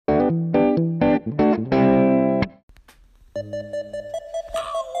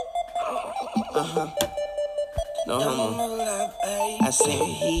No homo. I say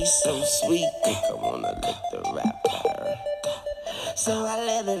he's so sweet, think I wanna lick the rapper. So I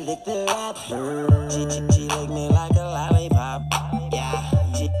let her lick the rapper. She lick me like a lollipop. Yeah.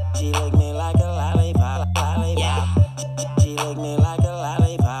 She lick me like a lollipop. Yeah. She lick me like a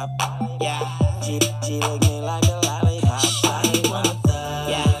lollipop. Yeah. She lick me like a lollipop. I want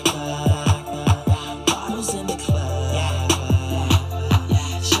the bottles in the club. Yeah.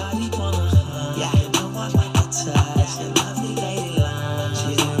 Shawty wanna hug. Yeah. I want like a touch. And lovely lady love. She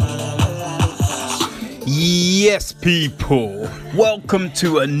lick me like a lollipop. Yes, people, welcome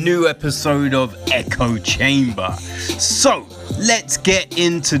to a new episode of Echo Chamber. So, let's get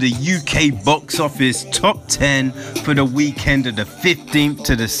into the UK box office top 10 for the weekend of the 15th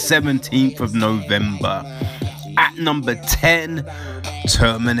to the 17th of November. At number 10,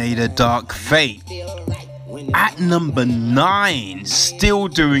 Terminator Dark Fate. At number 9, still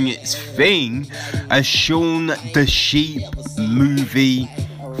doing its thing, a Shaun the Sheep movie,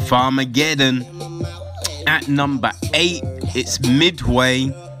 Farmageddon. At number 8, it's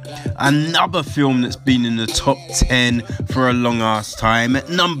Midway, another film that's been in the top 10 for a long ass time. At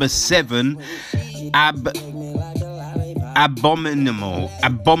number 7,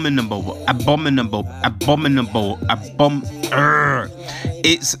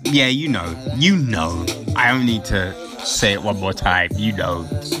 It's, yeah, you know. I don't need to say it one more time, you know.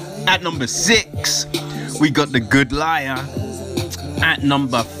 At number 6, we got The Good Liar. At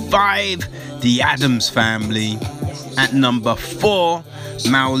number 5, The Addams Family. At number 4,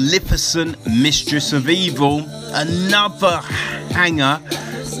 Maleficent, Mistress of Evil, another hanger.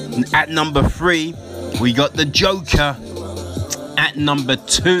 At number 3, we got The Joker. At number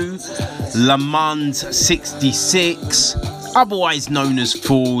 2, Le Mans 66, otherwise known as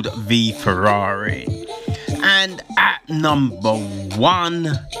Ford v Ferrari. And at number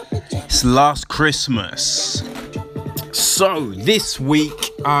 1, it's Last Christmas. So this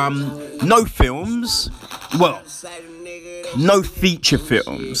week, no films, well, no feature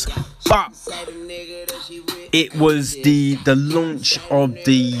films, but it was the launch of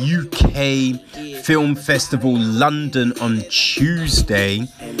the UK Film Festival London on Tuesday.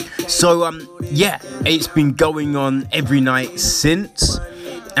 So yeah, it's been going on every night since,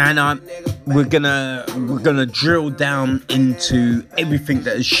 and we're gonna drill down into everything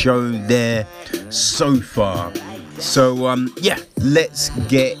that is shown there so far. So yeah, let's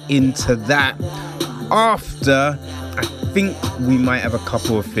get into that after. I think we might have a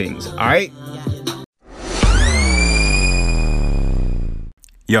couple of things. Alright?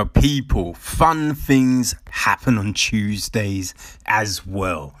 Yo, people, fun things happen on Tuesdays as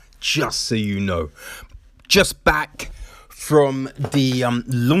well, just so you know. Just back from the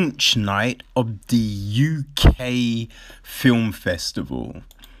launch night of the UK Film Festival.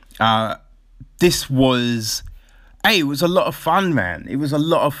 This was, it was a lot of fun, man. It was a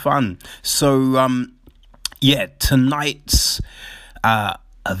lot of fun. So, yeah, tonight's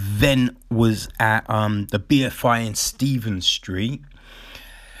event was at the BFI in Stephen Street.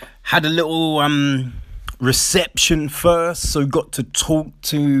 Had a little reception first, so got to talk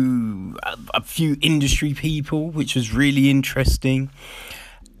to a few industry people, which was really interesting.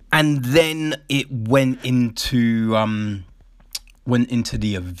 And then it went into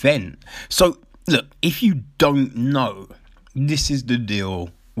the event. So look, if you don't know, this is the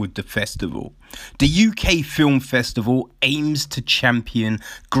deal with the festival. The UK Film Festival aims to champion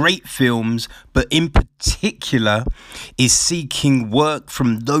great films, but in particular is seeking work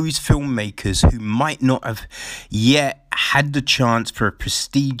from those filmmakers who might not have yet had the chance for a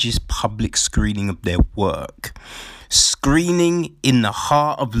prestigious public screening of their work. Screening in the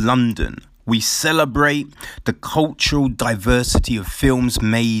heart of London, we celebrate the cultural diversity of films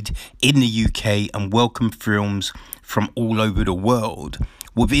made in the UK and welcome films from all over the world.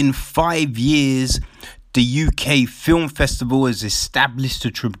 Within 5 years, the UK Film Festival has established a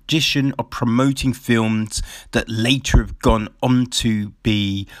tradition of promoting films that later have gone on to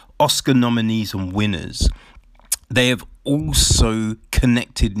be Oscar nominees and winners. They have also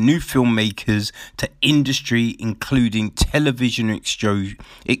connected new filmmakers to industry, including television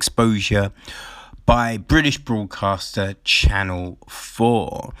exposure by British broadcaster Channel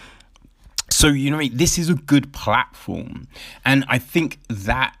 4. So, you know, this is a good platform, and I think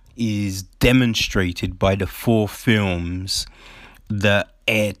that is demonstrated by the 4 films that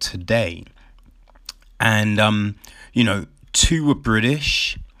air today. And, you know, 2 were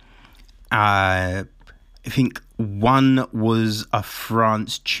British. I think one was a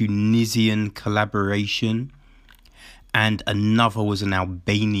France-Tunisian collaboration, and another was an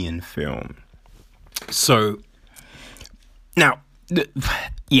Albanian film. So Now,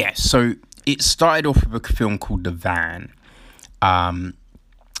 yeah, so it started off with a film called The Van.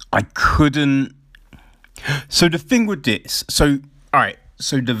 I couldn't. So the thing with this, so all right,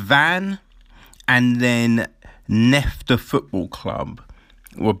 so The Van and then Nef the Football Club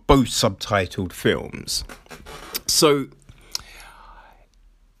were both subtitled films. So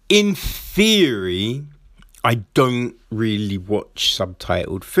in theory, I don't really watch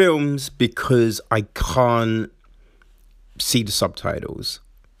subtitled films because I can't see the subtitles,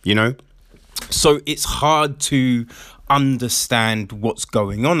 you know? So it's hard to understand what's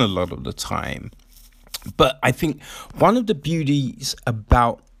going on a lot of the time. But I think one of the beauties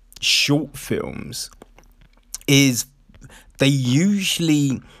about short films is they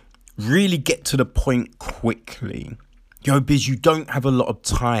usually really get to the point quickly, you know, because you don't have a lot of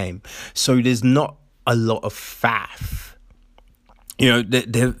time. So there's not a lot of faff. You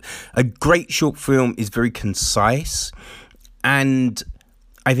know, a great short film is very concise. And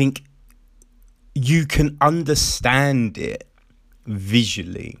I think you can understand it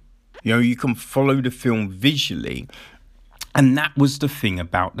visually. You know, you can follow the film visually. And that was the thing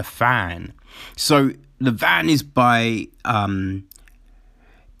about The Van. So The Van is by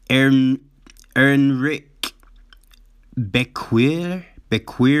Ernric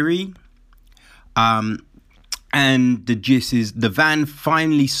Bequiri. And the gist is the van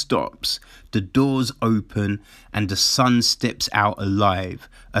finally stops, the doors open, and the son steps out alive.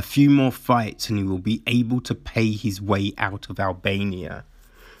 A few more fights and he will be able to pay his way out of Albania.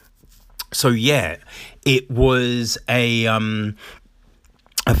 So yeah, it was a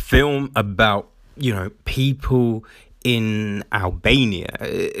film about, you know, people in Albania,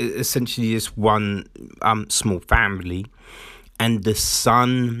 essentially this one small family, and the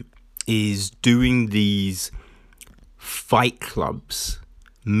son is doing these fight clubs,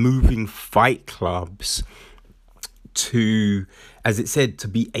 moving fight clubs to, as it said, to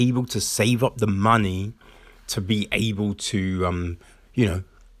be able to save up the money to be able to, you know,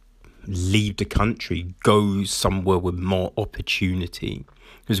 leave the country, go somewhere with more opportunity.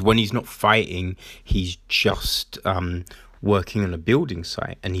 Because when he's not fighting, he's just working on a building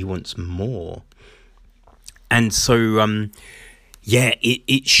site and he wants more. And so, yeah,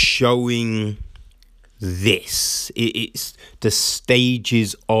 it's showing this. It's the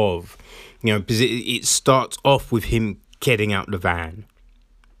stages of, you know, because it starts off with him getting out the van.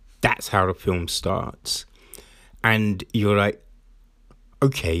 That's how the film starts. And you're like,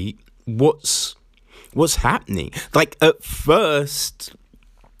 okay, what's happening? Like, at first,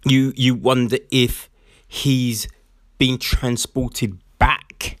 you wonder if he's being transported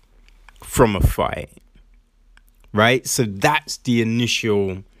back from a fight, right? So that's the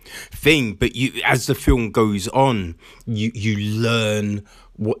initial thing. But as the film goes on, you learn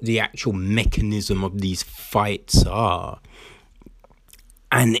what the actual mechanism of these fights are.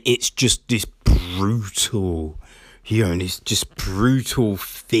 And it's just this brutal, you know, this just brutal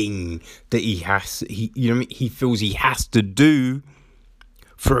thing that he feels he has to do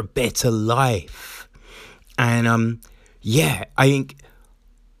for a better life. And yeah, I think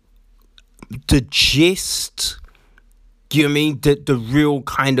the gist, do you know what I mean? The real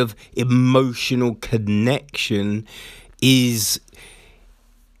kind of emotional connection is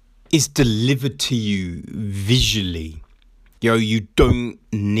delivered to you visually. You know, you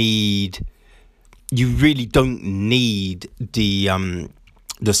really don't need the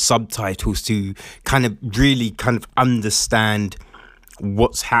subtitles to kind of understand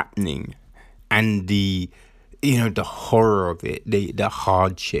what's happening and the horror of it, the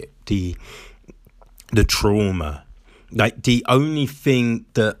hardship, the trauma. Like, the only thing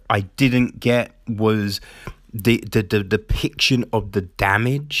that I didn't get was the depiction of the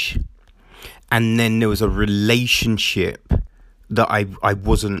damage, and then there was a relationship that I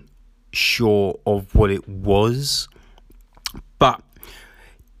wasn't sure of what it was. But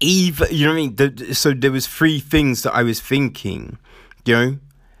even, you know what I mean? So there was three things that I was thinking, you know,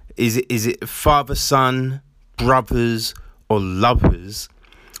 is it father, son, brothers, or lovers?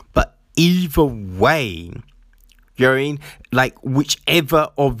 But either way, you know what I mean? Like, whichever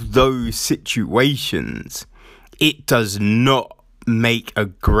of those situations, it does not make a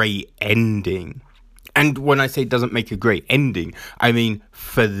great ending. And when I say it doesn't make a great ending, I mean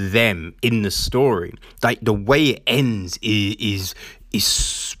for them in the story. Like, the way it ends is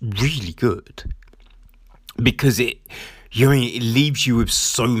really good. Because it leaves you with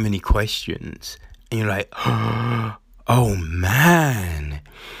so many questions. And you're like, oh man.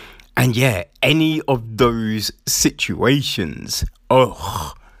 And yeah, any of those situations,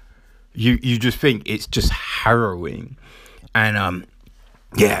 you just think it's just harrowing. And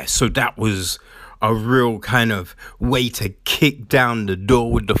yeah, so that was a real kind of way to kick down the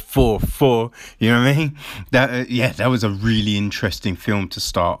door with the 4-4. You know what I mean? That was a really interesting film to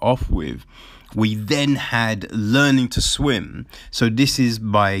start off with. We then had Learning to Swim. So this is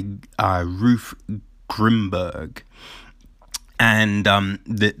by Ruth Grimberg. And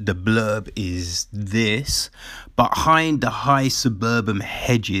the blurb is this: behind the high suburban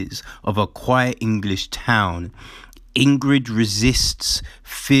hedges of a quiet English town, Ingrid resists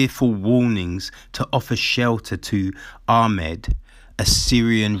fearful warnings to offer shelter to Ahmed, a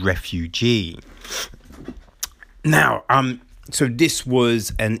Syrian refugee. Now, so this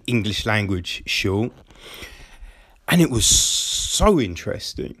was an English language short, and it was so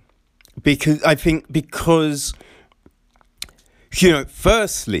interesting because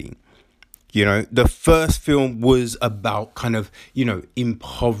firstly, the first film was about kind of,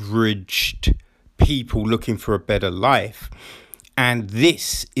 impoverished people looking for a better life. And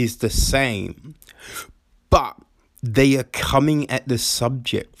this is the same. But they are coming at the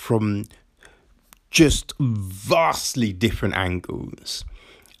subject from just vastly different angles.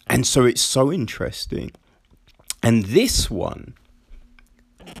 And so it's so interesting. And this one,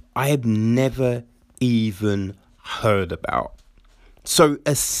 I have never even heard about. So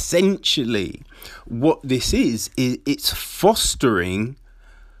essentially, what this is it's fostering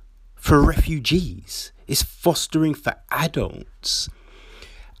for refugees. It's fostering for adults.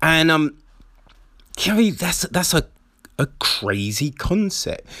 And that's a crazy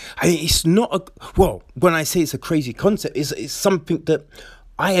concept. I mean, it's not when I say it's a crazy concept, it's something that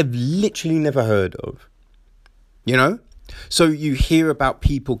I have literally never heard of. So you hear about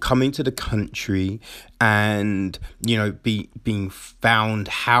people coming to the country and, being found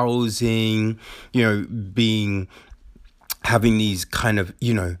housing, having these kind of,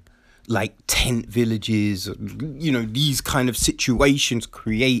 like tent villages, these kind of situations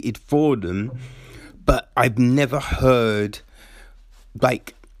created for them. But I've never heard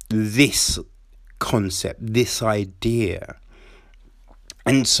like this concept, this idea.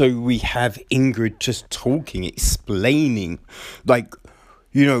 And so we have Ingrid just talking, explaining, like,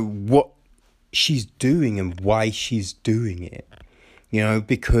 what she's doing and why she's doing it.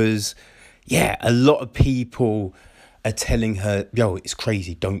 Because, a lot of people are telling her, yo, it's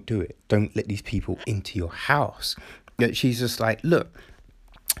crazy, don't do it. Don't let these people into your house. But she's just like, look,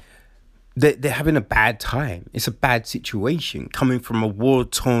 they're having a bad time. It's a bad situation coming from a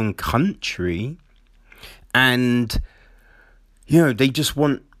war-torn country. And they just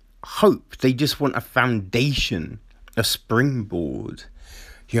want hope. They just want a foundation, a springboard,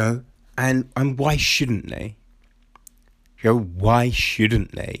 and why shouldn't they? Why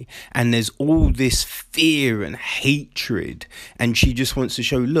shouldn't they? And there's all this fear and hatred. And she just wants to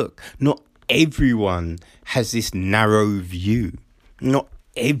show, look, not everyone has this narrow view. Not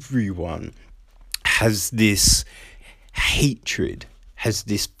everyone has this hatred, has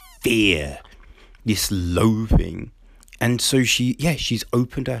this fear, this loathing. And so she's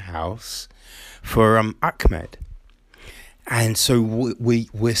opened her house for Ahmed. And so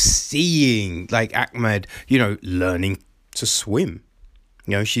we're seeing like Ahmed, learning to swim.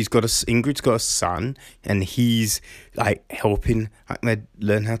 Ingrid's got a son, and he's like helping Ahmed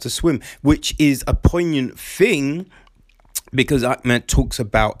learn how to swim, which is a poignant thing because Ahmed talks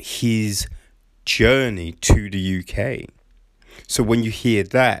about his journey to the UK. So when you hear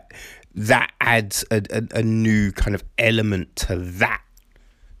that adds a new kind of element to that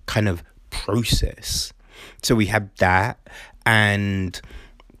kind of process. So we have that, and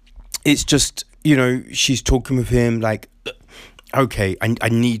it's just, she's talking with him like, okay, I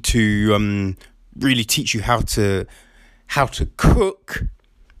need to really teach you how to cook.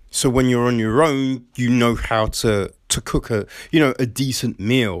 So when you're on your own, how to cook a decent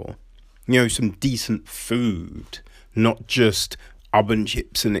meal, some decent food, not just oven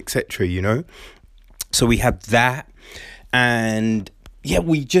chips and etc. So we have that, and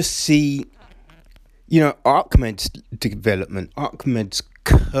we just see Ahmed's development, Ahmed's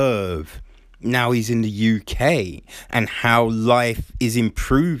curve. Now he's in the UK, and how life is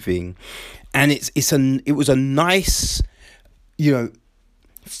improving, and it was a nice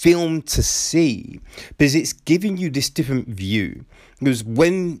film to see, because it's giving you this different view. Because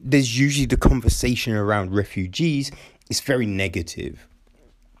when there's usually the conversation around refugees, it's very negative.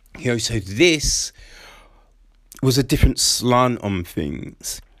 So this was a different slant on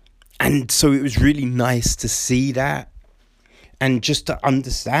things. And so it was really nice to see that. And just to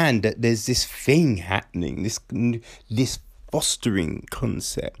understand that there's this thing happening, this fostering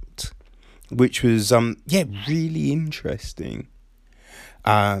concept, which was, really interesting.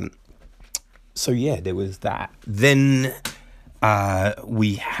 So there was that. Then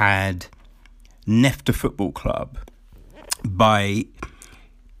we had Nefta Football Club by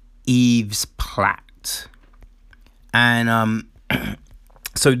Yves Platt. And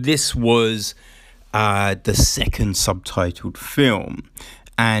so this was the second subtitled film.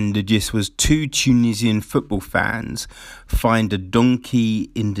 And the gist was two Tunisian football fans find a donkey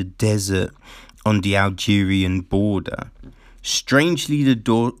in the desert on the Algerian border. Strangely, the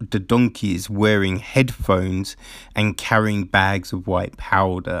donkey is wearing headphones and carrying bags of white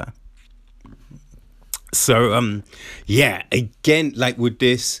powder. So, yeah, again, like with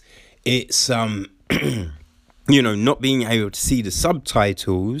this, it's, not being able to see the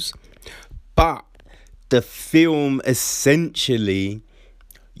subtitles, but the film essentially,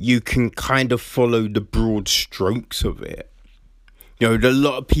 you can kind of follow the broad strokes of it. A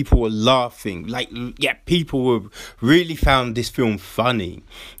lot of people were laughing. People really found this film funny.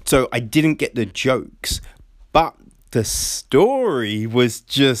 So I didn't get the jokes, but the story was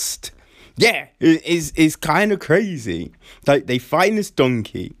just, is kind of crazy. Like, they find this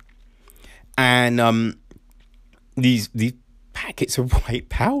donkey, and these packets of white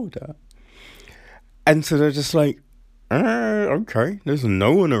powder, and so they're just like, okay, there's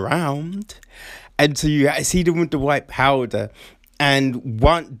no one around, and so you see them with the white powder. And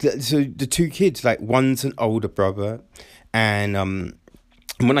so the two kids, like, one's an older brother, and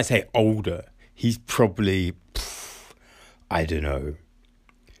when I say older, he's probably, I don't know,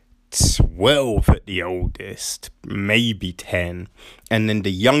 12 at the oldest, maybe 10. And then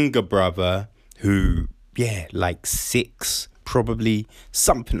the younger brother, who, like 6, probably,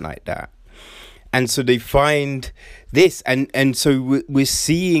 something like that. And so they find this, and so we're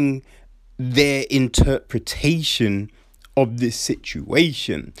seeing their interpretation of this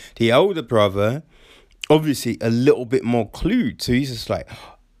situation. The older brother, obviously a little bit more clued, so he's just like,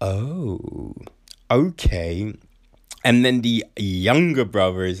 oh, okay. And then the younger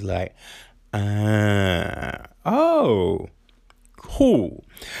brother is like, oh, cool.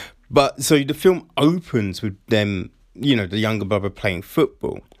 But so the film opens with them, the younger brother playing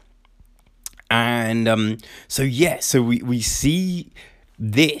football. And so we see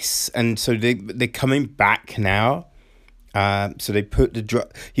this, and so they're coming back now. So they put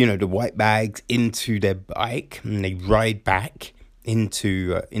the white bags into their bike, and they ride back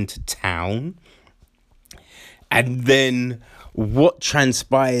into town. And then what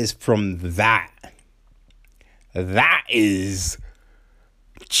transpires from that is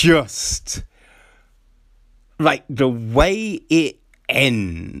just like the way it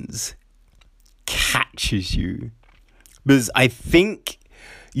ends catches you, because I think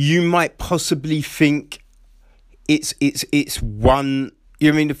you might possibly think it's one,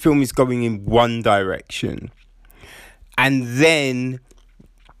 the film is going in one direction, and then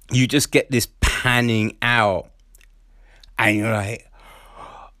you just get this panning out, and you're like,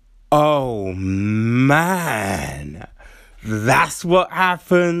 oh man, that's what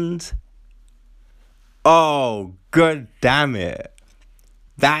happened. Oh, god damn it.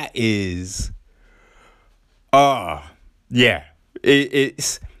 That is,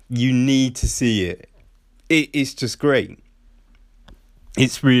 it's, you need to see it. It's just great.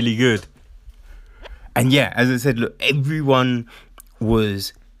 It's really good. And as I said, look, everyone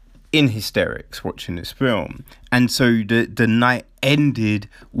was in hysterics watching this film. And so the night ended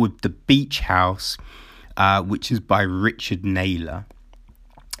with The Beach House, which is by Richard Naylor.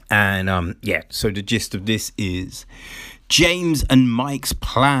 And so the gist of this is James and Mike's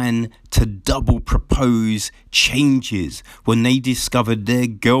plan to double propose changes when they discover their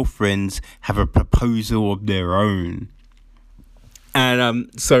girlfriends have a proposal of their own. And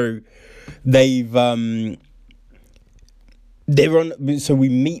so they've they're on. So we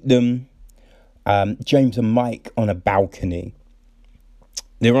meet them, James and Mike, on a balcony.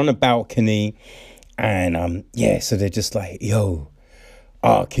 They're on a balcony, and so they're just like, yo.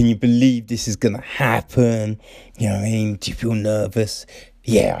 Oh, can you believe this is going to happen? You know what I mean? Do you feel nervous?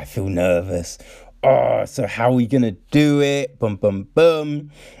 Yeah, I feel nervous. Oh, so how are we going to do it? Bum, bum, bum.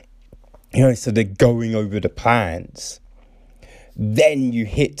 So they're going over the plans. Then you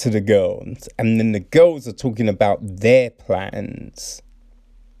hit to the girls. And then the girls are talking about their plans.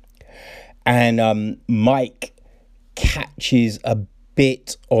 And Mike catches a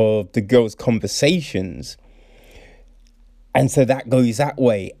bit of the girls' conversations. And so that goes that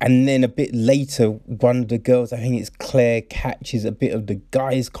way. And then a bit later, one of the girls, I think it's Claire, catches a bit of the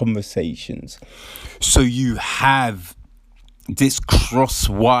guys' conversations. So you have this cross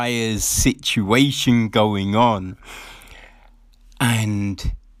wires situation going on.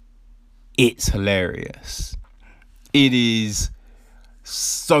 And it's hilarious. It is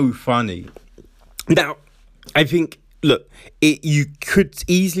so funny. Now, I think look, you could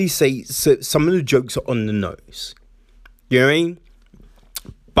easily say some of the jokes are on the nose. You know what I mean?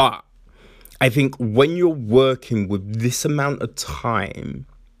 But I think when you're working with this amount of time,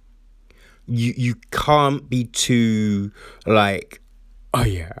 you can't be too like, oh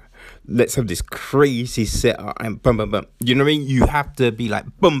yeah, let's have this crazy setup and bum bum bum. You know what I mean? You have to be like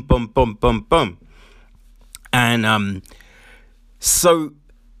bum bum bum bum bum. And so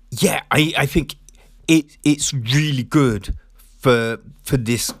yeah, I think it's really good for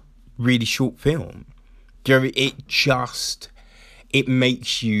this really short film. Do you know what I mean? It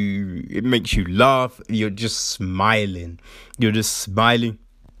makes you laugh. You're just smiling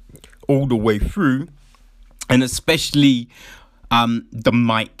all the way through, and especially the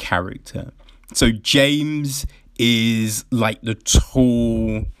Mike character. So James is like the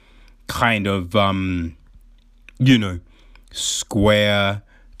tall kind of square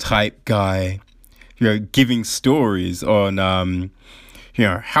type guy, giving stories on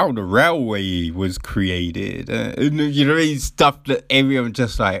how the railway was created, stuff that everyone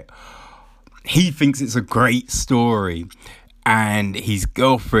just like, he thinks it's a great story, and his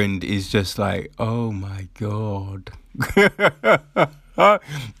girlfriend is just like, oh my God. But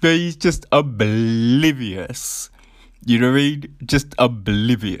he's just oblivious. You know what I mean? Just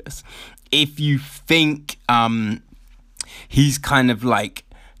oblivious. If you think he's kind of like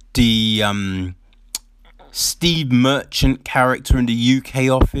the Steve Merchant character in the UK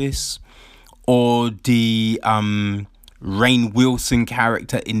office, or the Rainn Wilson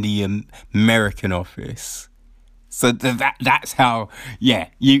character in the American office. So that's how,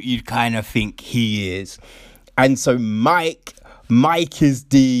 you kind of think he is. And so Mike is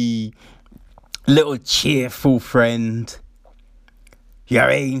the little cheerful friend. You know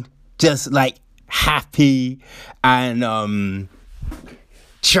what I mean? Just like happy and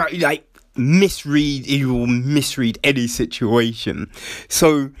he will misread any situation.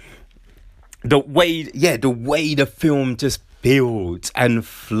 So the way the film just builds and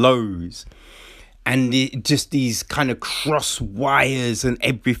flows, and it just these kind of cross wires and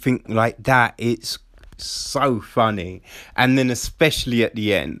everything like that, it's so funny. And then especially at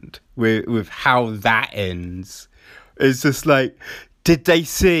the end with how that ends, it's just like, did they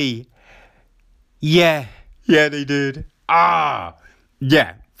see? Yeah, they did.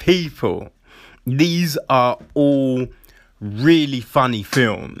 People, these are all really funny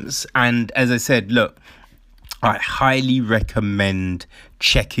films, and as I said, look, I highly recommend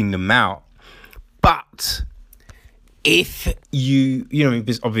checking them out. But if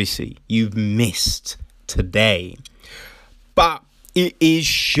because obviously you've missed today, but it is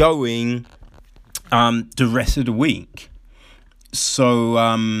showing the rest of the week. So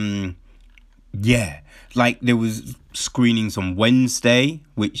like there was screenings on Wednesday,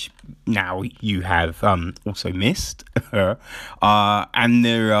 which now you have also missed. And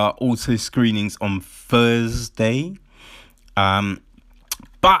there are also screenings on Thursday.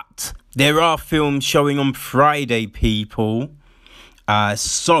 But there are films showing on Friday, people. And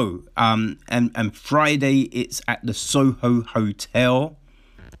Friday it's at the Soho Hotel.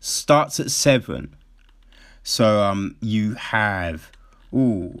 Starts at 7. So you have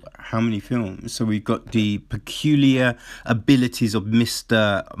how many films? So we've got The Peculiar Abilities of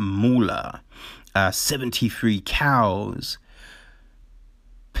Mr. Muller, 73 Cows,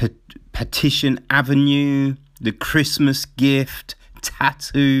 Petition Avenue, The Christmas Gift,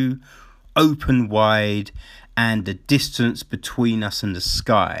 Tattoo, Open Wide, and The Distance Between Us and the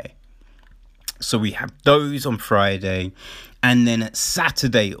Sky. So we have those on Friday. And then at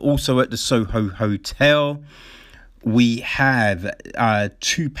Saturday, also at the Soho Hotel, we have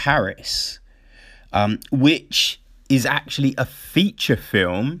To Paris, which is actually a feature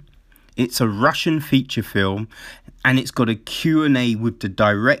film. It's a Russian feature film, and it's got a Q&A with the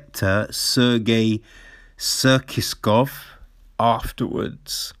director, Sergei Serkiskov,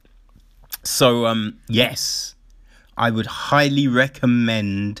 afterwards. So, yes, I would highly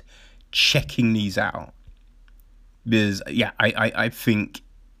recommend checking these out. Because, I think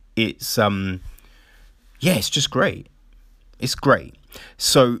it's... it's just great. It's great.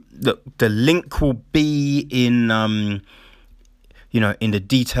 So the link will be in in the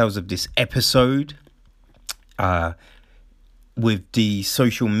details of this episode, with the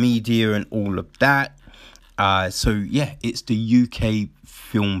social media and all of that. So it's the UK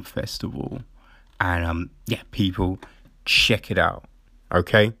Film Festival, and people, check it out.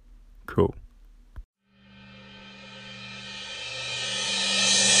 Okay, cool.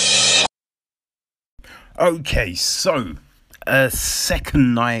 Okay, so a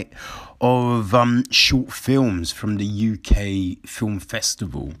second night of short films from the UK Film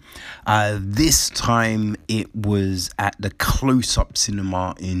Festival. This time it was at the Close Up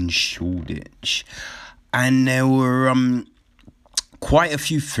Cinema in Shoreditch. And there were quite a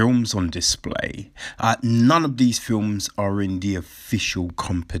few films on display. None of these films are in the official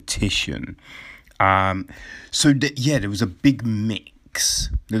competition. There was a big mix.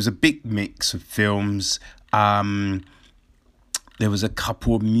 There was a big mix of films. There was a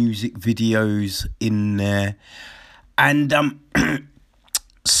couple of music videos in there. And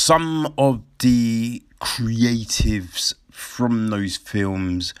some of the creatives from those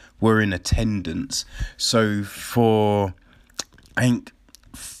films were in attendance. So for, I think,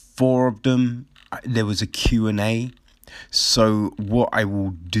 4 of them, there was a Q&A. So what I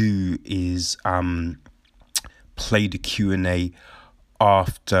will do is play the Q&A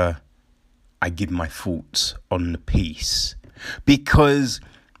after I give my thoughts on the piece. Because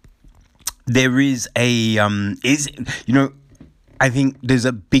there is I think there's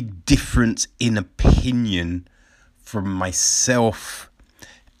a big difference in opinion from myself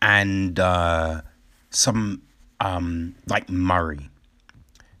and some like Murray,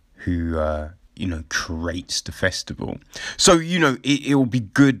 who creates the festival. So it'll be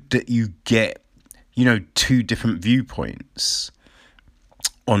good that you get 2 different viewpoints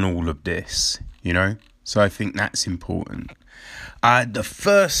on all of this. So I think that's important. The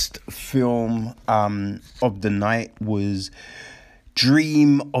first film of the night was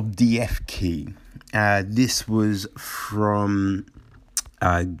Dream of the F Key. This was from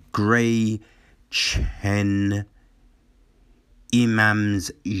Gray Chen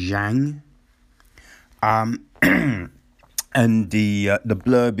Imams Zhang. And the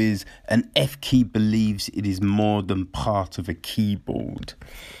blurb is, an F key believes it is more than part of a keyboard.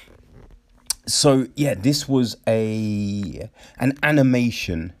 So yeah, this was an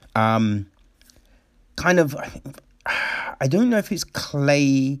animation. Kind of, I don't know if it's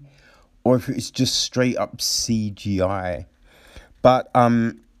clay or if it's just straight up CGI. But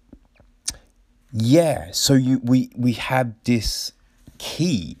so we have this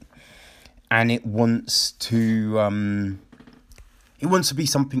key, and it wants to be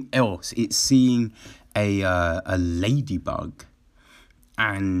something else. It's seeing a ladybug,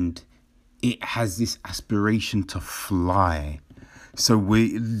 and it has this aspiration to fly. So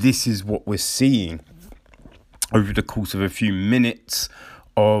this is what we're seeing over the course of a few minutes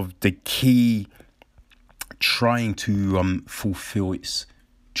of the key trying to fulfill its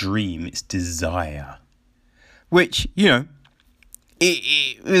dream, its desire, which it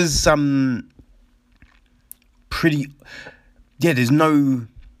was pretty. Yeah, there's no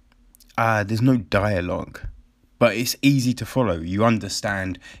dialogue, but it's easy to follow. You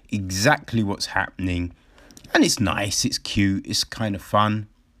understand exactly what's happening, and it's nice, it's cute, it's kind of fun,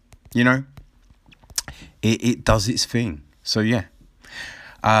 It does its thing. So yeah.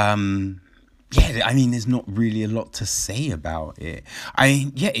 I mean, there's not really a lot to say about it.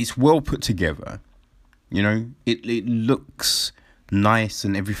 It's well put together. It looks nice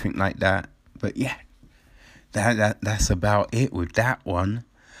and everything like that. But yeah, that's about it with that one.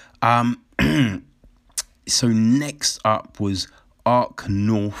 So next up was Arc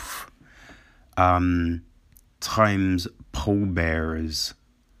North times Pallbearers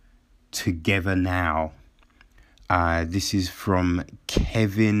Together Now. This is from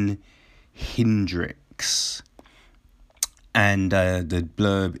Kevin Hendricks. And the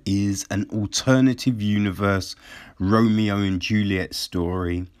blurb is an alternative universe Romeo and Juliet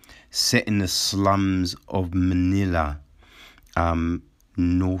story set in the slums of Manila,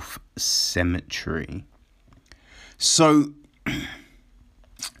 North Cemetery. So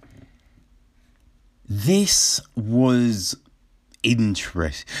this was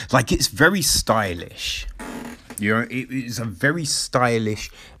interesting. Like, it's very stylish. It is a very stylish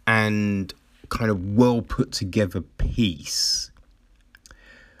and kind of well put together piece.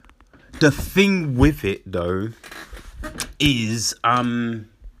 The thing with it though is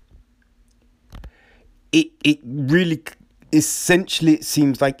it really essentially it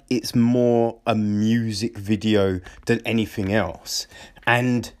seems like it's more a music video than anything else.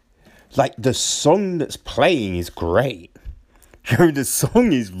 And like the song that's playing is great. The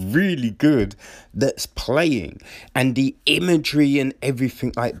song is really good that's playing, and the imagery and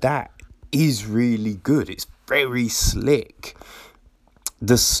everything like that is really good. It's very slick.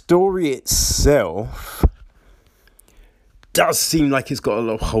 The story itself does seem like it's got a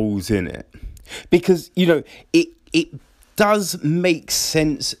lot of holes in it, because it does make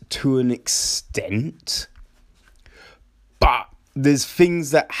sense to an extent, but there's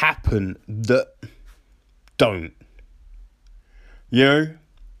things that happen that don't.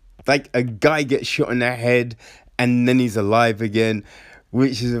 Like, a guy gets shot in the head and then he's alive again,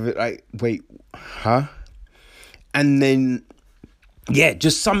 which is a bit like, wait, huh? And then, yeah,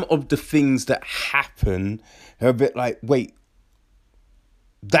 just some of the things that happen are a bit like, wait,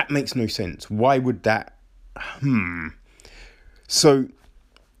 that makes no sense. Why would that? So,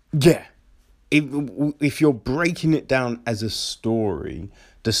 yeah, if you're breaking it down as a story,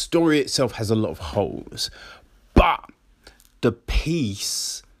 the story itself has a lot of holes, but the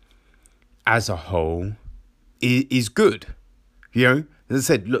piece as a whole is good. You know, as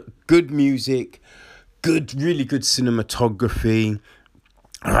I said, look, good music, really good cinematography,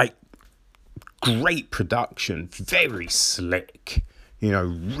 like great production, very slick, you know,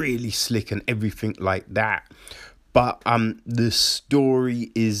 really slick and everything like that. But the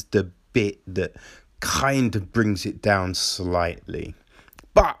story is the bit that kind of brings it down slightly.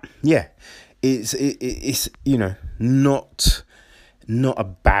 But yeah, it's you know, not a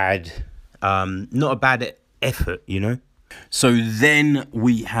bad effort, you know. So then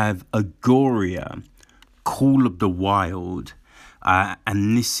we have Agoria, Call of the Wild,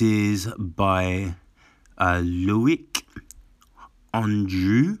 and this is by Loic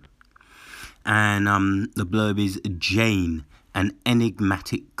Andrew, and the blurb is: Jane, an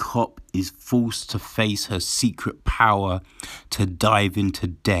enigmatic cop, is forced to face her secret power to dive into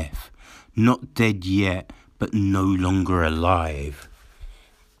death. Not dead yet, but no longer alive.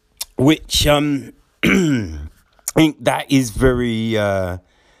 Which I think that is very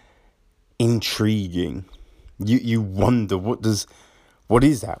intriguing. You wonder, what is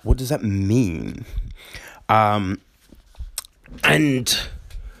that? What does that mean? And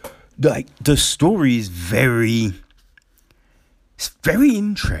like, the story is very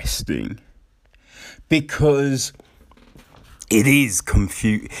interesting because it is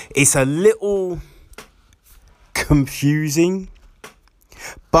it's a little confusing,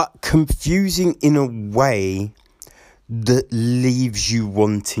 but confusing in a way that leaves you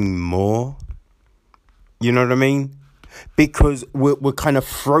wanting more. You know what I mean? Because we're kind of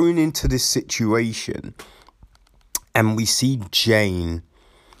thrown into this situation and we see Jane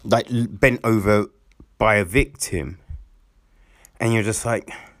like bent over by a victim. And you're just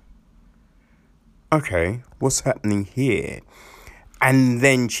like, okay, what's happening here? And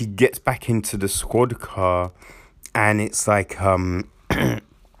then she gets back into the squad car and it's like her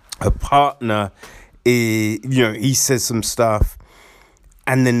partner is, you know, he says some stuff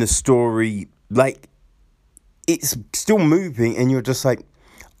and then the story, like, it's still moving and you're just like,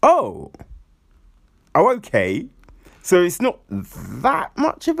 oh, okay. So it's not that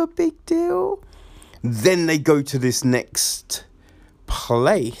much of a big deal. Then they go to this next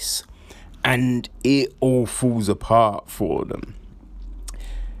place and it all falls apart for them.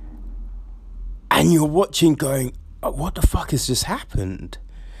 And you're watching going, oh, what the fuck has just happened?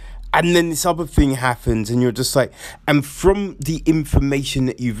 And then this other thing happens and you're just like, and from the information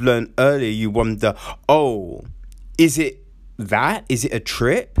that you've learned earlier, you wonder, oh, is it that? Is it a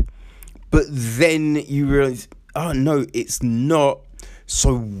trip? But then you realize, oh no, it's not.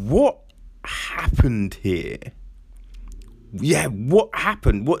 So what happened here? Yeah, what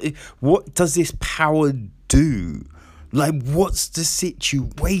happened? What does this power do? Like, what's the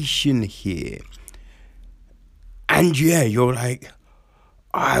situation here? And yeah, you're like,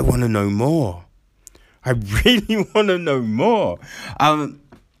 I want to know more. I really want to know more.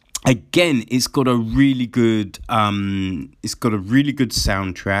 Again, it's got a really good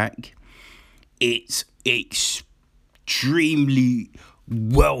soundtrack. It's extremely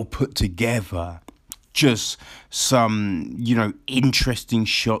well put together. Just some, you know, interesting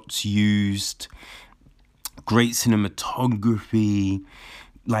shots used. Great cinematography.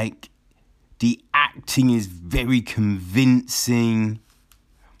 Like, the acting is very convincing.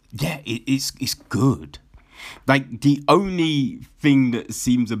 Yeah, it's good. Like, the only thing that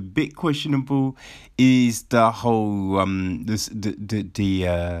seems a bit questionable is the whole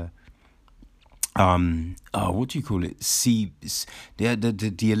what do you call it?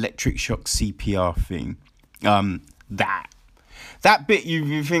 The electric shock CPR thing. That bit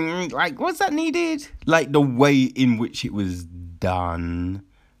you think, like, was that needed? Like, the way in which it was done.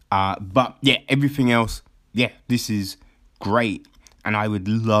 But yeah, everything else, yeah, this is great. And I would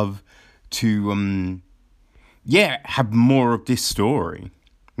love to have more of this story,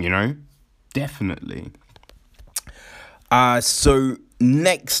 you know? Definitely. So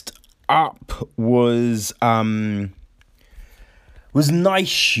next up was Nice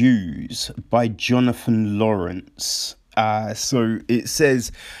Shoes by Jonathan Lawrence. So it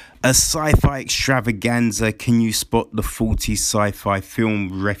says, a sci-fi extravaganza, can you spot the 40 sci-fi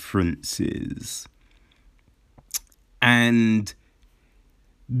film references? And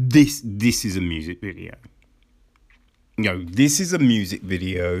this is a music video. This is a music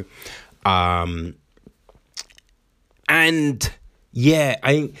video. And yeah,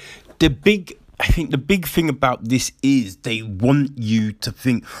 I think the big thing about this is they want you to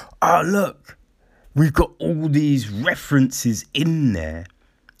think, oh, look, we've got all these references in there.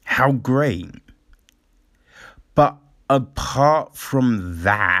 How great. But apart from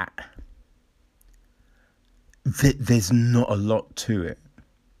that, there's not a lot to it.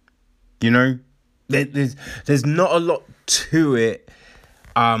 There's not a lot to it.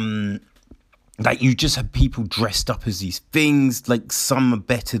 Like, you just have people dressed up as these things. Like, some are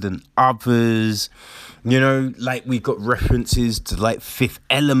better than others. Like, we've got references to, like, Fifth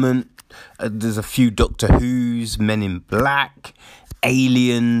Element. There's a few Doctor Who's, Men in Black,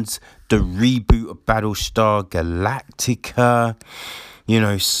 Aliens, the reboot of Battlestar Galactica,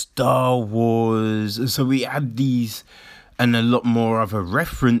 Star Wars. So we have these and a lot more other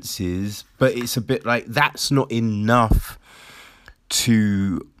references, but it's a bit like that's not enough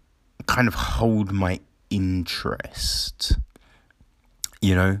to kind of hold my interest,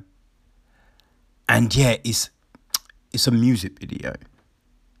 and yeah, it's a music video.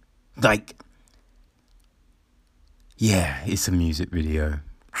 Like, yeah, it's a music video,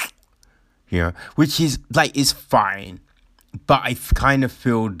 which is like, is fine, but I kind of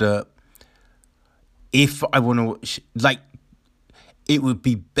feel that if I want to watch, like, it would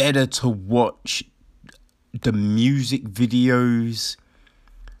be better to watch the music videos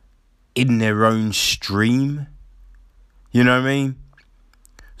in their own stream. You know what I mean?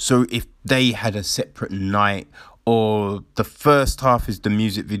 So if they had a separate night, or the first half is the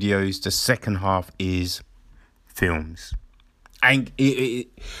music videos, the second half is films. And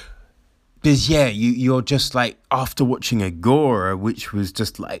because yeah, you're just like, after watching Agora, which was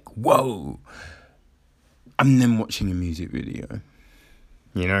just like, whoa, I'm then watching a music video,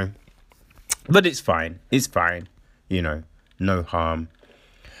 But it's fine. It's fine. No harm.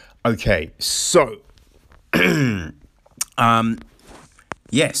 Okay, so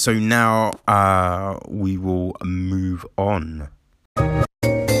yeah, so now we will move on.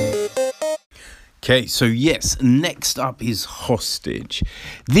 Okay, so yes, next up is Hostage.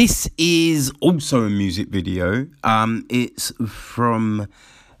 This is also a music video. It's from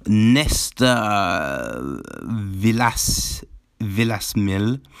Nesta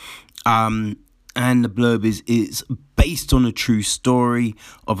Villasmil. And the blurb is, it's based on a true story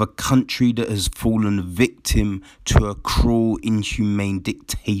of a country that has fallen victim to a cruel, inhumane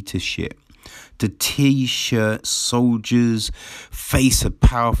dictatorship. The T-shirt soldiers face a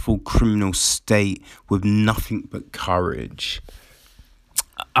powerful criminal state with nothing but courage.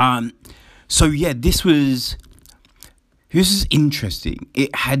 So yeah, this is interesting.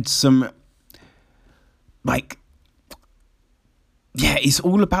 It had some, like, yeah, it's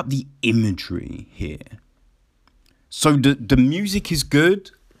all about the imagery here. So the music is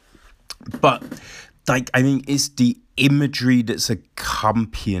good, but like, I think it's the imagery that's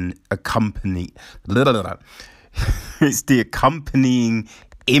accompanying it's the accompanying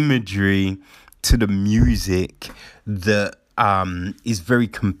imagery to the music that is very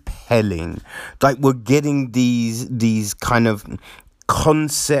compelling. Like, we're getting these kind of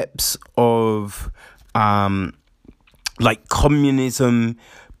concepts of like communism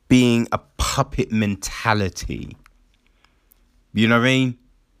being a puppet mentality. You know what I mean?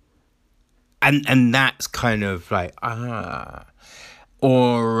 And that's kind of like,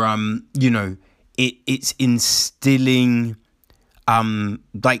 or it's instilling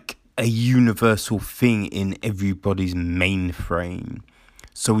like a universal thing in everybody's mainframe.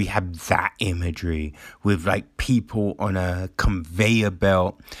 So we have that imagery with like people on a conveyor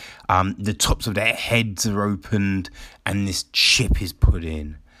belt. The tops of their heads are opened and this chip is put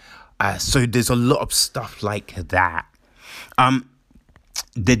in. So there's a lot of stuff like that.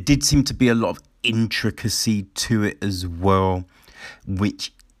 There did seem to be a lot of intricacy to it as well,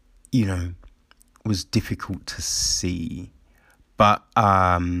 which, was difficult to see. But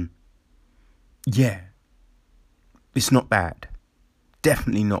yeah, it's not bad.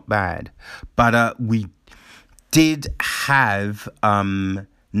 Definitely not bad. But we did have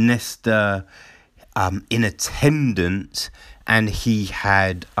Nesta in attendance, and he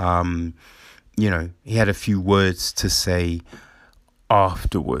had he had a few words to say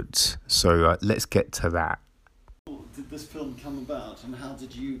afterwards. So let's get to that. Did this film come about, and how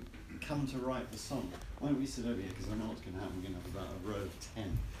did you come to write the song? Why don't we sit over here, because I know what's going to happen. We're going to have about a row of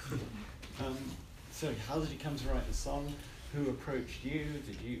 10. So how did you come to write the song? Who approached you?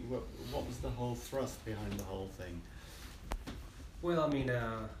 What was the whole thrust behind the whole thing? Well, I mean,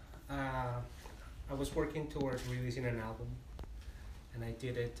 I was working towards releasing an album, and I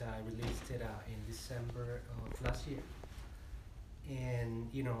did it. I released it in December of last year. And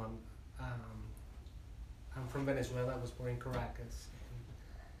you know, I'm from Venezuela. I was born in Caracas. And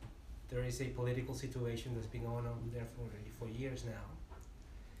there is a political situation that's been going on there for years now,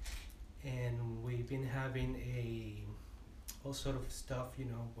 and we've been having all sort of stuff, you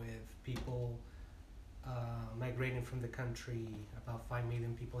know, with people migrating from the country. About 5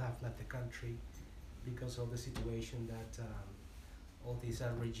 million people have left the country because of the situation that all this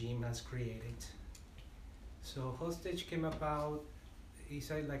regime has created. So Hostage came about. It's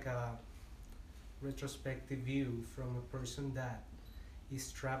like a retrospective view from a person that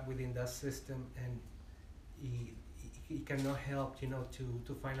is trapped within that system, and he cannot help, you know,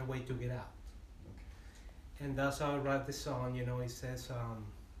 to find a way to get out. Okay. And that's how I write the song. You know, it says,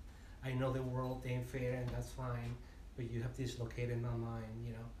 I know the world ain't fair, and that's fine, but you have dislocated my mind,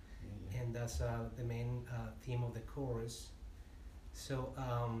 you know. Yeah. And that's the main theme of the chorus. So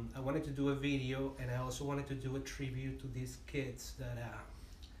I wanted to do a video, and I also wanted to do a tribute to these kids that,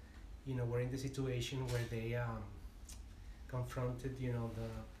 you know, were in the situation where they confronted, you know,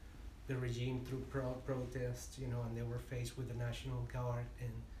 the regime through protests, you know, and they were faced with the National Guard,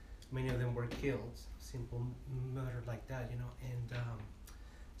 and many of them were killed, simple murder like that, you know. And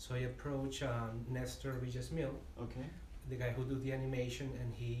so I approached Nestor Villasmil, okay, the guy who did the animation,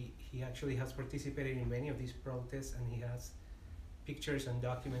 and he actually has participated in many of these protests, and he has pictures and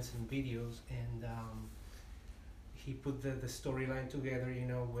documents and videos, and he put the storyline together, you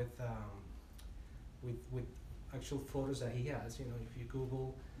know, with actual photos that he has. You know, if you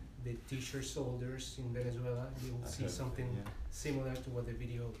Google the T-shirt soldiers in Venezuela, you will see something similar to what the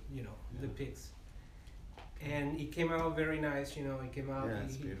video, you know, depicts. And it came out very nice, you know. It came out. Yeah,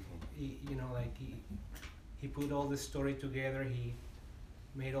 it's beautiful. You know, like he put all the story together. He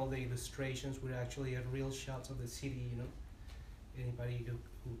made all the illustrations with actually real shots of the city, you know. Anybody who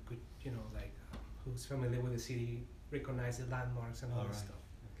could, you know, like who's familiar with the city, recognize the landmarks and all that stuff.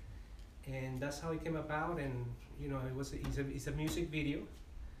 Okay. And that's how it came about. And you know, it's a music video.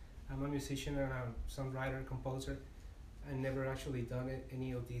 I'm a musician and a songwriter, composer. I never actually done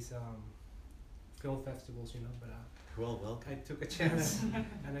any of these film festivals, you know, but well, welcome. I took a chance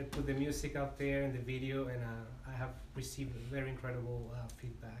and I put the music out there and the video, and I have received very incredible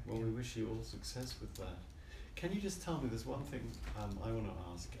feedback. Well, we wish you all success with that. Can you just tell me, there's one thing I want to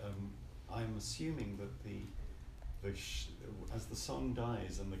ask. I'm assuming that as the song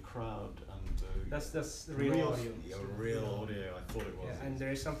dies and the crowd and that's the real audio. Real audio. I thought it was. Yeah, and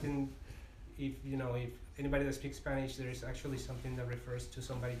there is something. If anybody that speaks Spanish, there is actually something that refers to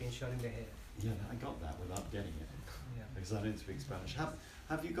somebody being shot in the head. Yeah, I got that without getting it. Yeah. Because I don't speak Spanish.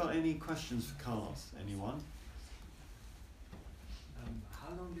 Have you got any questions for Carlos? Anyone?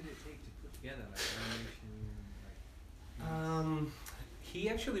 How long did it take to put together, like animation? He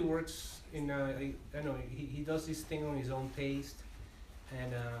actually works in I know he does this thing on his own pace,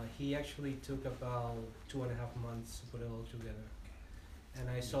 and he actually took about 2.5 months to put it all together. And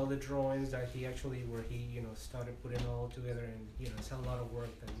I saw the drawings that he started putting it all together, and you know, it's a lot of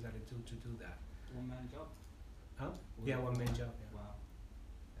work that he's got to do that. One-man job? Huh? Yeah, one-man job. Yeah. Wow.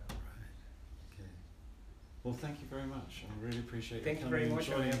 Yeah. Right. Okay. Well, thank you very much. I really appreciate Thank you you coming very and much.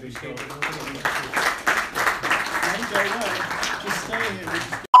 I joining the appreciate show. it. Just stay here.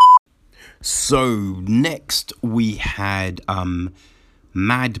 So next we had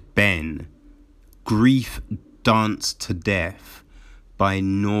Mad Ben, Grief Dance to Death by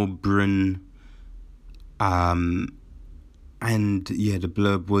Norbrun, and the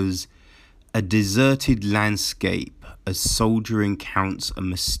blurb was: a deserted landscape, a soldier encounters a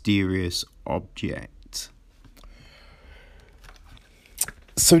mysterious object.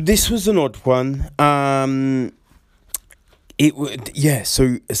 So this was an odd one.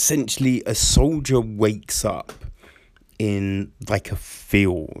 So essentially a soldier wakes up in like a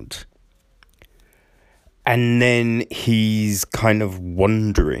field, and then he's kind of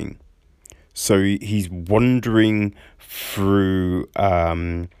wandering. So he's wandering through,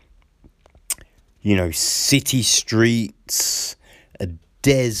 city streets, a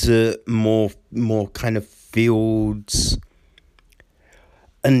desert, more kind of fields,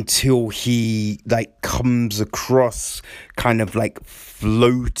 until he comes across kind of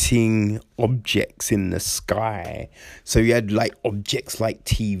floating objects in the sky. So you had objects like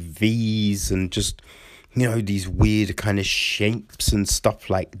TVs and just, these weird kind of shapes and stuff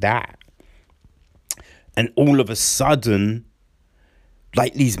like that. And all of a sudden,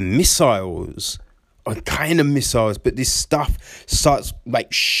 these missiles are kind of missiles, but this stuff starts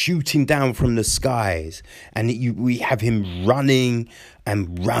shooting down from the skies, and we have him running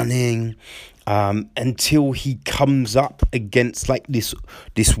and running, until he comes up against like this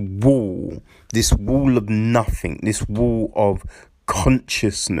wall of nothing, this wall of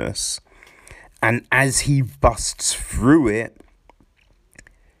consciousness. And as he busts through it,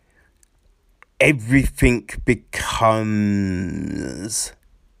 everything becomes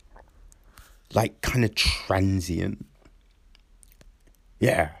like kind of transient.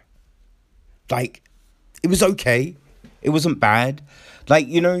 Yeah. Like, it was okay. It wasn't bad. Like,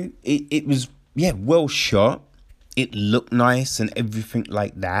 you know, it was, yeah, well shot. It looked nice and everything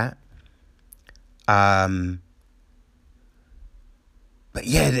like that. But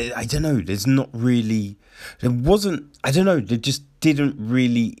yeah, I don't know. There's not really, there wasn't, I don't know. They just didn't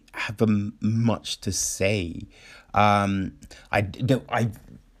really have much to say. There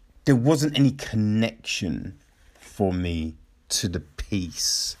wasn't any connection for me to the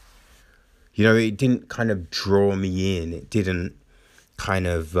piece. You know, it didn't kind of draw me in. It didn't kind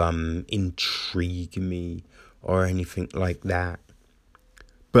of intrigue me or anything like that.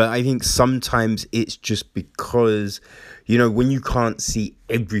 But I think sometimes it's just because, you know, when you can't see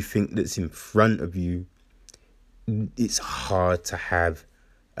everything that's in front of you, it's hard to have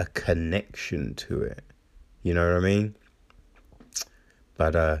a connection to it. You know what I mean?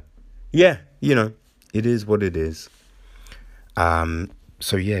 But, yeah, you know, it is what it is.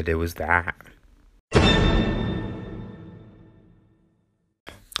 So, yeah, there was that.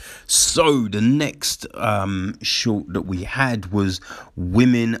 So the next short that we had was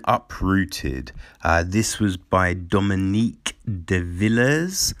Women Uprooted. This was by Dominique de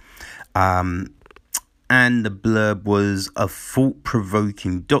Villiers. And the blurb was a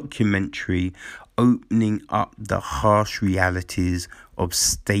thought-provoking documentary opening up the harsh realities of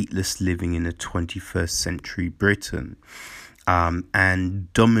stateless living in the 21st century Britain.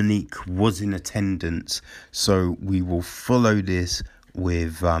 And Dominique was in attendance, so we will follow this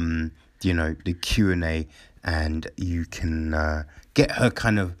with you know, the Q&A, and you can get her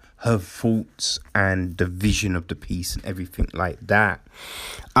kind of her thoughts and the vision of the piece and everything like that.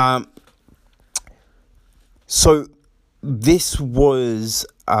 So this was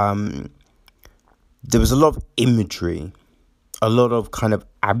there was a lot of imagery, a lot of kind of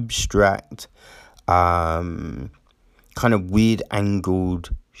abstract, kind of weird angled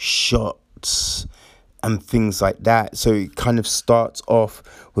shots and things like that. So it kind of starts off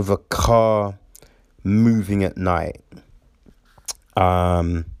with a car moving at night.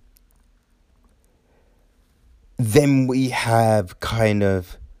 Then we have kind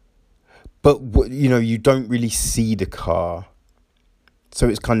of, but you know, you don't really see the car. So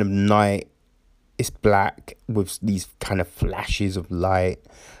it's kind of night. It's black with these kind of flashes of light.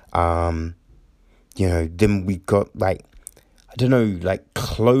 You know, then we got like, I don't know, like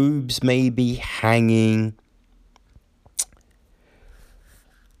clothes maybe hanging.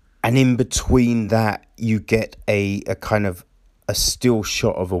 And in between that, you get a kind of a still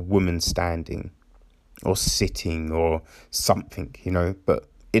shot of a woman standing or sitting or something, you know, but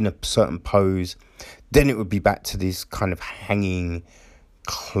in a certain pose. Then it would be back to this kind of hanging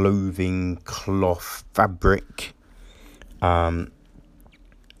clothing, cloth, fabric.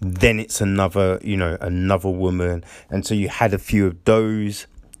 Then it's another, you know, another woman. And so you had a few of those.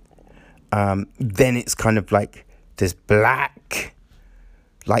 Then it's kind of like there's black,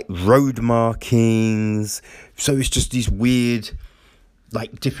 like road markings. So it's just these weird,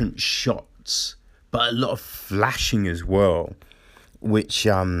 like different shots, but a lot of flashing as well, which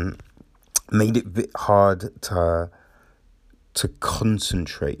made it a bit hard to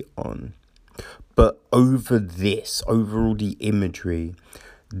concentrate on. But over all the imagery,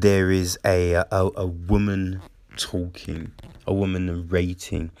 there is a woman talking, a woman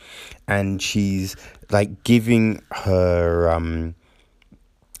narrating, and she's like giving her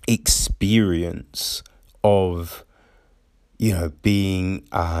experience of, you know, being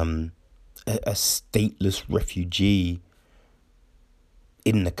a stateless refugee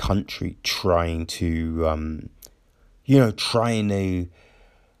in the country, trying to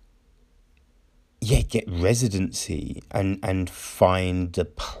get residency and find a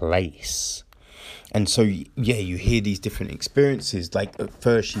place. And so, yeah, you hear these different experiences. Like at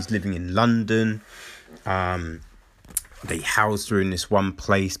first she's living in London. They housed her in this one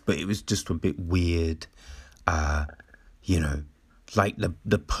place, but it was just a bit weird. You know, like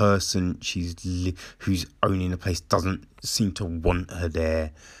the person who's owning the place doesn't seem to want her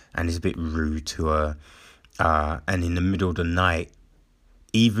there and is a bit rude to her. And in the middle of the night,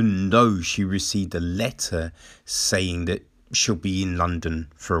 even though she received a letter saying that she'll be in London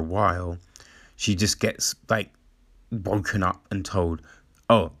for a while, she just gets like woken up and told,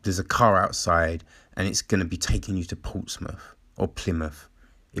 oh, there's a car outside and it's going to be taking you to Portsmouth or Plymouth.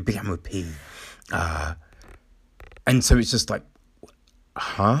 It began with P. And so it's just like,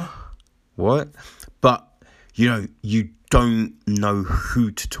 huh? What? But, you know, you don't know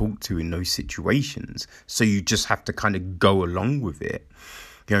who to talk to in those situations. So you just have to kind of go along with it.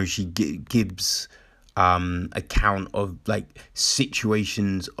 You know, she gives account of like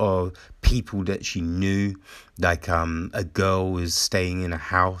situations of people that she knew. Like a girl was staying in a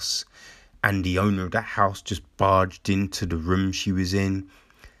house and the owner of that house just barged into the room she was in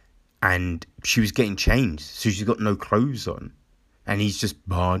and she was getting changed. So she's got no clothes on and he's just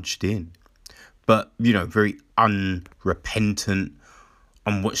barged in. But, you know, very unrepentant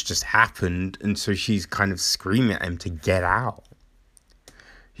on what's just happened. And so she's kind of screaming at him to get out.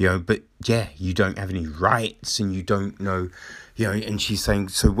 You know, but yeah, you don't have any rights and you don't know, you know, and she's saying,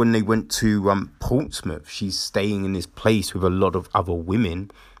 so when they went to Portsmouth, she's staying in this place with a lot of other women.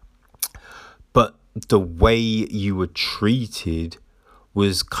 But the way you were treated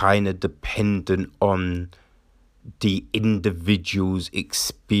was kind of dependent on the individual's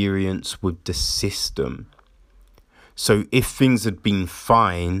experience with the system. So if things had been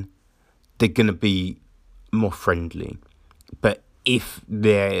fine, they're going to be more friendly. But if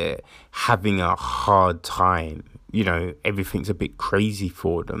they're having a hard time, you know, everything's a bit crazy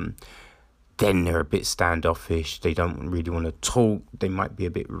for them, then they're a bit standoffish. They don't really want to talk. They might be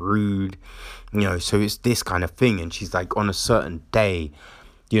a bit rude, you know, so it's this kind of thing. And she's like, on a certain day,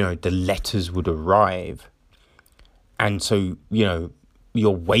 you know, the letters would arrive. And so, you know,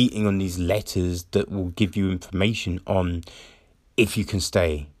 you're waiting on these letters that will give you information on if you can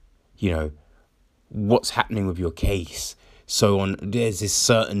stay, you know, what's happening with your case. So there's this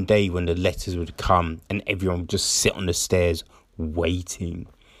certain day when the letters would come and everyone would just sit on the stairs waiting.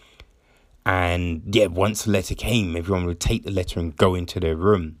 And yeah, once the letter came, everyone would take the letter and go into their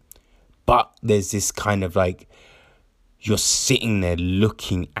room. But there's this kind of like, you're sitting there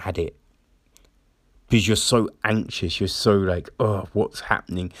looking at it because you're so anxious. You're so like, oh, what's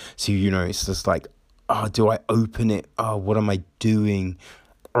happening? So, you know, it's just like, oh, do I open it? Oh, what am I doing?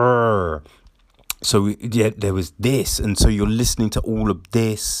 So yeah, there was this. And so you're listening to all of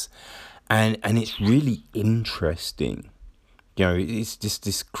this and it's really interesting. You know, it's just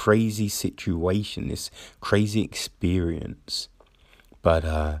this crazy situation, this crazy experience.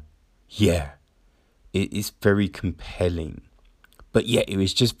 But yeah, it is very compelling. But yeah, it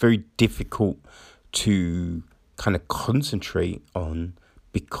was just very difficult to kind of concentrate on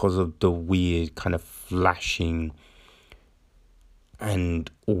because of the weird kind of flashing and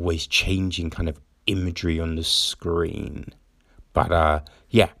always changing kind of imagery on the screen. But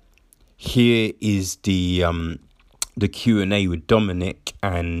yeah, here is the Q&A with Dominic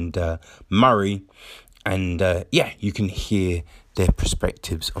and Murray, and yeah, you can hear their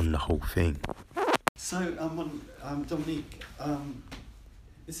perspectives on the whole thing. So, Dominique,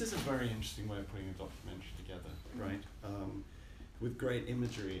 this is a very interesting way of putting a documentary together, right? With great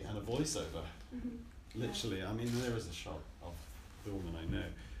imagery and a voiceover. Literally, I mean, there is a shot of the woman I know,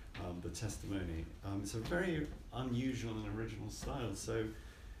 the testimony. It's a very unusual and original style. So,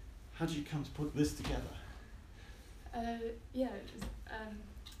 how did you come to put this together? I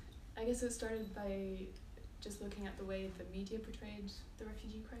guess it started by just looking at the way the media portrayed the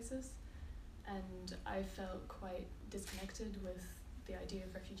refugee crisis, and I felt quite disconnected with the idea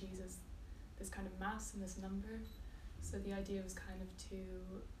of refugees as this kind of mass and this number. So the idea was kind of to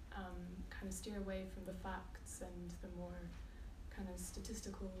kind of steer away from the facts and the more kind of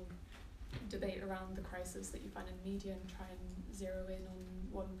statistical debate around the crisis that you find in media and try and zero in on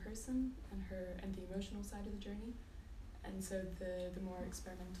one person and her and the emotional side of the journey. And so the more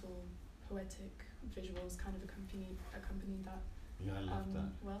experimental, poetic visuals kind of accompany that. Yeah, I love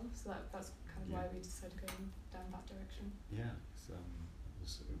that. Well, so that's kind of why we decided to go down that direction. Yeah, it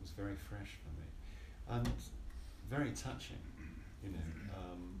was very fresh for me, and very touching, you know.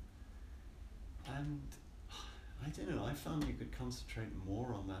 And I don't know. I found you could concentrate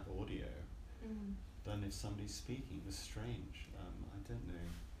more on that audio than if somebody's speaking. It was strange. I don't know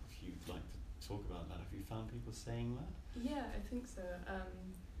if you'd like to talk about that. Have you found people saying that? Yeah, I think so.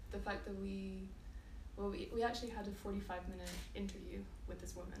 The fact that we actually had a 45-minute interview with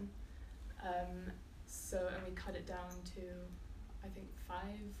this woman, and we cut it down to, I think, 5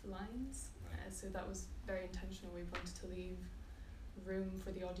 lines. Right. So that was very intentional. We wanted to leave room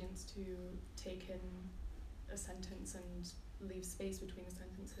for the audience to take in a sentence and leave space between the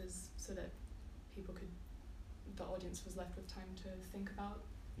sentences so that the audience was left with time to think about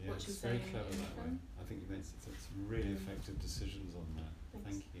Yeah, what she's it's very saying clever in the that way. film. I think you made some really effective decisions on that.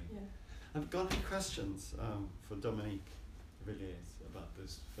 Thanks. Thank you. Yeah. I've got any questions for Dominique Villiers about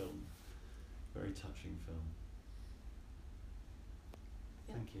this film? Very touching film.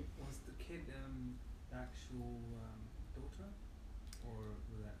 Yeah. Thank you. Was the kid the actual daughter, or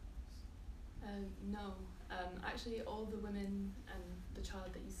was that? No. Actually, all the women and the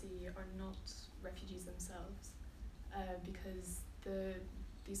child that you see are not refugees themselves, because the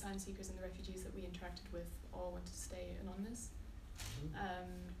asylum seekers and the refugees that we interacted with all want to stay anonymous.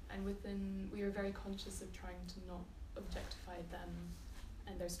 And we were very conscious of trying to not objectify them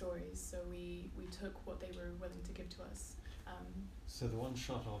and their stories, so we took what they were willing to give to us. So the one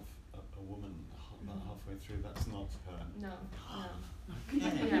shot of a woman about halfway through, that's not her. No.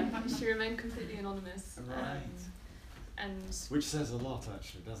 Okay. Yeah, she remained completely anonymous. Right. And Which says a lot,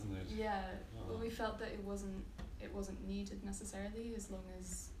 actually, doesn't it? yeah, well, Oh. we felt that it wasn't needed necessarily, as long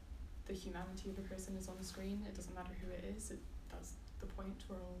as the humanity of the person is on the screen. It doesn't matter who it is. That's the point.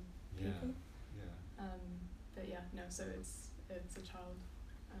 We're all Yeah. people. Yeah. But yeah, no. So it's a child.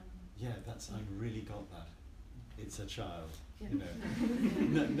 Yeah, I really got that. It's a child. Yeah. You know.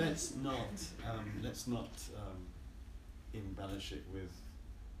 No, let's not embellish it with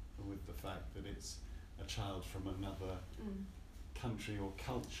the fact that it's a child from another country or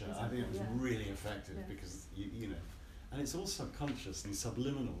culture. I think it was Exactly, yeah. really effective Yeah. because you know, and it's all subconscious and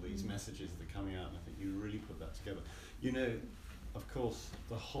subliminal, these messages that are coming out, and I think you really put that together. You know, of course,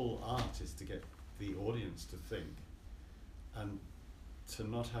 the whole art is to get the audience to think and to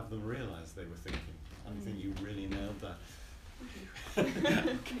not have them realise they were thinking. I think you really nailed that.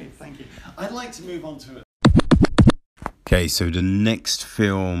 Okay, thank you. I'd like to move on to it. Okay, so the next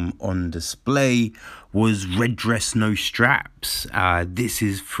film on display was Red Dress No Straps. This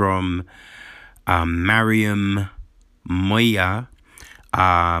is from Mariam Moya,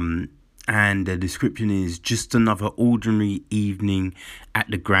 and the description is just another ordinary evening at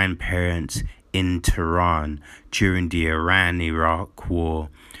the grandparents in Tehran during the Iran-Iraq war,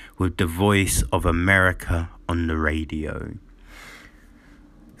 with the voice of America on the radio.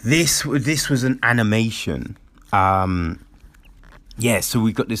 This was an animation. So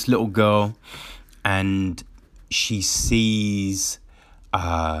we got this little girl, and she sees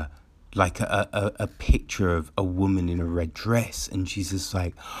like a picture of a woman in a red dress, and she's just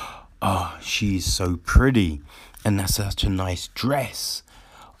like, oh, she's so pretty, and that's such a nice dress.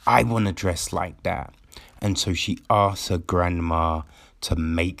 I want to dress like that. And so she asks her grandma to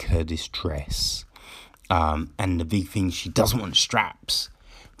make her this dress. And the big thing, she doesn't want straps,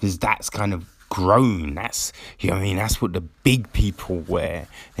 because that's kind of grown. That's, that's what the big people wear.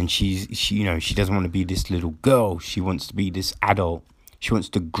 And she doesn't want to be this little girl. She wants to be this adult. She wants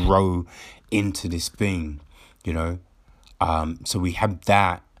to grow into this thing, So we have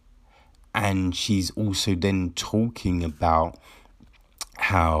that. And she's also then talking about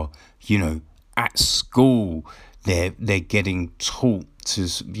how, at school they're getting taught to,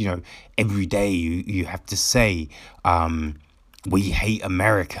 every day you have to say, we hate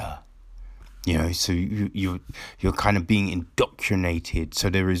America, so you're kind of being indoctrinated. So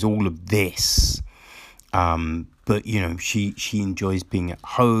there is all of this, but she enjoys being at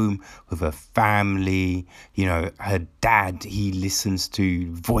home with her family. Her dad, he listens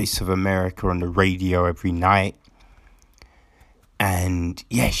to Voice of America on the radio every night. And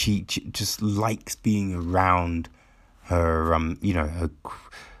yeah, she just likes being around her,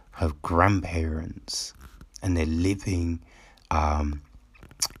 her grandparents, and they're living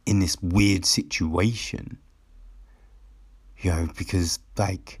in this weird situation, because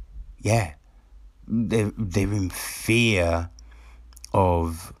they're in fear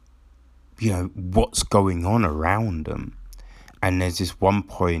of, what's going on around them. And there's this one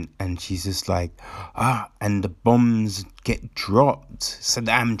point, and she's just like, and the bombs get dropped.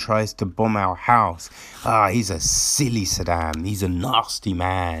 Saddam tries to bomb our house. He's a silly Saddam. He's a nasty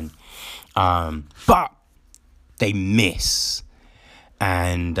man. But they miss.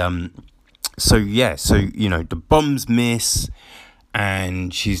 And the bombs miss.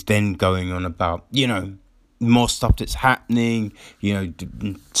 And she's then going on about, more stuff that's happening,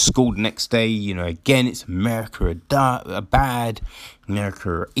 school the next day, again, it's America are bad, America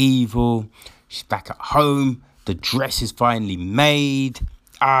are evil. She's back at home, the dress is finally made,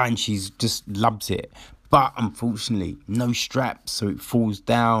 and she's just loves it. But unfortunately, no straps, so it falls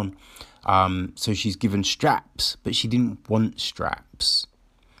down. So she's given straps, but she didn't want straps.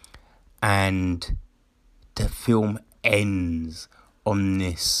 And the film ends on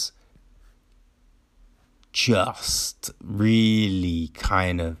this just really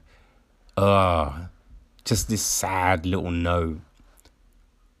kind of just this sad little note,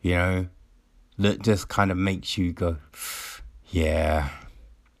 that just kind of makes you go, yeah,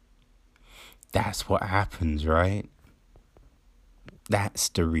 that's what happens, right? That's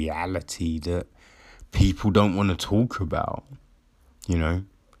the reality that people don't want to talk about. you know.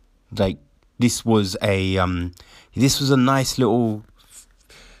 Like, this was a nice little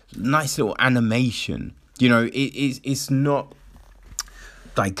animation. You know, it's not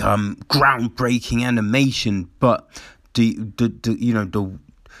like groundbreaking animation, but the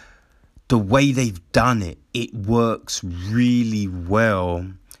way they've done it, it works really well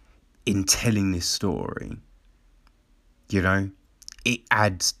in telling this story. You know, it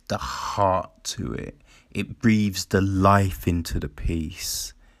adds the heart to it. It breathes the life into the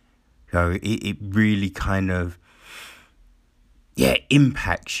piece. You know, it really kind of,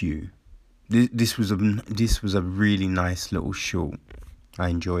 impacts you. This was a really nice little short. I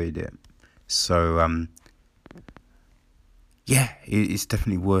enjoyed it. So it's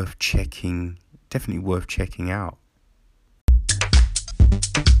definitely worth checking out.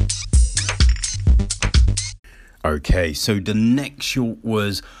 Okay, so the next short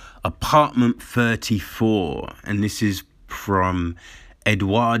was Apartment 34, and this is from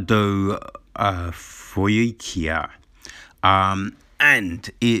Eduardo Foycia. And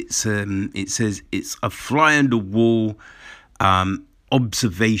it says it's a fly on the wall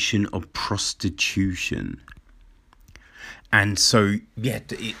observation of prostitution. And so,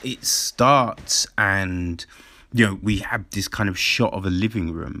 it starts, and, you know, we have this kind of shot of a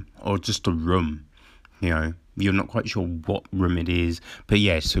living room, or just a room, you know. You're not quite sure what room it is, but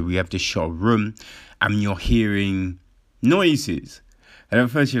so we have this shot of room, and you're hearing noises. And at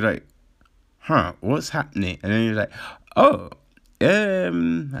first you're like, what's happening? And then you're like,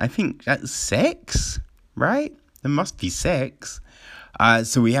 I think that's sex, right? There must be sex.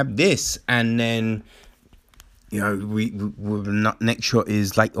 So we have this, and then, you know, we next shot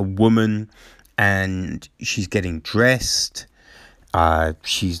is like a woman, and she's getting dressed.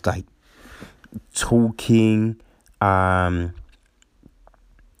 She's like talking, and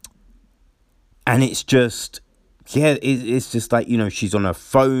it's just, it's just like, you know, she's on her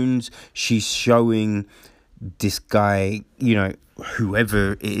phones. She's showing this guy, you know,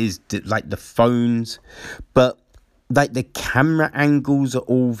 whoever it is, like the phones, but like the camera angles are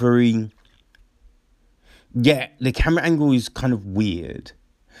all very, the camera angle is kind of weird,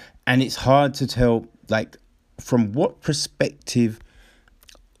 and it's hard to tell, like, from what perspective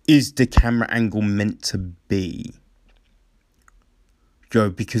is the camera angle meant to be. You know,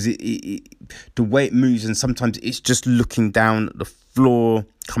 because it the way it moves, and sometimes it's just looking down at the floor,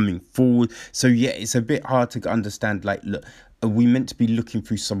 coming forward. So it's a bit hard to understand, like, look, are we meant to be looking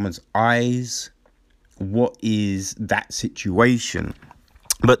through someone's eyes? What is that situation?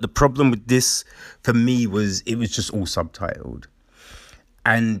 But the problem with this for me was it was just all subtitled,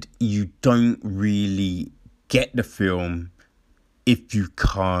 and you don't really get the film if you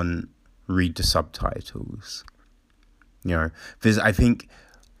can't read the subtitles. You know, because I think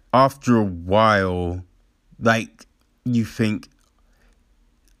after a while, like, you think,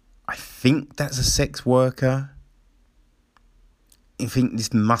 I think that's a sex worker. You think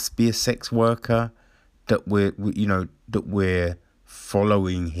this must be a sex worker that we're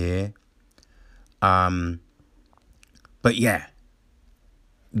following here. But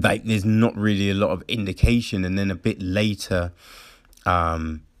like, there's not really a lot of indication, and then a bit later,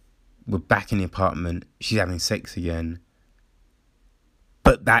 we're back in the apartment. She's having sex again.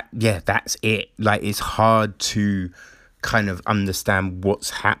 But that's it. Like, it's hard to kind of understand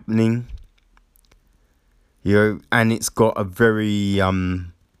what's happening. You know, and it's got a very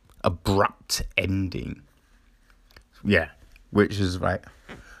abrupt ending. Which is like,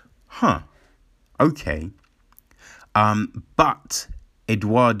 okay. But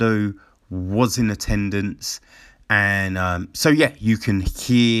Eduardo was in attendance, and so you can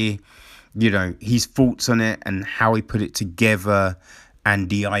hear, you know, his thoughts on it and how he put it together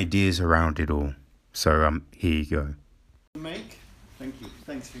and the ideas around it all. So here you go. Thank you.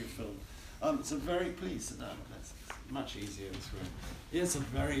 Thanks for your film. So very pleased to that. That's much easier this way. It's a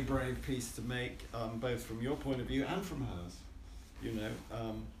very brave piece to make, both from your point of view and from hers. You know,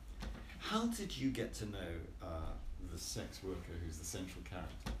 how did you get to know the sex worker who's the central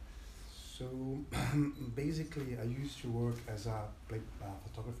character? So basically, I used to work as a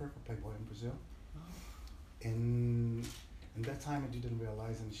photographer for Playboy in Brazil. And in that time, I didn't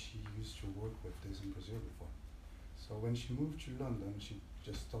realize, and she used to work with this in Brazil before. So when she moved to London, she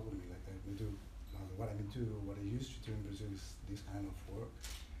just told me, like, what I used to do in Brazil is this kind of work.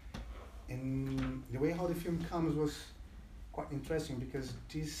 And the way how the film comes was quite interesting, because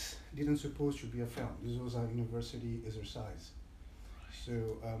this didn't supposed to be a film. This was a university exercise. So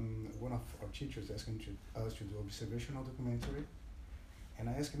one of our teachers asking us to do observational documentary, and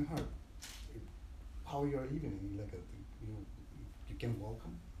I asked her, how your evening, like, you can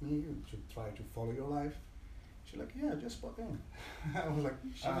welcome me to try to follow your life. She's like, yeah, just pop in. I was like,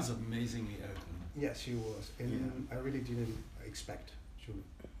 She was amazingly open. yes, she was, and I really didn't expect to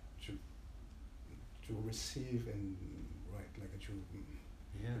receive and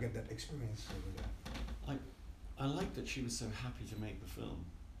to get that experience over there. I liked that she was so happy to make the film,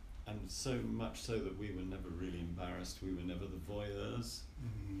 and so much so that we were never really embarrassed. We were never the voyeurs.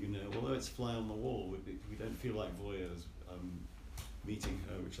 You know, although it's fly on the wall, we don't feel like voyeurs meeting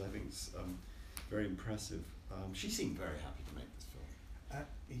her, which I think is very impressive. She seemed very happy to make this film.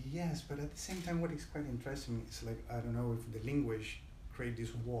 Yes, but at the same time, what is quite interesting is like, I don't know if the language create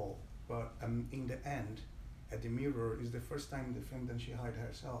this wall, but in the end, at the mirror, is the first time in the film that she hide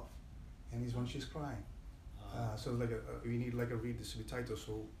herself, and is when she's crying. So like we need like a read the subtitles,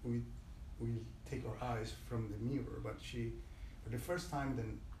 so we take our eyes from the mirror, but she, for the first time,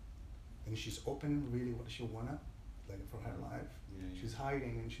 then she's open really what she wanna, like for her life. She's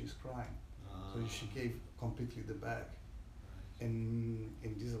hiding and she's crying. So she gave completely the back. And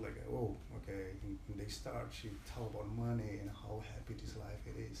this is like, oh, okay. And they start, she tell about money and how happy this life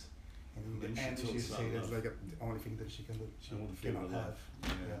it is. And in the end, she say that's like the only thing that she cannot have.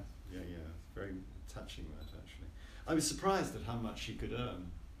 Yeah. Very touching that, actually. I was surprised at how much she could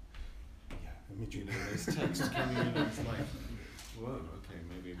earn. Yeah, me too. You know, those texts coming in, it's like, whoa, okay,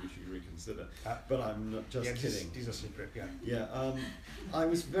 maybe we should reconsider. But I'm not just kidding. These are secret, yeah. Yeah, I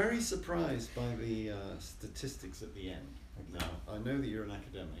was very surprised by the statistics at the end. Now, I know that you're an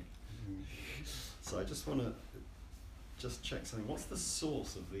academic, so I just want to just check something. What's the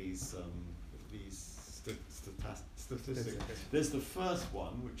source of these statistics? There's the first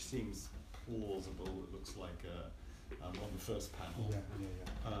one, which seems plausible. It looks like on the first panel.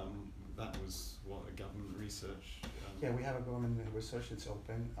 That was what, a government research? Yeah, we have a government research that's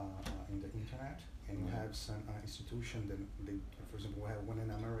open in the internet, and we have some institution that they, for example, we have one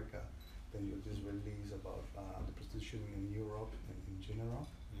in America. Then you just release about the prostitution in Europe and in general.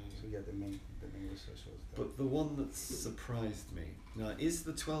 So yeah, the main research was there. But the one that surprised me now is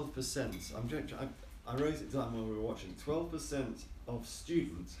the 12%. I wrote it down while we were watching. 12% of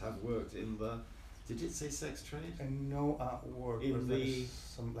students have worked in the. Did it say sex trade? And no work in the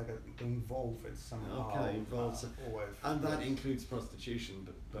some like involved it somehow. Okay, involved. And that includes prostitution,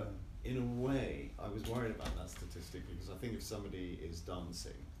 but in a way, I was worried about that statistic because I think if somebody is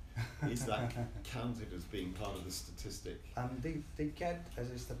dancing. Is that counted as being part of the statistic? They get as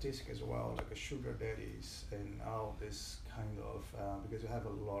a statistic as well, like a sugar daddies and all this kind of because you have a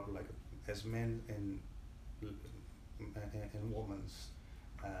lot like as men and women's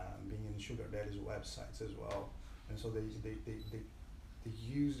being in sugar daddies websites as well, and so they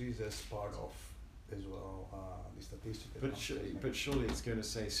use this as part of as well the statistic. But surely it's going to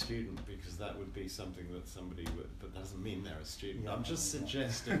say student because that would be something that somebody would, but that doesn't mean they're a student. I'm just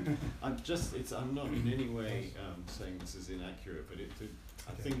suggesting. I'm not in any way saying this is inaccurate, but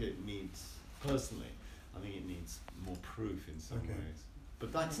I think it needs personally. I think it needs more proof in some ways.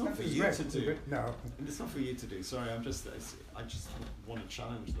 But that's not for you to do. No, it's not for you to do. Sorry, I just want to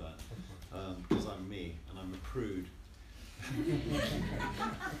challenge that because I'm me and I'm a prude.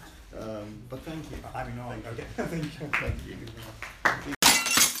 But thank you. I don't know. Okay. Thank you.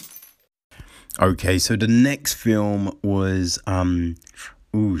 Okay, so the next film was I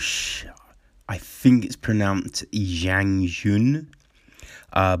think it's pronounced Yang Jun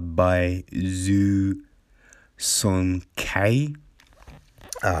by Zhu Song Kai.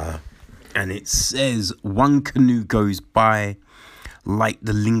 And it says, one canoe goes by like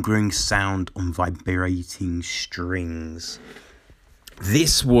the lingering sound on vibrating strings.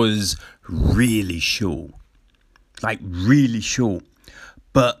 This was really short,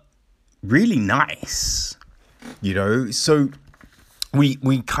 but really nice, you know. So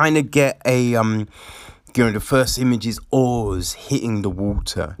we kind of get a the first image is oars hitting the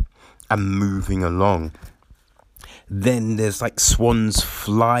water and moving along. Then there's like swans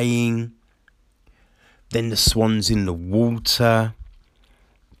flying. Then the swans in the water.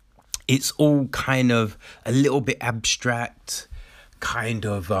 It's all kind of a little bit abstract, kind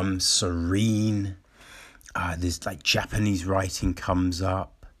of serene. There's like Japanese writing comes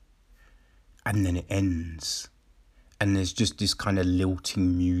up. And then it ends. And there's just this kind of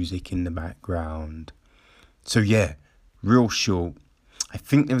lilting music in the background. So yeah, real short. I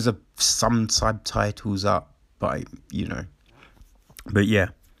think there was some subtitles up. But yeah,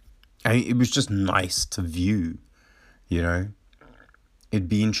 it was just nice to view, you know. It'd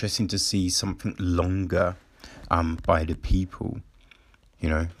be interesting to see something longer by the people, you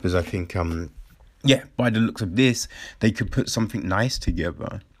know, because I think, by the looks of this, they could put something nice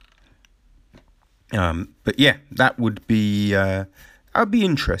together. But yeah, that would be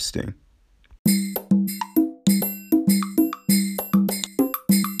interesting.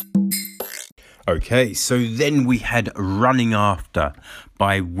 Okay, so then we had Running After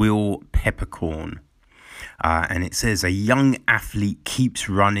by Will Peppercorn. And it says, a young athlete keeps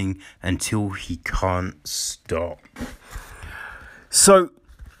running until he can't stop. So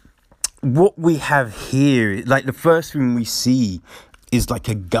what we have here, like the first thing we see is like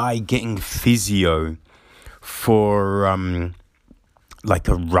a guy getting physio for like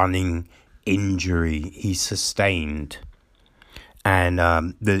a running injury he sustained. And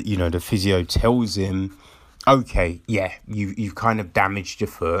the physio tells him, okay, yeah, you've kind of damaged your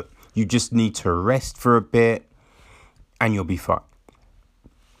foot. You just need to rest for a bit and you'll be fine.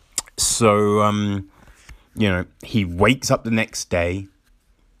 So, he wakes up the next day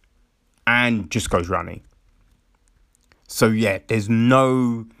and just goes running. So, yeah, there's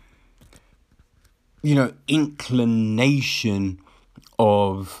no, inclination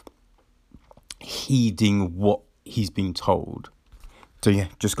of heeding what he's been told. So, yeah,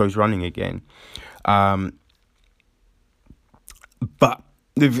 just goes running again. But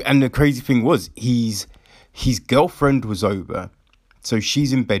the crazy thing was, his girlfriend was over, so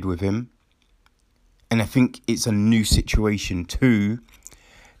she's in bed with him, and I think it's a new situation too.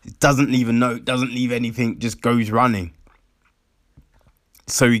 It doesn't leave a note, doesn't leave anything, just goes running.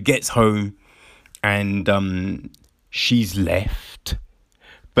 So he gets home, and she's left,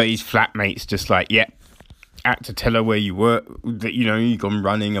 but his flatmate's just like, yeah, had to tell her where you were, that you've gone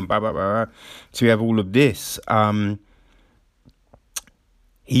running and blah blah blah. So you have all of this.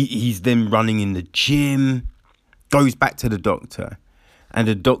 He's then running in the gym, goes back to the doctor, and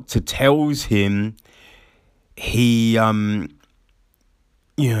the doctor tells him he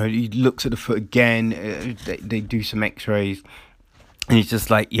looks at the foot again. They do some x-rays, and he's just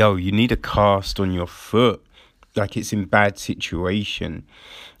like, yo, you need a cast on your foot, like it's in bad situation,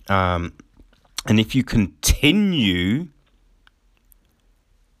 and if you continue,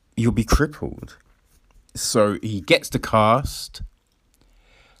 you'll be crippled. So he gets the cast.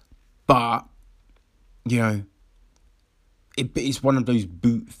 But, it's one of those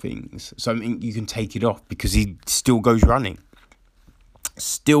boot things. So, I mean, you can take it off because he still goes running.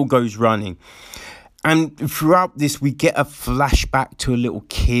 And throughout this, we get a flashback to a little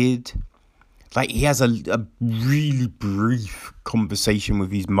kid. Like, he has a really brief conversation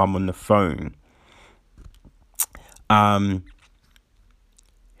with his mum on the phone. And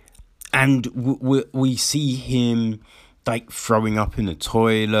we see him, like, throwing up in the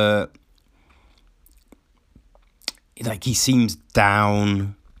toilet. Like, he seems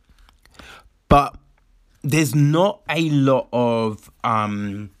down, but there's not a lot of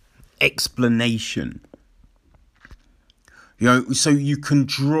explanation. So you can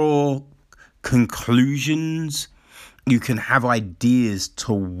draw conclusions, you can have ideas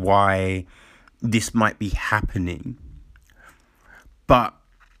to why this might be happening. But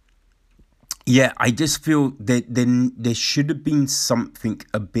yeah, I just feel that then there should have been something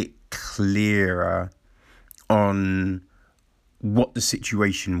a bit clearer on what the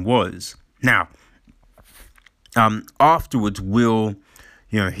situation was. Now, afterwards, Will,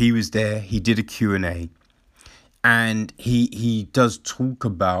 he was there, he did a Q&A, and he does talk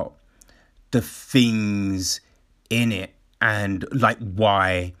about the things in it and like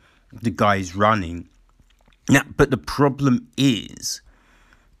why the guy's running. Now, but the problem is,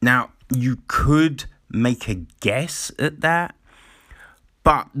 now you could make a guess at that,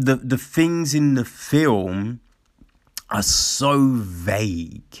 but the things in the film are so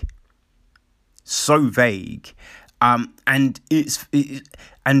vague, and it's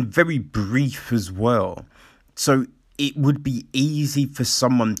very brief as well. So it would be easy for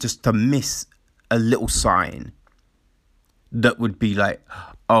someone just to miss a little sign that would be like,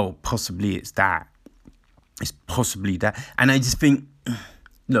 oh, possibly it's that. It's possibly that. And I just think,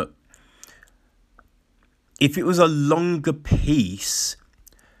 look, if it was a longer piece,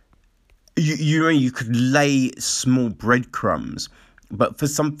 you could lay small breadcrumbs, but for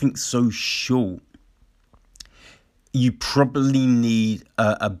something so short, you probably need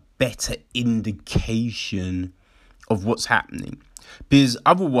a better indication of what's happening, because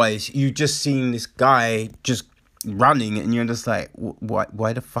otherwise you just seeing this guy just running and you're just like,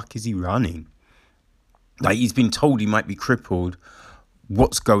 why the fuck is he running? Like, he's been told he might be crippled.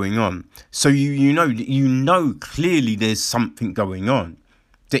 What's going on? So you know clearly there's something going on,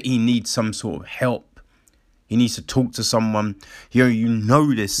 that he needs some sort of help. He needs to talk to someone. You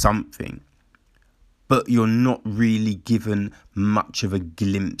know there's something, but you're not really given much of a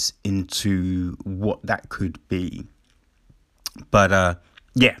glimpse into what that could be. But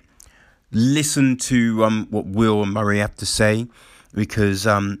yeah, listen to what Will and Murray have to say, because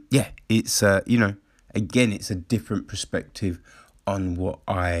yeah, it's again, it's a different perspective on what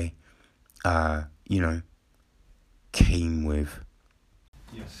I came with.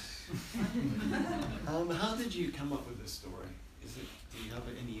 Yes. How did you come up with this story? Do you have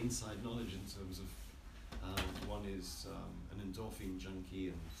any inside knowledge in terms of one is an endorphin junkie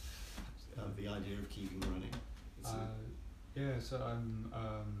and the idea of keeping running? Yeah, so I'm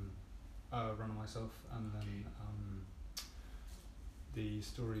a runner myself, and then the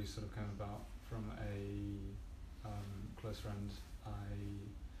story sort of came about from a close friend I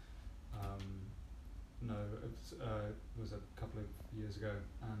know. It was a couple of years ago,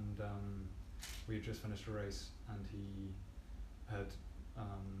 and we had just finished a race, and he had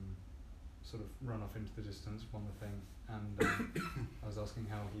sort of run off into the distance, won the thing, and I was asking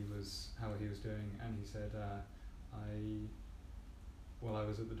how he was doing, and he said, I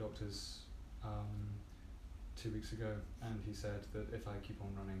was at the doctor's 2 weeks ago, and he said that if I keep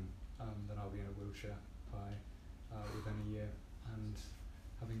on running, then I'll be in a wheelchair by within a year. And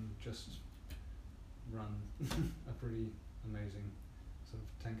having just run a pretty amazing sort of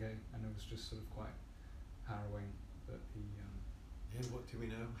 10k, and it was just sort of quite harrowing that he. What do we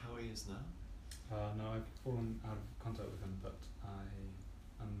know how he is now? No, I've fallen out of contact with him, but I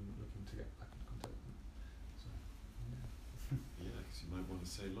am looking to get back in contact with him. So, yeah. Yeah, because you might want to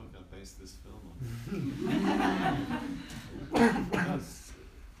say, look, I based this film on. That's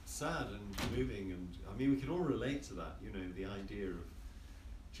sad and moving, and I mean, we can all relate to that. The idea of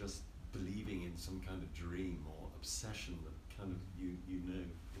just believing in some kind of dream or obsession that kind of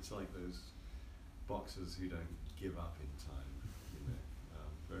it's like those boxers who don't give up in time.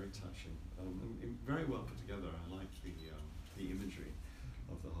 Very touching, and very well put together. I like the imagery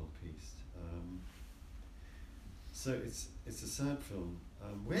of the whole piece. So it's a sad film.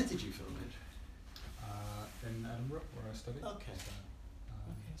 Where did you film it? In Edinburgh, where I studied. Okay.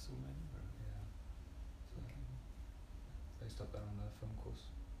 So, So Edinburgh. yeah. So, based up there on the film course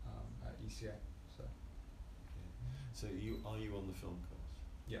at ECA. So. So are you on the film course?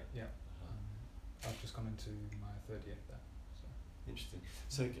 Yeah. I've just gone into my third year there. So. Interesting.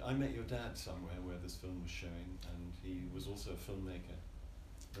 So I met your dad somewhere where this film was showing, and he was also a filmmaker,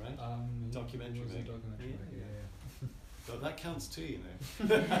 right? Documentary He was a maker. documentary maker, yeah. So that counts too,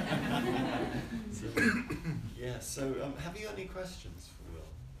 So, yeah. So have you got any questions for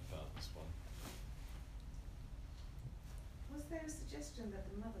Will about this one? Was there a suggestion that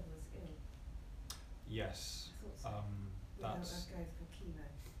the mother was ill? Yes. I thought so. That's. Going for chemo.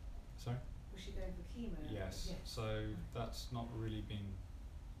 Sorry? Was she going for chemo? Yes. So that's not really been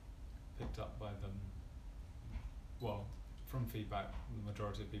picked up by them. Well, from feedback, the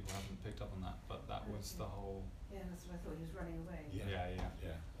majority of people haven't picked up on that, but that was the whole. Yeah, that's what I thought. He was running away. Yeah.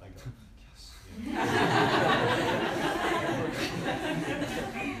 I got it. Yes.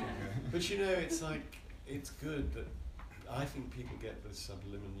 But it's like, it's good that I think people get this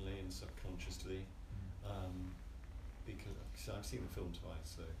subliminally and subconsciously, because I've seen the film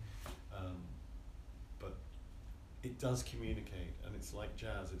twice, so, but it does communicate, and it's like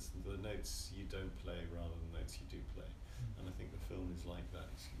jazz. It's the notes you don't play rather than notes you do play, and I think the film is like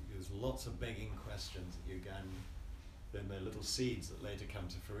that. There's lots of begging questions that you can. Then they're little seeds that later come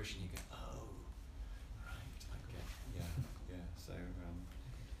to fruition. You go, oh, right, okay, yeah. So,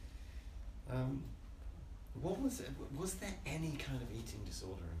 what was it? Was there any kind of eating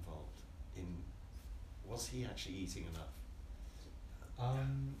disorder involved? Was he actually eating enough?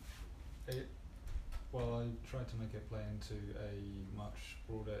 Well, I tried to make it play into a much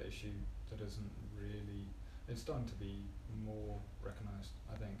broader issue that isn't really. It's starting to be more recognised,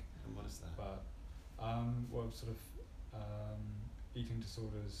 I think. And what is that? But sort of eating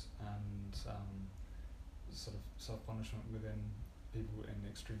disorders and sort of self-punishment within people in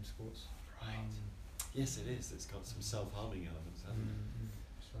extreme sports. Right. Yes, it is. It's got some self-harming elements, hasn't it?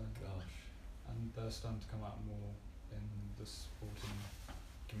 So, Gosh. and they're starting to come out more in the sporting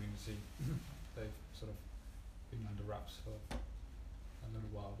community. They've sort of been under wraps for a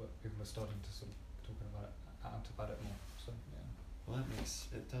little while, but people are starting to sort of talking about it more. So yeah. Well,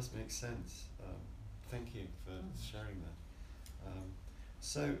 it does make sense. Thank you for sharing that.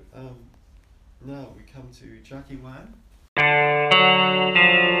 So now we come to Jackie Wang.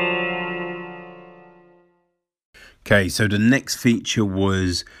 Okay, so the next feature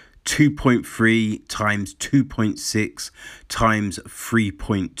was 2.3 times 2.6 times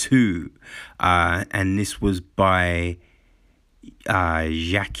 3.2, and this was by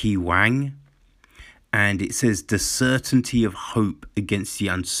Jackie Wang, and it says the certainty of hope against the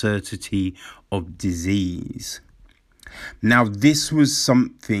uncertainty of disease. Now, this was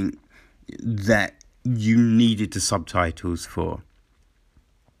something that you needed the subtitles for.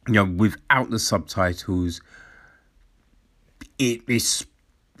 Without the subtitles, it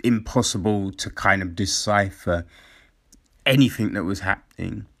impossible to kind of decipher anything that was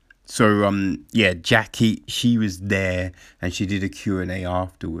happening. So yeah, Jackie, she was there and she did a Q&A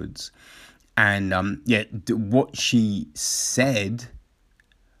afterwards, and yeah, what she said,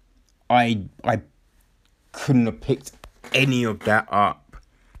 I couldn't have picked any of that up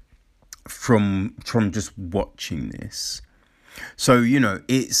from just watching this. So, you know,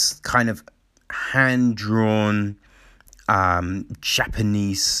 it's kind of hand-drawn,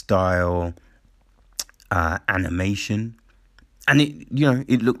 Japanese style animation, and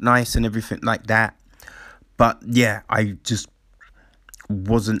it looked nice and everything like that. But yeah, I just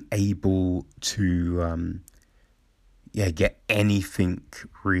wasn't able to get anything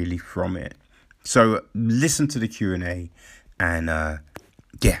really from it. So listen to the Q&A, and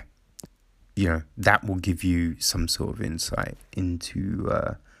that will give you some sort of insight into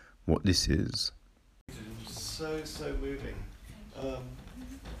what this is. So moving.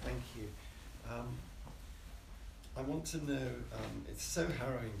 Thank you. I want to know, it's so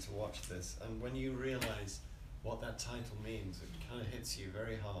harrowing to watch this, and when you realise what that title means, it kind of hits you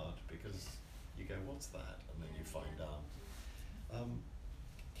very hard, because you go, what's that? And then you find out.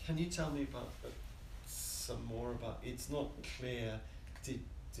 Can you tell me about some more about, it's not clear, did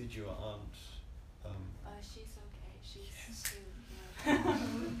your aunt... she's okay. She's Yes. still,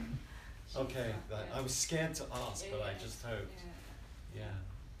 she's Okay, not, I was scared to ask, but I Yeah, just hoped. Yeah.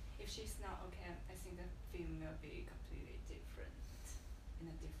 If she's not okay, I think the film will be completely different, in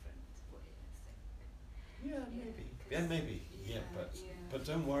a different way, I think. Yeah, Yeah, maybe. 'cause- Yeah, maybe. Yeah, yeah. but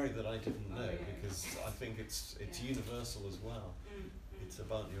don't worry that I didn't Oh, know, yeah. because I think it's Yeah. universal as well. It's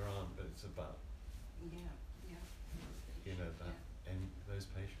about your aunt, but it's about Yeah. that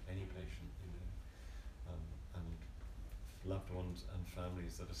any patient, and loved ones and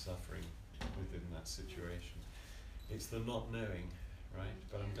families that are suffering within that situation. It's the not knowing, right?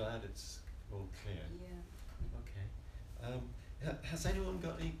 But I'm glad it's all clear. Yeah. Okay. Has anyone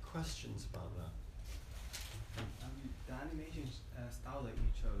got any questions about that? The animation style that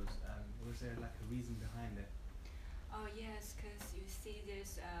you chose, was there like a reason behind it? Oh yes, because you see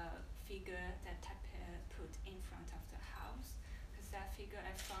this figure that put in front of the house. Because that figure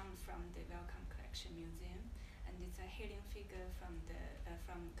I found from the Wellcome Collection Museum, and it's a healing figure from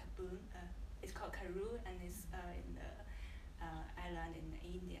Kabul. It's called Karoo, and it's in the island in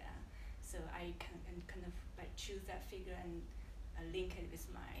India. So I can kind of like choose that figure and link it with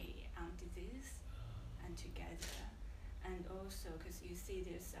my aunt disease, and together. And also because you see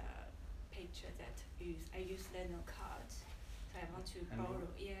this picture that I use Leno card, so I want to And borrow.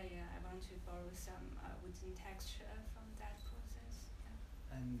 I want to borrow some wooden texture from that process.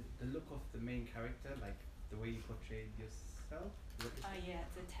 Yeah. And the look of the main character, like the way you portrayed yourself? Yeah,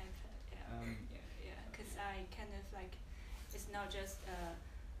 the template. Because I kind of like, it's not just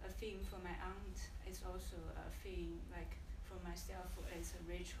a thing for my aunt. It's also a thing like for myself. It's a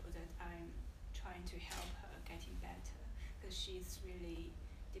ritual that I'm trying to help her getting better, because she's really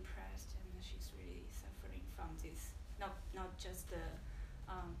depressed and she's really suffering from this. Not just the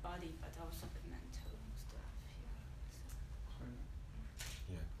body, but also the mental stuff. Yeah. So.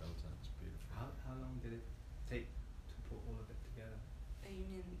 Yeah, well done. It's beautiful. How long did it take to put all of it together? You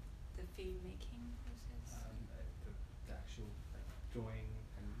mean the filmmaking process? The actual like drawing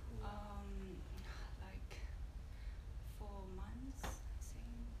and all that. Like 4 months, I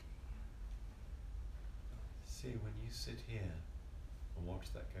think. See, when you sit here and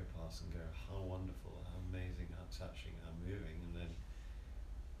watch that go past and go, how wonderful, how amazing, how touching, how moving, and then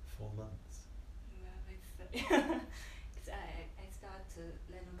 4 months. Well, it's because I started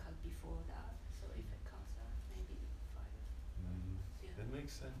Lenocard before that, so if it comes out, maybe 5. Yeah. It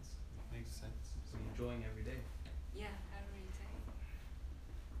makes sense. It makes sense. So you're drawing every day? Yeah, every day.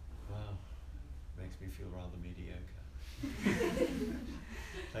 Wow. Makes me feel rather mediocre.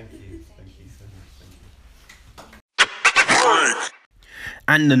 Thank you. Thank you so much. Thank you.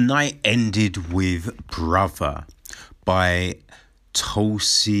 And the night ended with Brother by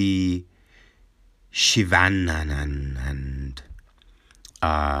Tulsi Shivananand.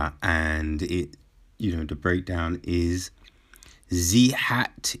 And it, the breakdown is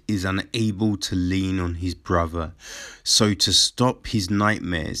Zihat is unable to lean on his brother, so to stop his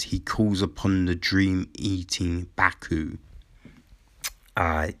nightmares, he calls upon the dream-eating Baku.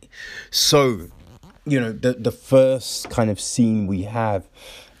 So, the first kind of scene we have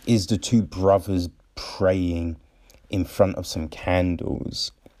is the two brothers praying in front of some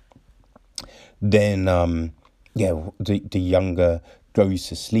candles. Then, the younger goes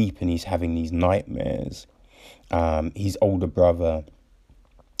to sleep and he's having these nightmares. His older brother,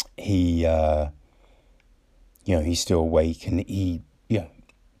 he's still awake, and he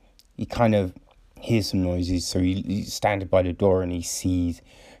he kind of hears some noises, so he's standing by the door and he sees,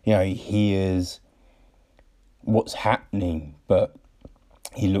 he hears what's happening, but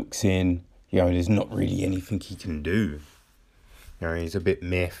he looks in, there's not really anything he can do. He's a bit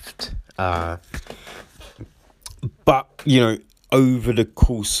miffed. But, over the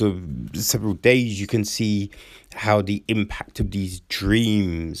course of several days, you can see how the impact of these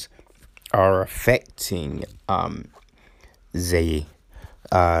dreams are affecting Ze.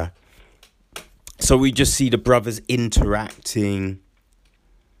 So we just see the brothers interacting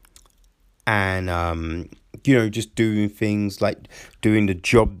and, just doing things like doing the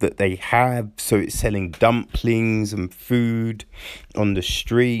job that they have. So it's selling dumplings and food on the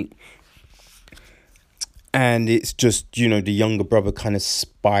street. And it's just, the younger brother kind of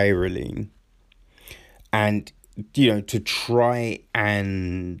spiraling. And, to try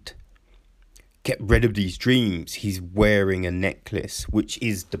and get rid of these dreams, he's wearing a necklace, which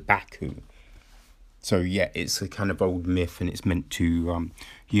is the Baku. So, yeah, it's a kind of old myth, and it's meant to,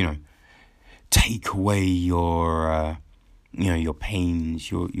 take away your, your pains,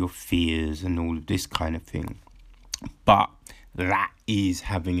 your fears, and all of this kind of thing. But that is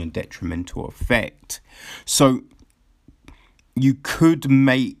having a detrimental effect. So you could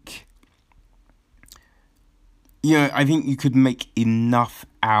make, I think you could make enough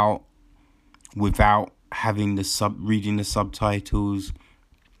out without having reading the subtitles.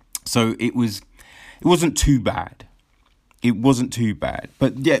 So it wasn't too bad. It wasn't too bad.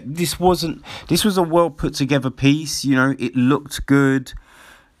 But yeah, this was a well put together piece, it looked good.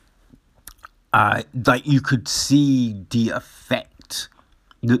 Like you could see the effect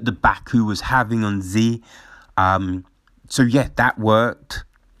that the Baku was having on Z. So yeah, that worked.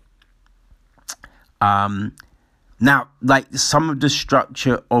 Now, like some of the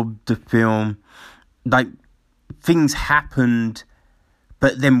structure of the film, like things happened,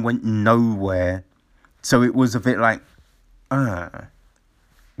 but then went nowhere. So it was a bit like,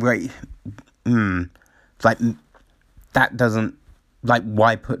 like that doesn't, like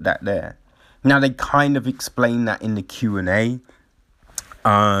why put that there? Now, they kind of explain that in the Q&A.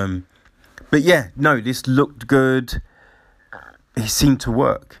 But yeah, no, this looked good. It seemed to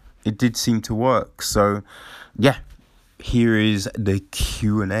work. It did seem to work. So, yeah, here is the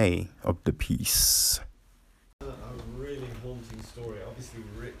Q&A of the piece. A really haunting story, obviously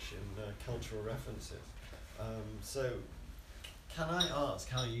rich in cultural references. So, can I ask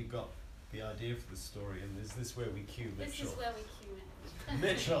how you got the idea for this story? And is this where we cue Mitchell? This is where we cue it.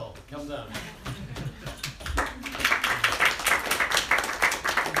 Mitchell, come down.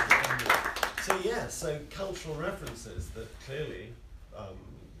 So cultural references that clearly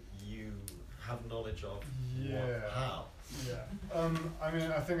you have knowledge of. Yeah. How? Yeah.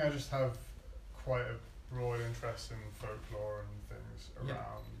 I think I just have quite a broad interest in folklore and things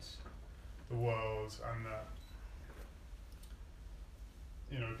around the world, and that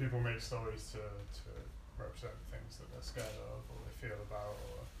people make stories to represent things that they're scared of or they feel about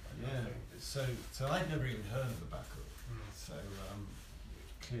or that kind of thing. So I'd never even heard of the Baku. So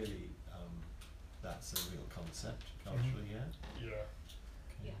clearly that's a real concept culturally, Yeah.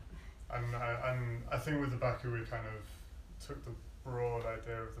 Yeah. And I think with the Baku we kind of took the broad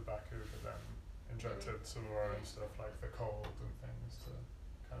idea of the Baku but then injected some of our own stuff like the cold and things to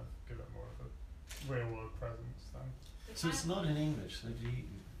kind of give it more of a real world presence then. So it's not in English,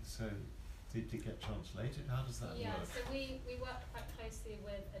 so did it get translated? How does that Yeah, work? so we worked quite closely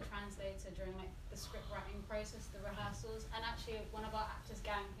with a translator during like the script writing process, the rehearsals, and actually one of our actors,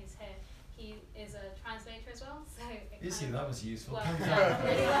 Gang, who's here, he is a translator as well, so Is he? That was useful. worked out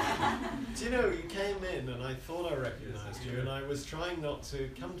really well. Do you know, you came in and I thought I recognised you, and I was trying not to,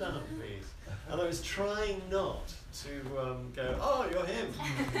 come down please, and I was trying not to go, oh, you're him.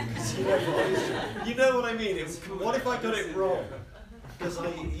 'Cause you know what I mean? What if I got it wrong? Because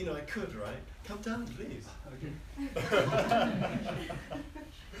I could, right? Come down, please.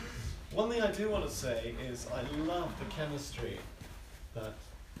 One thing I do want to say is I love the chemistry that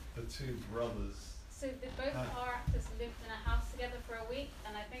the two brothers. So both our actors lived in a house together for a week,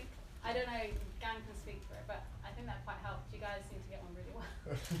 and I think, I don't know, Gang can speak for it, but I think that quite helped. You guys seem to get on really well.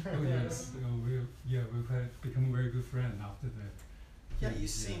 Oh yes, we've become very good friends after that. Yeah,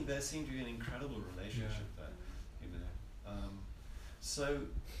 there seemed to be an incredible relationship there, So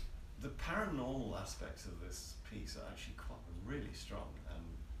the paranormal aspects of this piece are actually quite really strong and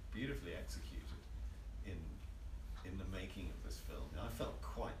beautifully executed in the making of this film. I felt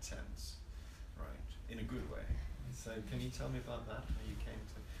quite tense, right, in a good way. So can you tell me about that, how you came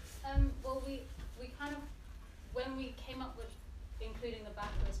to? Well, we kind of, when we came up with including the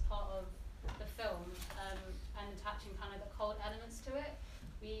Baku as part of the film and attaching kind of the cold elements to it,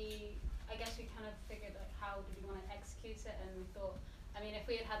 we how did we want to execute it, and we thought, I mean, if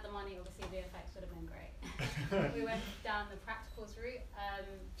we had the money, obviously the effects would have been great. We went down the practicals route.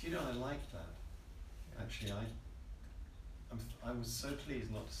 Do you know, I like that. Actually, I was so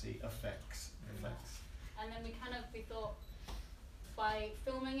pleased not to see effects. And then we thought, by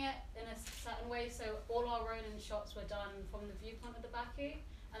filming it in a certain way, so all our Ronin shots were done from the viewpoint of the Baku,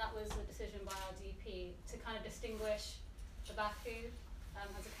 and that was a decision by our DP to kind of distinguish the Baku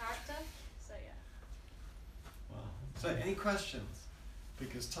as a character. So yeah. Wow. So any questions?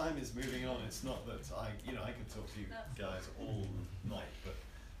 Because time is moving on. It's not that I could talk to you guys all night, but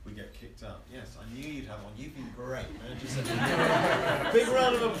we get kicked out. Yes, I knew you'd have one. You've been great, man. Just a big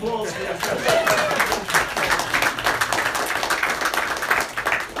round of applause for you.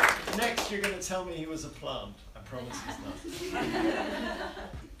 Next, you're going to tell me he was a plant. I promise it's not.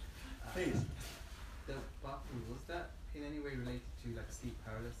 Please. The Baku, was that in any way related to like sleep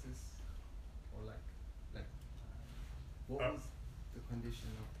paralysis, or what was the condition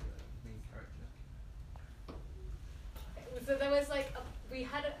of the main character? So there was we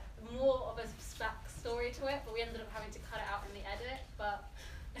had more of a backstory to it, but we ended up having to cut it out in the edit. But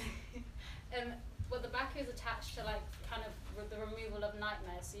the Baku is attached to kind of the removal of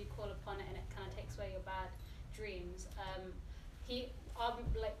nightmares. So you call upon it, and it kind of takes away your bad dreams. Our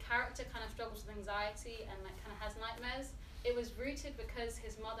character kind of struggles with anxiety and kind of has nightmares. It was rooted because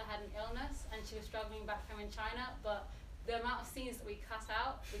his mother had an illness and she was struggling back home in China. But the amount of scenes that we cut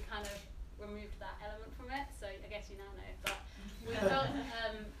out, we kind of removed that element from it. So I guess you now know. But we felt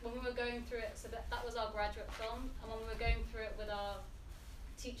when we were going through it, so that was our graduate film, and when we were going through it with our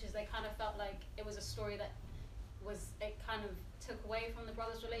teachers, they kind of felt like it was a story that it kind of took away from the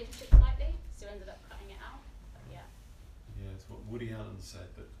brothers' relationship slightly, so we ended up cutting it out. But yeah. Yeah, it's what Woody Allen said,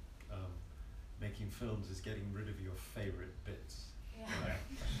 that making films is getting rid of your favourite bits. Yeah.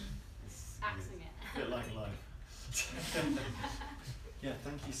 It's Axing it. A bit like life. Yeah,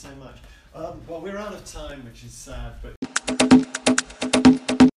 thank you so much. Well, we're out of time, which is sad, but...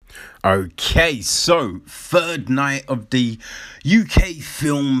 Okay, so third night of the UK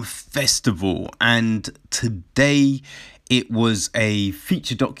Film Festival, and today it was a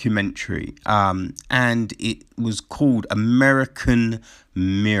feature documentary, and it was called American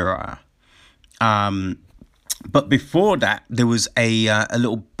Mirror. But before that, there was a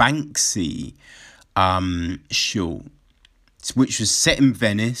little Banksy show, which was set in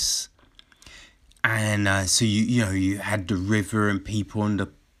Venice, and so you had the river and people on the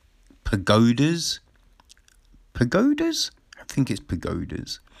pagodas. I think it's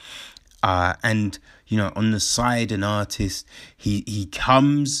pagodas. And on the side, an artist, he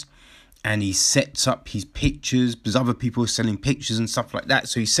comes and he sets up his pictures because other people are selling pictures and stuff like that.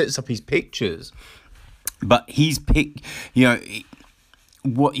 So he sets up his pictures, but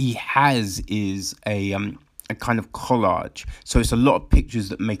what he has is a kind of collage. So it's a lot of pictures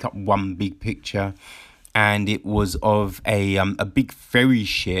that make up one big picture, and it was of a big ferry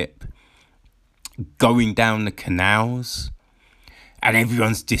ship going down the canals, and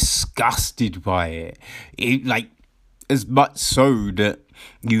everyone's disgusted by it. As much so that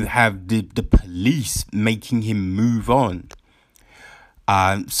you have the police making him move on.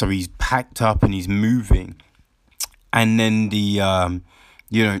 So he's packed up and he's moving, and then the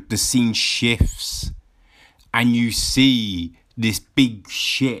scene shifts, and you see this big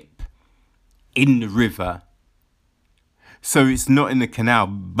ship in the river. So it's not in the canal,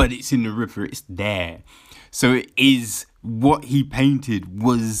 but it's in the river. It's there. So it is what he painted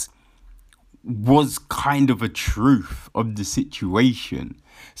was kind of a truth of the situation.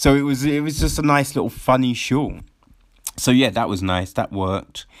 So it was just a nice little funny show. So yeah, that was nice. That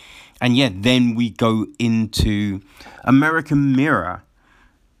worked. And yeah, then we go into American Mirror.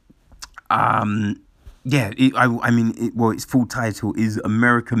 Its full title is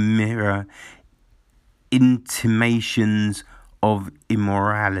American Mirror: Intimations of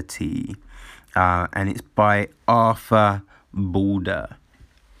Immorality, and it's by Arthur Balder.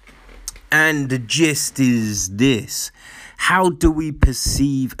 And the gist is this: how do we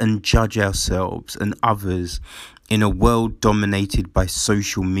perceive and judge ourselves and others in a world dominated by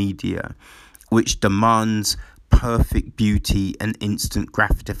social media, which demands perfect beauty and instant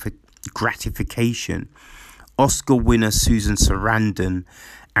gratification? Oscar winner Susan Sarandon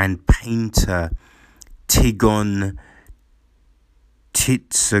and painter Tigon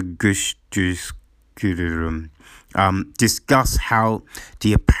Titsagustus discuss how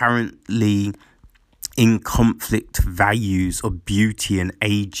the apparently in conflict values of beauty and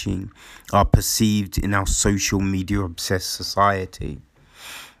aging are perceived in our social media obsessed society.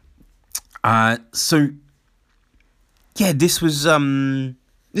 So yeah, this was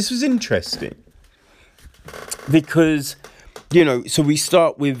interesting. because, you know, so we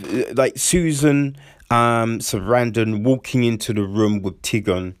start with like Susan Sarandon walking into the room with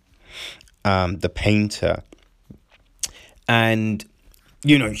Tigon, the painter, and,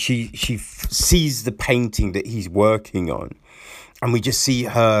 you know, she sees the painting that he's working on, and we just see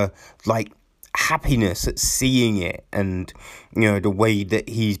her like happiness at seeing it, and, you know, the way that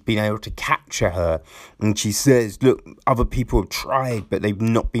he's been able to capture her. And she says, look, other people have tried, but they've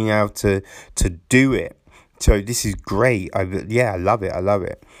not been able to do it. So this is great. I love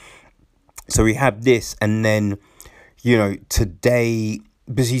it. So we have this, and then, you know, today,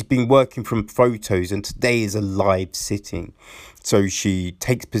 because he's been working from photos, and today is a live sitting. So she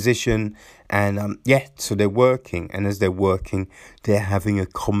takes position, and so they're working, and as they're working, they're having a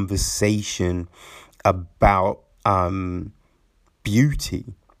conversation about beauty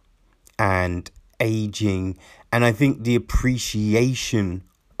and aging, and I think the appreciation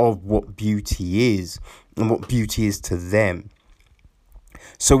of what beauty is and what beauty is to them.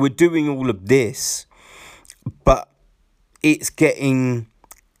 So we're doing all of this, but it's getting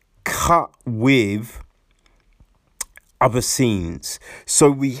cut with other scenes.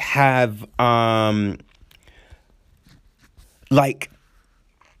 So we have like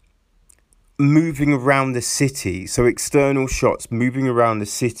moving around the city, so external shots moving around the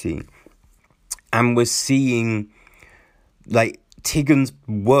city, and we're seeing like Tigon's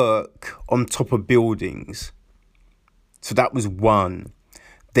work on top of buildings. So that was one.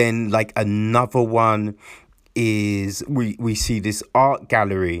 Then like another one is we see this art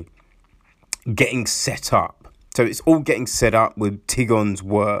gallery getting set up. So it's all getting set up with Tigon's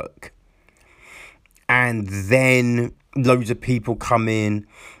work. And then loads of people come in.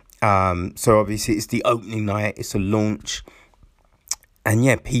 So obviously it's the opening night. It's a launch. And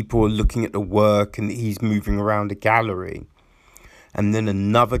yeah, people are looking at the work, and he's moving around the gallery. And then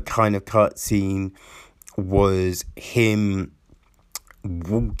another kind of cutscene was him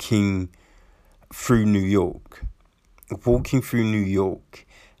walking through New York.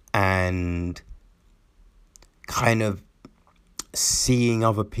 And kind of seeing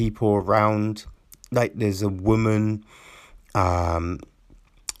other people around. Like there's a woman that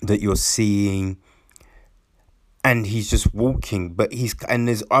you're seeing, and he's just walking, but and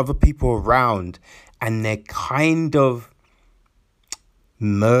there's other people around, and they're kind of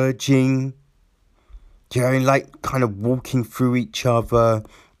merging, you know, like kind of walking through each other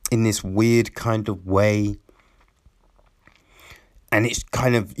in this weird kind of way. And it's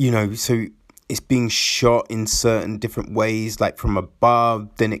kind of, you know, so it's being shot in certain different ways, like from above,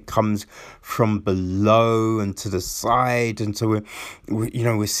 then it comes from below and to the side. And so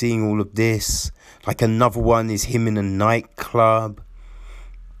we're seeing all of this. Like another one is him in a nightclub,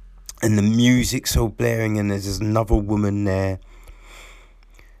 and the music's all blaring, and there's another woman there.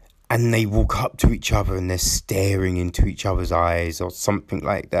 And they walk up to each other, and they're staring into each other's eyes or something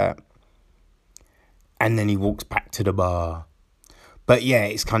like that. And then he walks back to the bar. But yeah,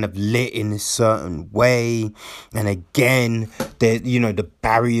 it's kind of lit in a certain way. And again, the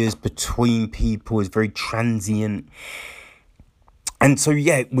barriers between people is very transient. And so,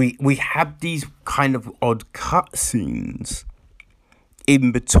 yeah, we have these kind of odd cutscenes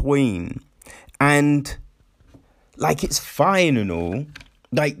in between. And, like, it's fine and all.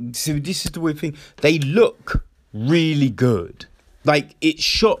 Like, so this is the weird thing. They look really good. Like, it's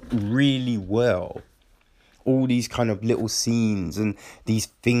shot really well. All these kind of little scenes and these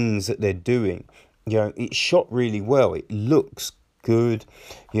things that they're doing, you know, it's shot really well. It looks good.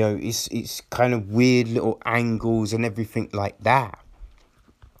 You know, it's kind of weird little angles and everything like that.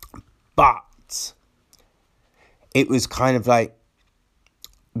 But it was kind of like,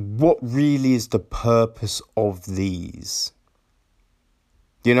 what really is the purpose of these?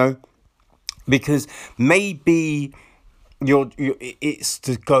 You know, because maybe it's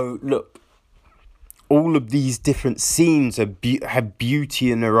to go, look, all of these different scenes have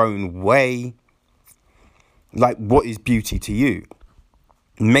beauty in their own way. Like, what is beauty to you?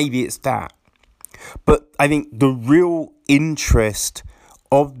 Maybe it's that. But I think the real interest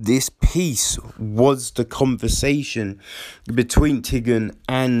of this piece was the conversation between Tigon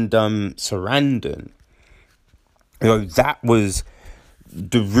and Sarandon. You know, that was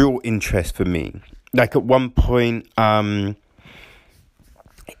the real interest for me. Like, at one point, you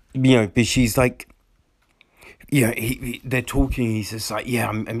know, but she's like, you know, they're talking. He's just like, yeah,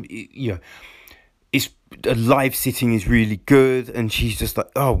 I'm you know, it's a live sitting is really good, and she's just like,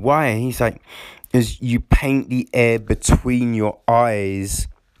 oh, why? And he's like, as you paint the air between your eyes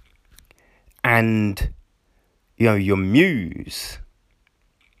and, you know, your muse,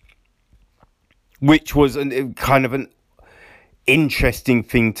 which was kind of an interesting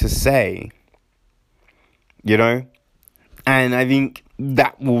thing to say. you know? And I think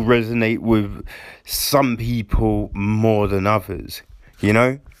that will resonate with some people more than others, you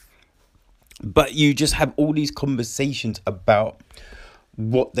know? But you just have all these conversations about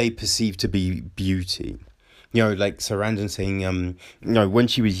what they perceive to be beauty. You know, like Sarandon saying, you know, when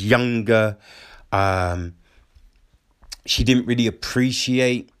she was younger, she didn't really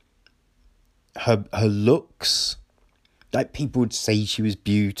appreciate her looks. Like, people would say she was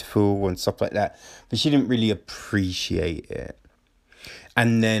beautiful and stuff like that, but she didn't really appreciate it.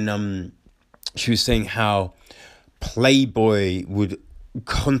 And then she was saying how Playboy would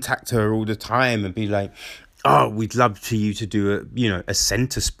contact her all the time and be like, oh, we'd love for you to do a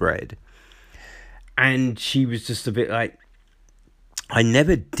center spread. And she was just a bit like, I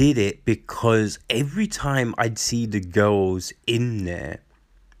never did it because every time I'd see the girls in there,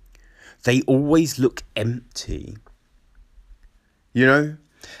 they always look empty. You know?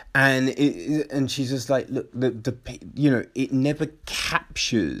 And she's just like, look, it never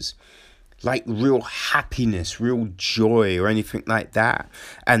captures like real happiness, real joy or anything like that.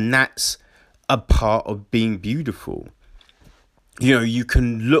 And that's a part of being beautiful. You know, you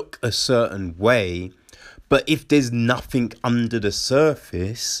can look a certain way, but if there's nothing under the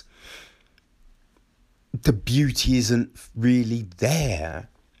surface, the beauty isn't really there.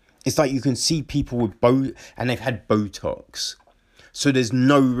 It's like you can see people with and they've had Botox. So there's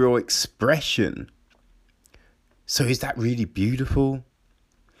no real expression. So is that really beautiful?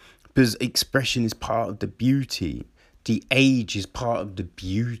 Because expression is part of the beauty. The age is part of the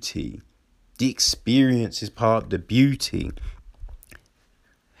beauty. The experience is part of the beauty.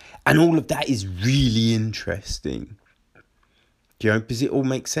 And all of that is really interesting. You know, because it all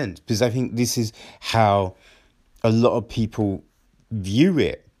makes sense. Because I think this is how a lot of people view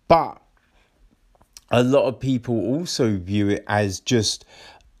it. But a lot of people also view it as just,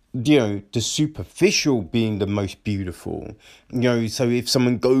 you know, the superficial being the most beautiful. You know, so if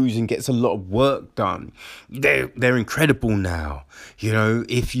someone goes and gets a lot of work done, they're incredible now. You know,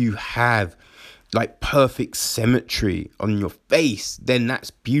 if you have like perfect symmetry on your face, then that's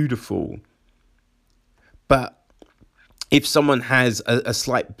beautiful. But if someone has a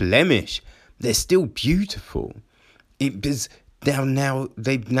slight blemish, they're still beautiful. Because they've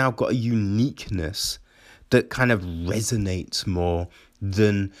now got a uniqueness that kind of resonates more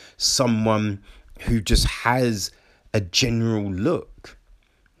than someone who just has a general look,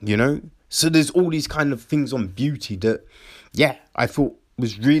 you know? So there's all these kind of things on beauty that, yeah, I thought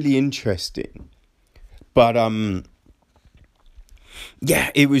was really interesting. But,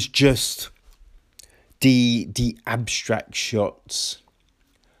 yeah, it was just the abstract shots,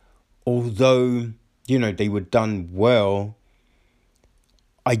 although, you know, they were done well,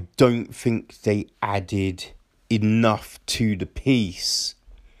 I don't think they added enough to the piece.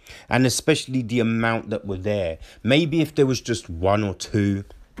 And especially the amount that were there. Maybe if there was just one or two.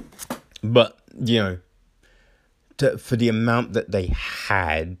 But, you know, for the amount that they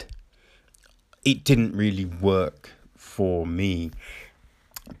had, it didn't really work for me.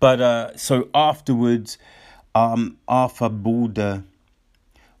 But, so afterwards, Arthur Balder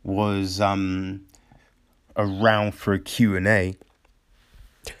was around for a Q&A.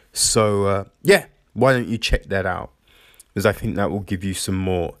 So, yeah, why don't you check that out? Because I think that will give you some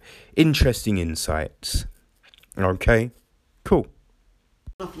more interesting insights. Okay? Cool.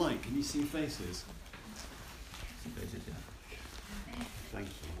 Enough light, can you see faces? Faces, yeah. Thank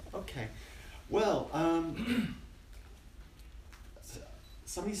you. Okay. Well,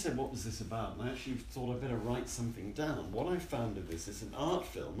 somebody said, what was this about? And I actually thought I'd better write something down. What I found of this is an art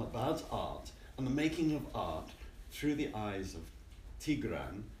film about art and the making of art through the eyes of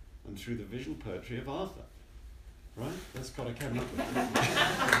Tigran and through the visual poetry of Arthur. Right? That's what I came up with.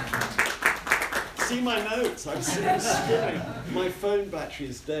 See my notes, I'm scribbling. My phone battery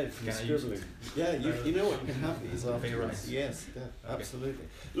is dead from scribbling. Yeah, you know what, you can have these afterwards. Yes, yeah, absolutely.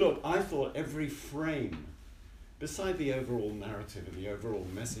 Look, I thought every frame, beside the overall narrative and the overall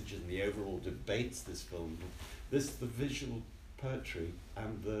message and the overall debates this film, the visual poetry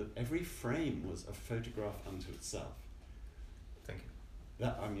and every frame was a photograph unto itself. Thank you.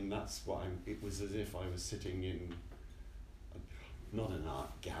 That's what it was as if I was sitting in, not an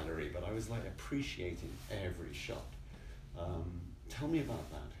art gallery, but I was like appreciating every shot. Tell me about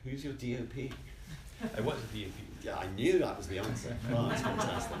that. Who's your DOP? I was a DOP. Yeah, I knew that was the answer. Oh, that's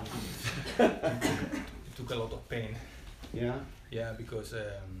fantastic. It took a lot of pain. Yeah? Yeah, because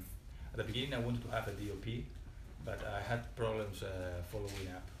at the beginning I wanted to have a DOP, but I had problems following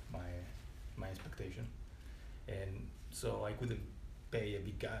up my expectation. And so I couldn't pay a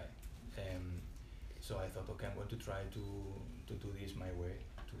big guy. So I thought, okay, I'm going to try to do this my way,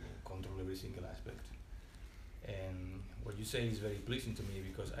 to control every single aspect. And what you say is very pleasing to me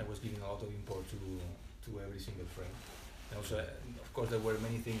because I was giving a lot of import to every single frame. And also, of course, there were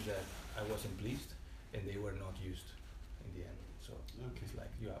many things that I wasn't pleased, and they were not used in the end. So it's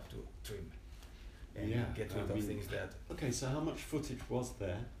like you have to trim and get rid of things that. Okay, so how much footage was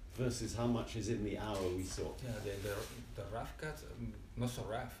there versus how much is in the hour we saw? Yeah, the rough cut, not so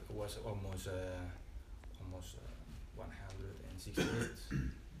rough. It was almost 160 minutes.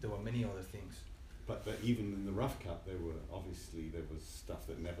 There were many other things. But even in the rough cut, there was stuff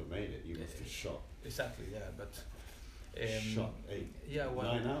that never made it. You must have shot. Exactly, yeah, but. Shot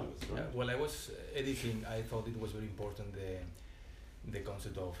 9 hours, right? While I was editing, I thought it was very important the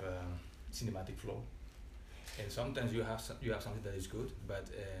concept of cinematic flow. And sometimes you have something that is good, but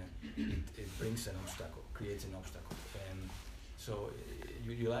it brings an obstacle, creates an obstacle, and so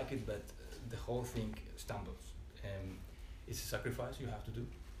you like it, but the whole thing stumbles. It's a sacrifice you have to do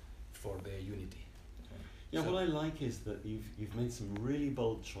for the unity. Yeah, what I like is that you've made some really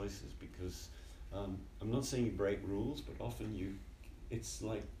bold choices because I'm not saying you break rules, but often it's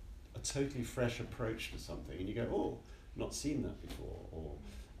like a totally fresh approach to something, and you go, oh, not seen that before, or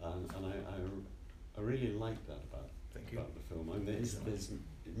and I really like that about the film. I mean, there's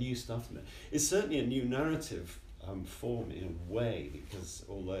new stuff in there. It's certainly a new narrative form in a way because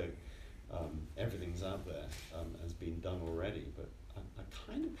although everything's out there has been done already, but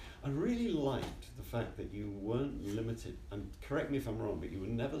I really liked the fact that you weren't limited, and correct me if I'm wrong, but you were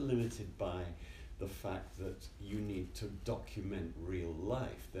never limited by the fact that you need to document real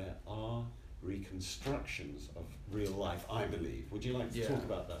life. There are reconstructions of real life, I believe. Would you like to talk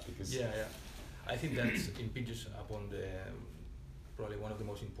about that? Because I think that impinges upon probably one of the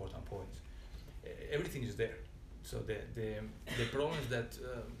most important points. Everything is there. So the problems that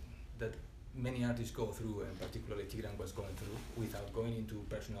many artists go through, and particularly Tigran was going through, without going into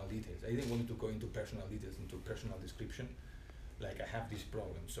personal details. I didn't want to go into personal details, into personal description, like I have this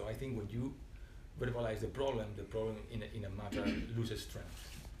problem. So I think when you verbalize the problem in a matter loses strength.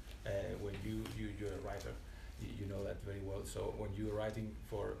 When you're a writer, you know that very well. So when you're writing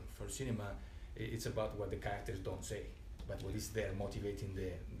for cinema, it's about what the characters don't say, but what is there motivating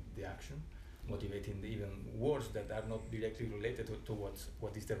the action, motivating even words that are not directly related to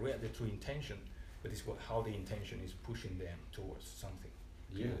what is the true intention, but it's how the intention is pushing them towards something.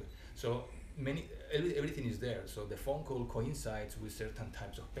 Yeah. So everything is there. So the phone call coincides with certain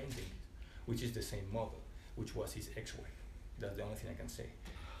types of painting, which is the same model, which was his ex-wife. That's the only thing I can say.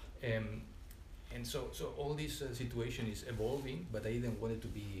 And so all this situation is evolving, but I didn't want it to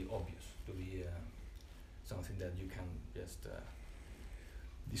be obvious, to be something that you can just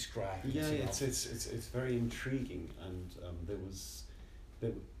describe. Yeah, it's very intriguing, and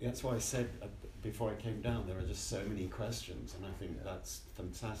that's why I said before I came down, there are just so many questions, and I think that's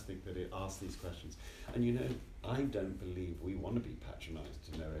fantastic that it asks these questions. And you know, I don't believe we want to be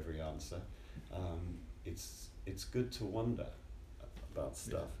patronized to know every answer. It's good to wonder about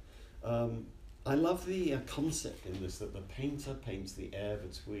stuff. I love the concept in this, that the painter paints the air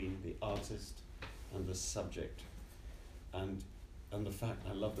between the artist and the subject, and the fact,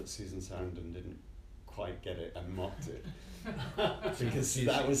 I love that Susan Sarandon didn't quite get it and mocked it because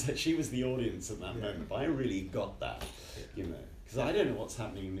she was the audience at that moment, but I really got that, you know, because I don't know what's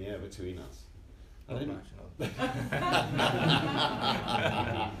happening in the air between us. I don't know.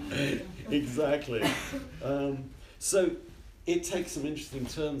 Exactly. So it takes some interesting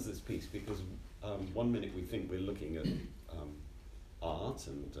turns, this piece, because one minute we think we're looking at art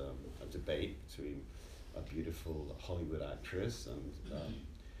and a debate between a beautiful Hollywood actress and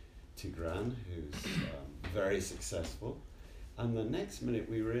Tigran, who's very successful, and the next minute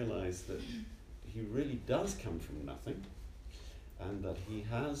we realize that he really does come from nothing, and that he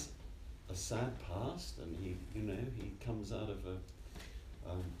has a sad past, and he comes out of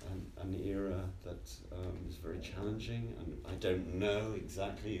an era that is very challenging, and I don't know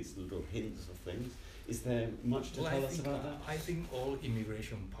exactly, it's little hints of things. Is there much to tell us about that? I think all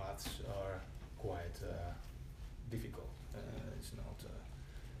immigration paths are quite difficult. It's not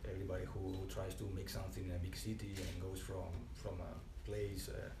everybody who tries to make something in a big city and goes from a place,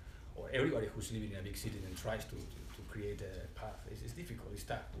 or everybody who's living in a big city and tries to create a path. It's difficult, it's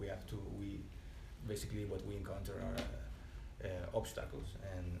tough. Basically what we encounter are obstacles,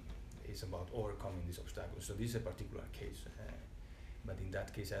 and it's about overcoming these obstacles. So this is a particular case, but in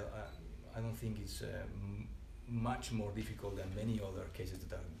that case I don't think it's much more difficult than many other cases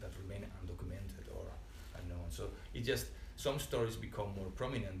that remain undocumented or unknown. So it just, some stories become more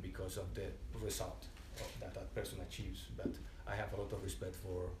prominent because of the result that person achieves, but I have a lot of respect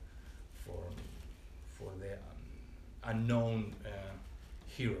for the unknown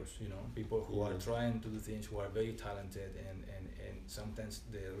heroes, you know, people who are trying to do things, who are very talented, and sometimes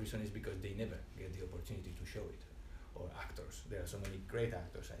the reason is because they never get the opportunity to show it. Or actors, there are so many great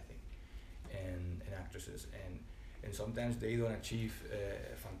actors, I think, and actresses, and sometimes they don't achieve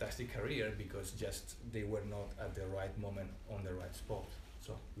a fantastic career because just they were not at the right moment on the right spot.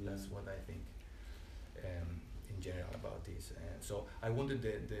 So that's what I think in general about this. So I wanted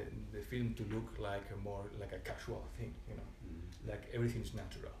the film to look like a more like a casual thing, you know, like everything's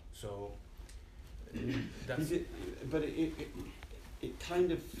natural. So that's but it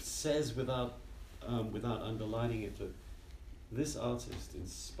kind of says without underlining it that this artist,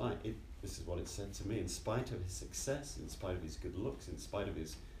 this is what it said to me, in spite of his success, in spite of his good looks, in spite of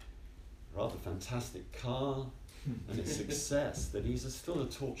his rather fantastic car and his success, that he's still a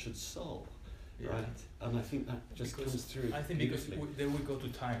tortured soul, right? And I think that just comes through. I think because then we go to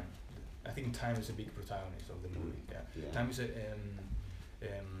time. I think time is a big protagonist of the movie. Time is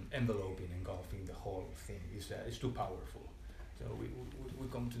enveloping, engulfing the whole thing. It's too powerful. So we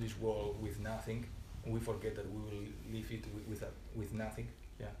come to this world with nothing, and we forget that we will leave it with nothing.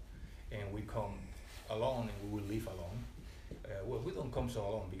 And we come alone, and we will live alone. Well, we don't come so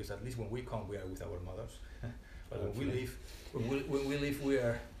alone because at least when we come, we are with our mothers. But when we live,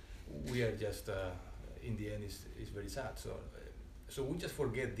 we are just in the end is very sad. So we just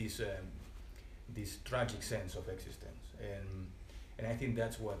forget this tragic sense of existence, and I think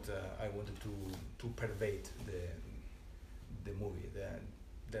that's what I wanted to pervade the movie,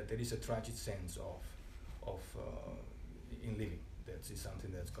 that there is a tragic sense of in living. That is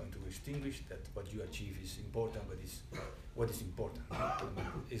something that's going to extinguish, that what you achieve is important, but what is important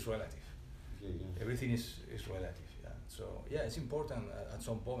is relative. Everything is relative. So it's important at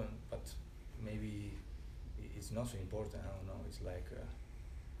some point, but maybe it's not so important. I don't know. It's like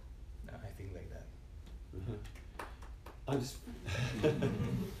I think like that.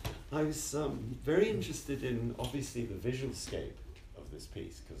 I was very interested in obviously the visual scape of this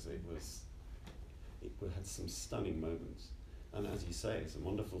piece because it had some stunning moments, and as you say, it's a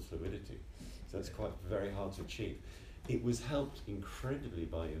wonderful fluidity. So it's quite very hard to achieve. It was helped incredibly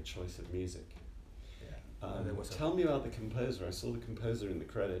by your choice of music. Tell me about the composer. I saw the composer in the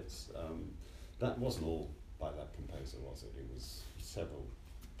credits. That wasn't all by that composer, was it? It was several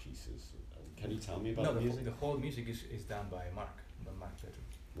pieces. Can you tell me about the music? The whole music is done by Mark Petru.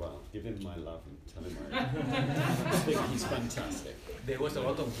 Well, give him my love and tell him I think he's fantastic. There was a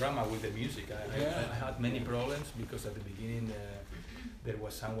lot of drama with the music. I had many problems because at the beginning there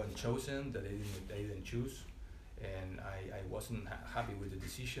was someone chosen that I didn't choose, and I wasn't happy with the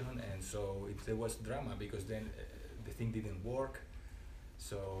decision, and so there was drama because then the thing didn't work.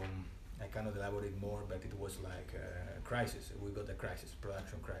 So I cannot elaborate more, but it was like a crisis. We got a crisis,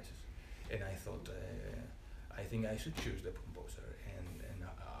 production crisis, and I thought I think I should choose the composer, and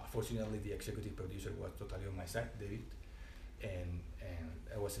fortunately the executive producer was totally on my side, David, and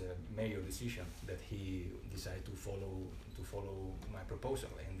it was a major decision that he decided to follow my proposal,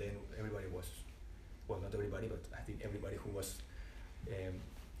 and then everybody was, well, not everybody, but I think everybody who was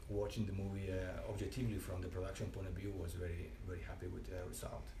watching the movie objectively from the production point of view was very, very happy with the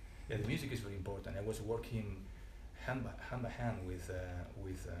result. Yeah, the music is very important. I was working hand by hand with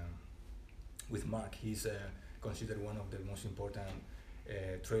Mark. He's considered one of the most important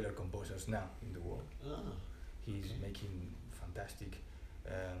trailer composers now in the world. He's making fantastic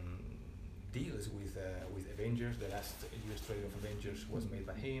deals with Avengers. The last US trailer of Avengers was made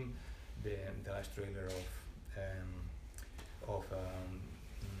by him. The last trailer of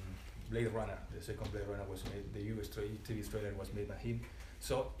Blade Runner, the second Blade Runner was made. The US TV trailer was made by him.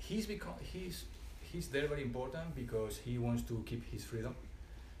 So he's there very important because he wants to keep his freedom,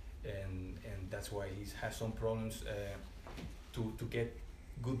 and that's why he has some problems to get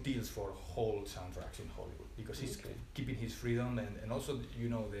good deals for whole soundtracks in Hollywood because he's keeping his freedom, and also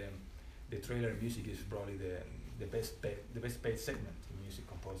the trailer music is probably the best paid segment in music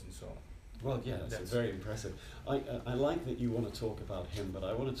composing. So. Well, yeah, that's very impressive. I like that you want to talk about him, but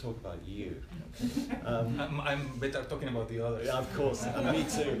I want to talk about you. I'm better talking about the others. Yeah, of course, and me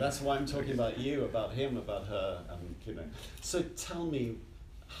too. That's why I'm talking about you, about him, about her, and you know. So tell me,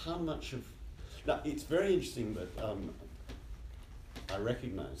 how much of now? It's very interesting that I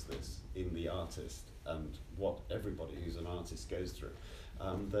recognise this in the artist and what everybody who's an artist goes through.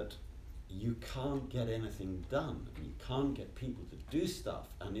 That you can't get anything done, you can't get people to do stuff,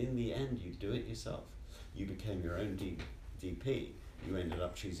 and in the end you do it yourself. You became your own DP, you ended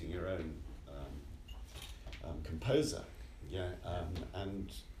up choosing your own composer,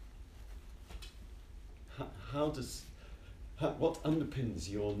 and what underpins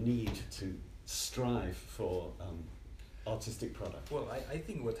your need to strive for artistic product? Well, I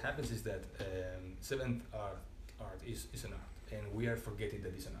think what happens is that seventh art is an art, and we are forgetting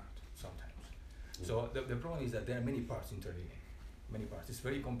that it's an art sometimes. So the problem is that there are many parts intervening, many parts. It's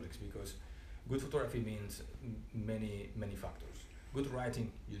very complex because good photography means many factors. Good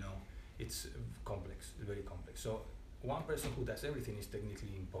writing, you know, it's complex, very complex. So one person who does everything is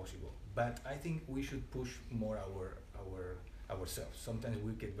technically impossible. But I think we should push more ourselves. Sometimes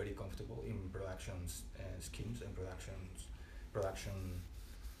we get very comfortable in productions schemes and production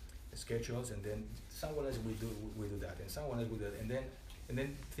schedules, and then someone else will do that, and someone else will do that, and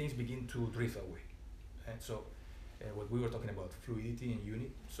then things begin to drift away. And so what we were talking about, fluidity and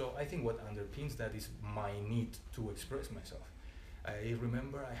unity. So I think what underpins that is my need to express myself. I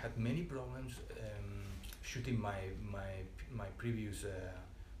remember I had many problems shooting my previous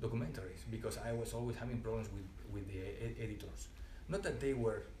documentaries because I was always having problems with the editors. Not that they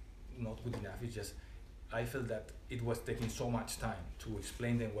were not good enough, it's just I felt that it was taking so much time to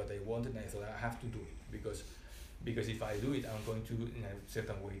explain them what I wanted, and I thought I have to do it because if I do it, I'm going to, in a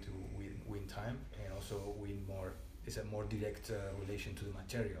certain way, to win time and also win more. It's a more direct relation to the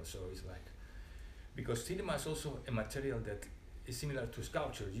material. So it's like, because cinema is also a material that is similar to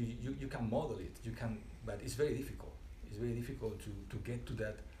sculpture. You can model it, but it's very difficult. It's very difficult to get to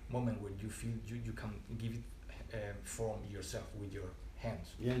that moment when you feel you can give it form yourself with your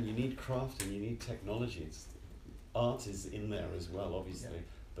hands. Yeah, and you need craft and you need technology. Art is in there as well, obviously,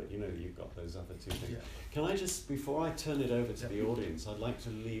 but you know, you've got those other two things. Yeah. Can I just, before I turn it over to the audience, I'd like to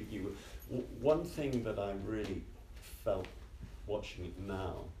leave you with one thing that I really felt watching it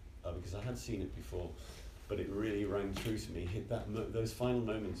now, because I had seen it before, but it really rang true to me. Hit that those final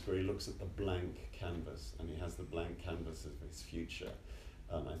moments where he looks at the blank canvas and he has the blank canvas of his future.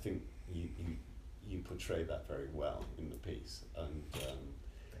 I think you portray that very well in the piece, and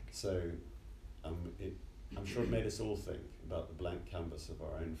so I'm sure it made us all think about the blank canvas of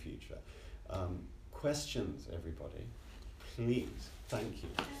our own future. Questions, everybody, please. Thank you.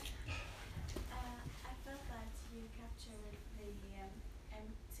 I felt that you captured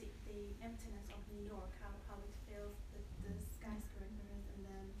the emptiness of New York, how it feels, the skyscrapers, and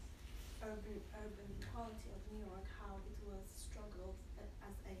then urban quality of New York, how it was struggled as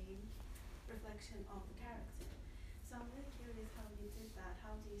a reflection of the character. So I'm really curious how you did that.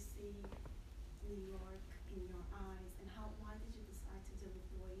 How do you see New York in your eyes, and why did you decide to do it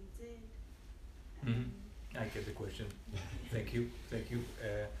the way you did? I get the question. Thank you.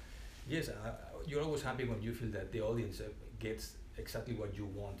 Yes, you're always happy when you feel that the audience gets exactly what you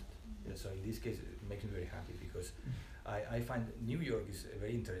want. Yeah, so in this case, it makes me very happy because I find New York is a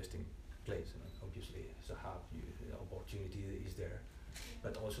very interesting place. Obviously, it's a hub. The opportunity is there,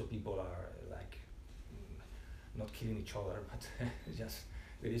 but also people are like not killing each other, but just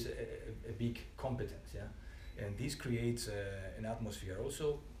there is a big competence. Yeah, and this creates an atmosphere.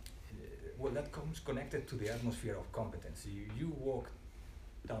 Also, well, that comes connected to the atmosphere of competence. You walk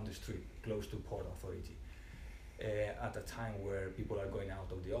down the street close to Port Authority at a time where people are going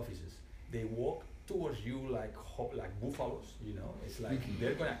out of the offices. They walk towards you like buffaloes, you know. It's like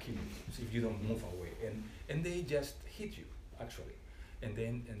they're gonna kill you if you don't move away, and they just hit you actually, and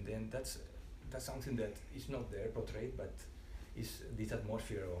then that's something that is not there portrayed, but is this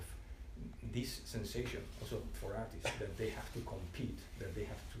atmosphere of this sensation also for artists that they have to compete, that they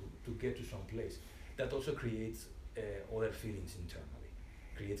have to get to some place. That also creates other feelings internally,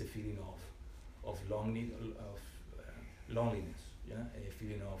 creates a feeling of loneliness, yeah, a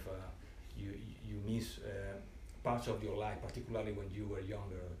feeling of you miss parts of your life, particularly when you were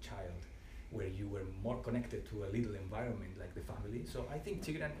younger, a child, where you were more connected to a little environment like the family. So I think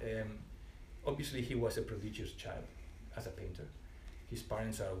Tigran, obviously he was a prodigious child as a painter. His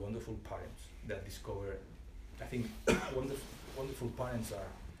parents are wonderful parents that discover, I think wonderful parents are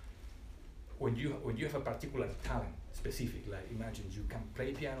when you have a particular talent, specific, like imagine you can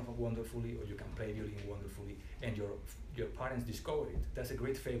play piano wonderfully or you can play violin wonderfully, and your parents discover it. That's a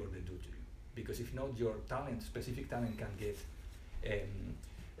great favor they do to you, because if not, your talent, specific talent, can get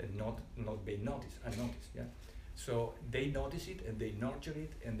not be unnoticed. Yeah. So they notice it and they nurture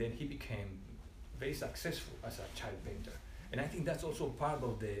it, and then he became very successful as a child painter. And I think that's also part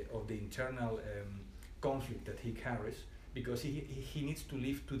of the internal conflict that he carries, because he needs to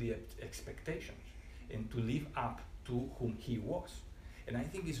live to the expectations and to live up to whom he was. And I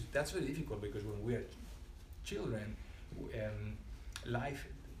think that's very difficult, because when we are children, life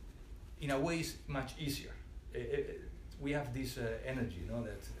in a way is much easier. We have this energy, you know,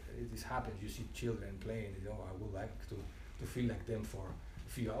 that this happens. You see children playing, you know, I would like to feel like them for a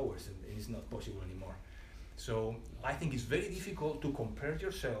few hours, and it's not possible anymore. So I think it's very difficult to compare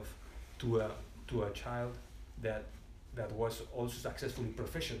yourself to a child that that was also successfully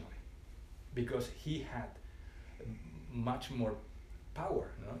professionally, because he had much more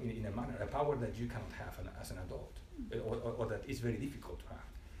power, you know, in a manner, a power that you cannot have as an adult, or that is very difficult to have.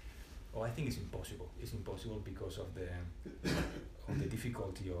 Well, I think it's impossible. It's impossible because of the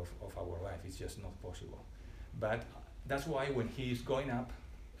difficulty of our life. It's just not possible. But that's why when he is going up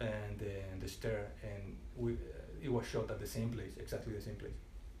and the stair, and it was shot at the same place, exactly the same place.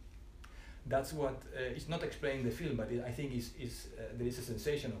 That's what it's not explained in the film, but I think there is a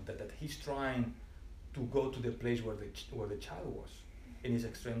sensation of that he's trying to go to the place where the child was, and it's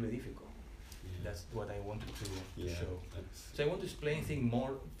extremely difficult. Yeah. That's what I wanted to show. That's So I want to explain things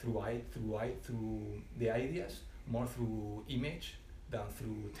more through the ideas, more through image than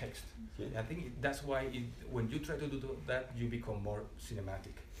through text. Yeah. I think that's why when you try to do that, you become more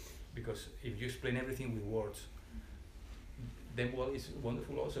cinematic, because if you explain everything with words, then well, it's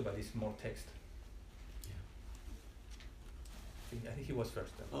wonderful also, but it's more text. Yeah. I think he was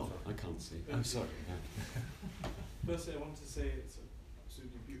first. Oh, I can't see. I'm sorry. Yeah. Firstly, I want to say it's an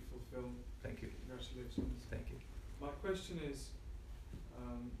absolutely beautiful film. Thank you. Congratulations. Thank you. My question is,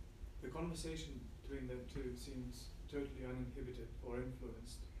 the conversation between them two seems totally uninhibited or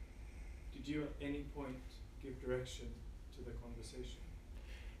influenced. Did you at any point give direction to the conversation?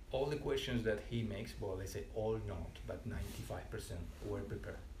 All the questions that he makes, well, they say all not, but 95% were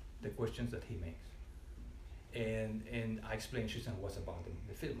prepared. The questions that he makes. And I explained Susan was about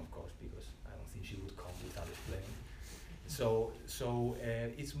the film, of course, because I don't think she would come without explaining. So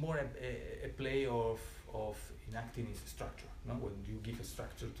it's more a play of enacting its structure. No? When you give a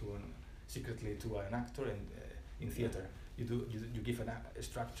structure secretly to an actor, and in theater you give a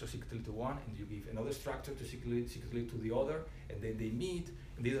structure secretly to one, and you give another structure to secretly to the other, and then they meet.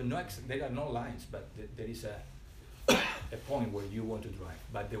 And they don't know there are no lines, but there is a point where you want to drive.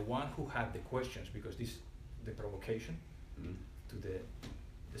 But the one who had the questions, because the provocation to the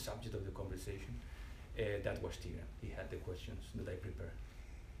subject of the conversation, that was Tigran. He had the questions that I prepared.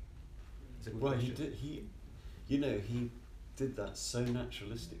 It's a good question. He did that so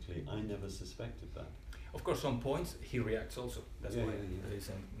naturalistically. I never suspected that. Of course, some points he reacts also. That's why there is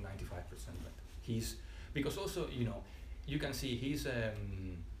a 95%. But because also, you can see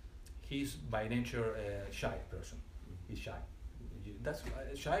he's by nature a shy person. He's shy. That's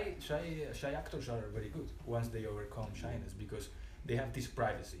shy actors are very good once they overcome shyness, because they have this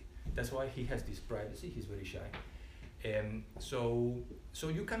privacy. That's why he has this privacy. He's very shy. So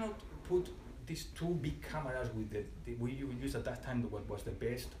you cannot put these two big cameras with we used at that time what was the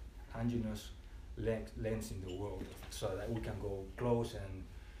best Angenius lens in the world, so that we can go close, and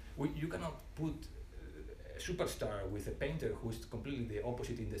you cannot put a superstar with a painter who is completely the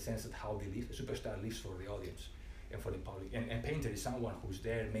opposite in the sense that how they live. A superstar lives for the audience and for the public, and a painter is someone who's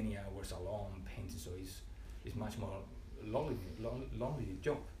there many hours alone painting, so it's much more lonely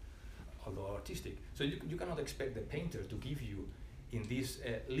job, although artistic. So you cannot expect the painter to give you in this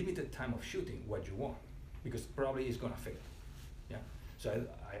limited time of shooting what you want, because probably it's gonna fail. Yeah. So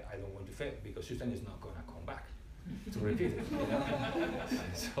I don't want to fail, because Susan is not gonna come back to repeat it.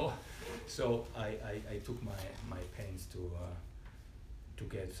 So I took my pains to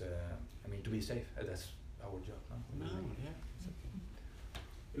get to be safe. That's our job. No? No, yeah. It's okay.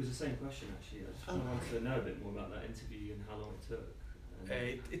 It was the same question actually. I just wanted to know a bit more about that interview and how long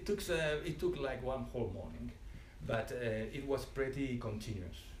it took. It took like one whole morning, but it was pretty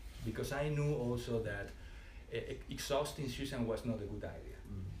continuous, because I knew also that exhausting Susan was not a good idea.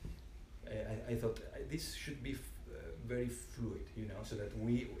 I thought this should be very fluid, so that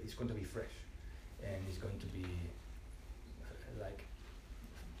it's going to be fresh, and it's going to be like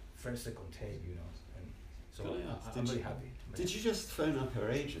first, second take, and so I'm very happy. Did you just phone up her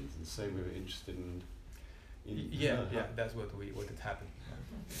agent and say we were interested in yeah, that's what had happened.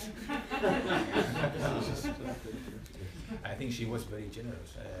 I think she was very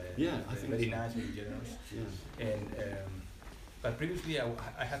generous. I think very so. nice, very generous. Yeah. And but previously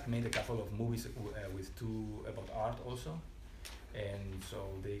I had made a couple of movies with two about art also, and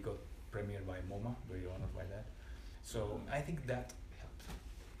so they got premiered by MoMA. Very honored by that. So I think that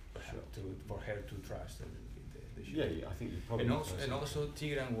helped for her to trust the show. Yeah, I think you probably. And also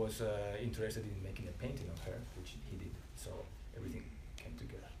Tigran was interested in making a painting of her, which he did. So everything came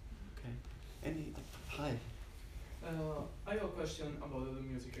together. Okay. Hi. I have a question about the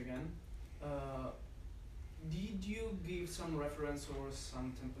music again. Did you give some reference or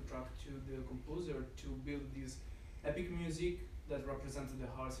some tempo track to the composer to build this epic music that represented the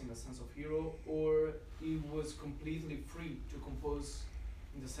hearts in the sense of hero, or it was completely free to compose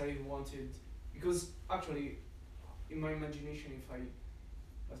in the style you wanted? Because actually, in my imagination, if I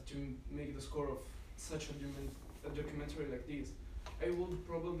have to make the score of such a a documentary like this, I would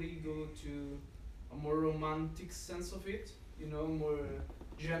probably go to a more romantic sense of it, you know, more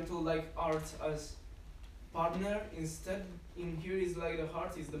gentle, like art as partner. Instead, in here is like the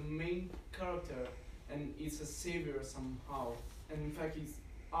heart is the main character, and it's a savior somehow. And in fact, his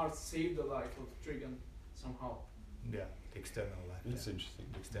art saved the life of Trigan somehow. Yeah, the external life. That's yeah. interesting.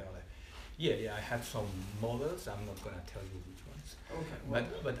 The external life. Yeah, I had some models. I'm not gonna tell you which ones. Okay. Well,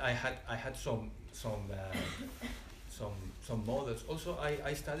 But I had some models. Also,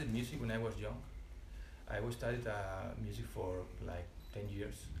 I studied music when I was young. I was studied music for like 10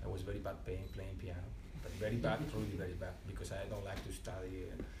 years. I was very bad playing piano, but very bad, really very bad, because I don't like to study.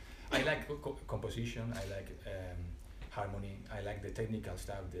 I like composition. I like harmony. I like the technical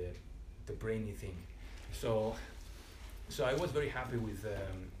stuff, the brainy thing. So I was very happy with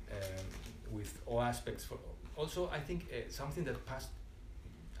all aspects. Also, I think something that passed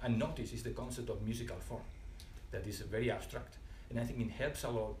unnoticed is the concept of musical form, that is very abstract, and I think it helps a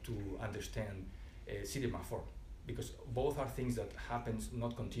lot to understand cinema form, because both are things that happens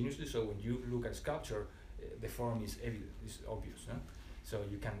not continuously. So when you look at sculpture, the form is evident, is obvious. Huh? So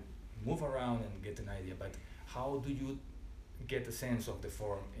you can move around and get an idea, but how do you get a sense of the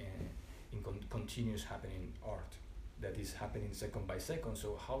form in continuous happening art that is happening second by second?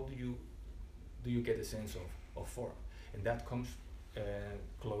 So how do you get a sense of form? And that comes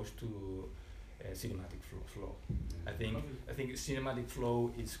close to cinematic flow. I think cinematic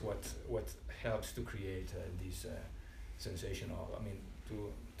flow is what helps to create this sensation of,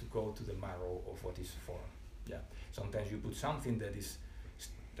 to go to the marrow of what is form. Yeah. Sometimes you put something that is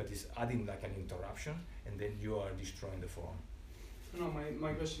adding like an interruption, and then you are destroying the form. No,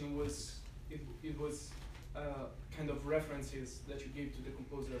 my question was, it was kind of references that you gave to the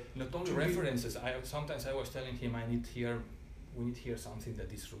composer. Not only references. Sometimes I was telling him we need here something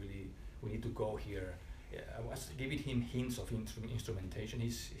that is really, we need to go here. I was giving him hints of instrumentation.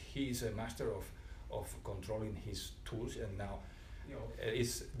 He's a master of controlling his tools, and now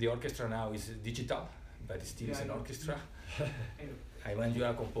the orchestra now is digital, but it still is an orchestra. I mean, you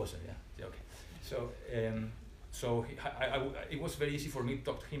are a composer, yeah. Okay. So it was very easy for me to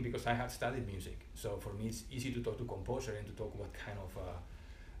talk to him because I had studied music. So for me, it's easy to talk to composer and to talk what kind of.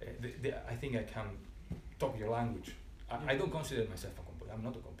 I think I can talk your language. I don't consider myself a composer. I'm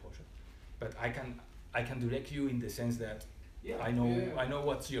not a composer, but I can direct you in the sense that I know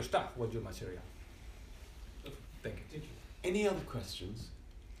what's your stuff, what's your material. Thank you. Any other questions?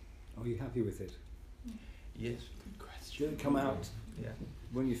 Are you happy with it? Yes. Good question. Did it come out Yeah.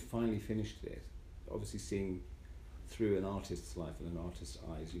 when you finally finished it? Obviously, seeing through an artist's life and an artist's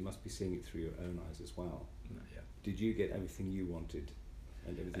eyes, you must be seeing it through your own eyes as well. Yeah. Did you get everything you wanted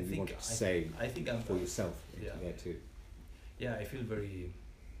and everything you think wanted to say I think I'm for yourself yeah. there too? Yeah, I feel very,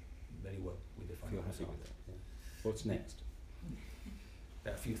 very well with the final Feel happy result. with it. Yeah. What's next?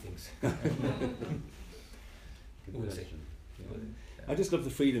 There are a few things. Good We'll see. question. Yeah. Yeah. I just love the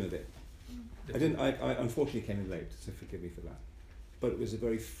freedom of it. I unfortunately came in late, so forgive me for that. But it was a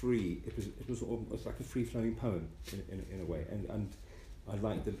very free. It was almost like a free-flowing poem in a way, and I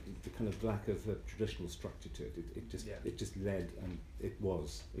like the kind of lack of a traditional structure to it. It just led, and it just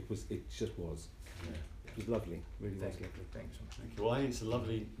was. Yeah. It was lovely, really was lovely. Thank you so much. Thank you. Well, I think it's a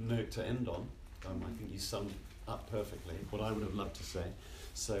lovely note to end on. I think you summed up perfectly what I would have loved to say.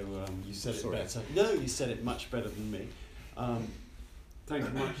 So you said it better. No, you said it much better than me. Thank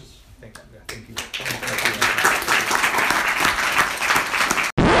you much. Thank you.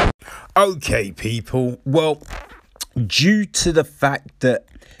 Okay, people. Well, due to the fact that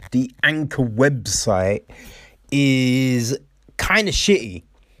the Anchor website is kind of shitty,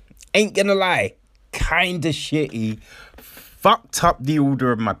 ain't gonna lie, kind of shitty, fucked up the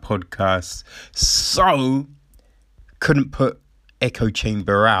order of my podcast, so couldn't put Echo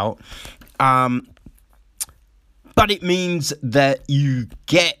Chamber out. But it means that you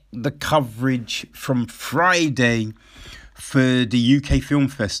get the coverage from Friday for the UK Film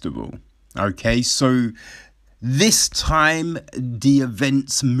Festival. Okay, so this time the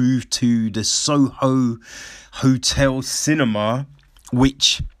events moved to the Soho Hotel Cinema,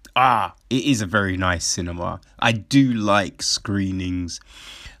 which, it is a very nice cinema. I do like screenings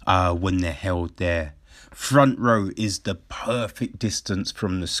when they're held there. Front row is the perfect distance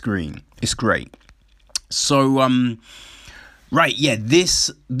from the screen. It's great. So, right, yeah,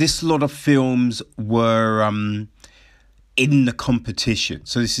 this lot of films were in the competition.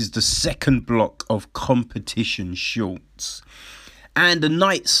 So this is the second block of competition shorts. And the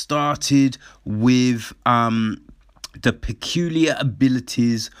night started with The Peculiar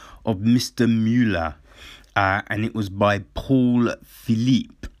Abilities of Mr. Mueller. And it was by Paul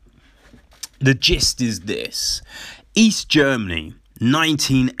Philippe. the gist is this. East Germany,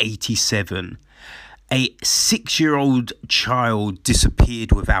 1987. A 6-year-old child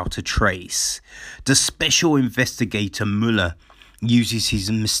disappeared without a trace. The special investigator Müller uses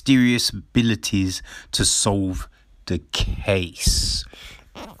his mysterious abilities to solve the case.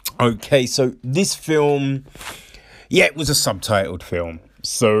 Okay, so this film, yeah, it was a subtitled film,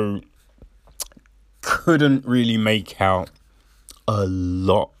 so couldn't really make out a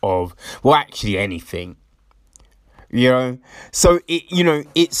lot of, well, actually anything. You know, so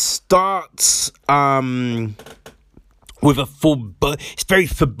it starts with it's very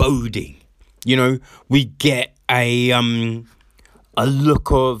foreboding. You know, we get a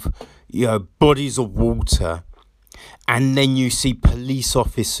look of, bodies of water, and then you see police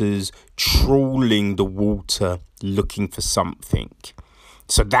officers trawling the water looking for something.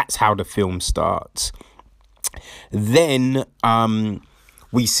 So that's how the film starts. Then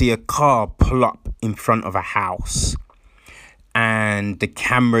we see a car pull up in front of a house, and the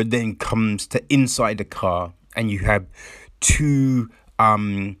camera then comes to inside the car, and you have two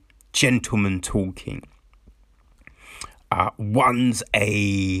gentlemen talking. One's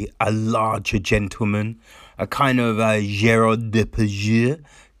a larger gentleman, a kind of a Gérard Depardieu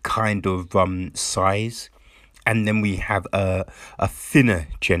kind of size, and then we have a thinner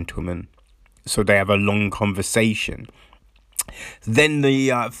gentleman. So they have a long conversation. Then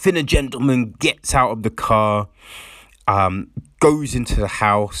the thinner gentleman gets out of the car, goes into the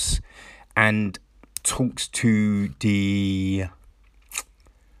house, and talks to the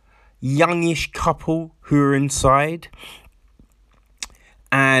youngish couple who are inside.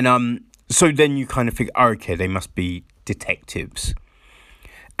 And so then you kind of think, okay, they must be detectives.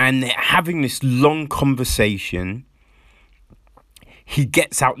 And they're having this long conversation. He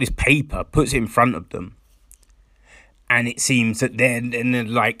gets out this paper, puts it in front of them. And it seems that they're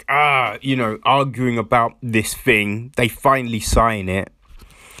like, arguing about this thing. They finally sign it.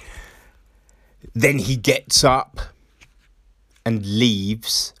 Then he gets up and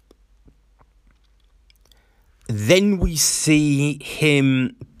leaves. Then we see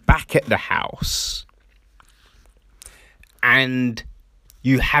him back at the house. And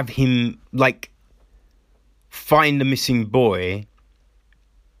you have him, find the missing boy.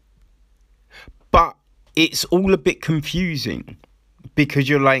 But it's all a bit confusing, because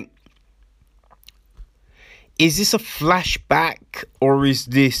you're like, is this a flashback or is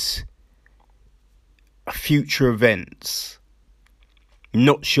this future events?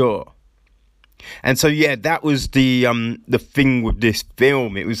 Not sure. And so, yeah, that was the thing with this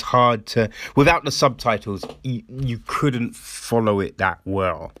film. It was hard to, without the subtitles, you couldn't follow it that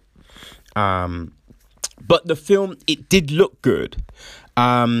well. But the film, it did look good.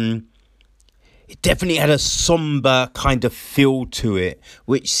 It definitely had a somber kind of feel to it,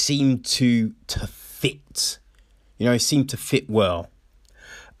 which seemed to fit. It seemed to fit well.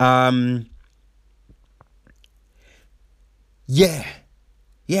 Yeah,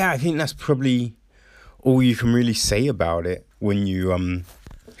 I think that's probably all you can really say about it when you, you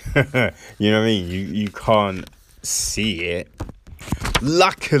know what I mean? You can't see it.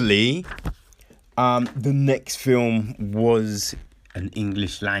 Luckily, the next film was an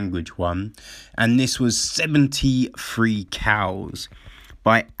English language one, and this was 73 Cows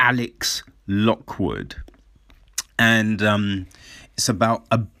by Alex Lockwood. And it's about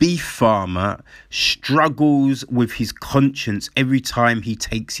a beef farmer struggles with his conscience every time he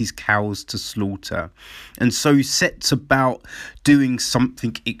takes his cows to slaughter, and so sets about doing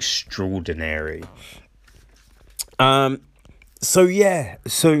something extraordinary. So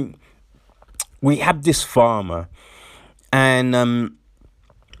we have this farmer, and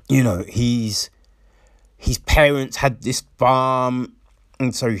his parents had this farm,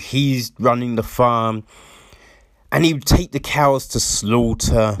 and so he's running the farm. And he would take the cows to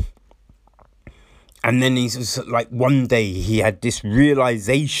slaughter. And then one day he had this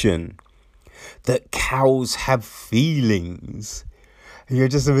realization that cows have feelings. And you're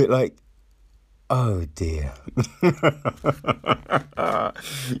just a bit like, oh dear.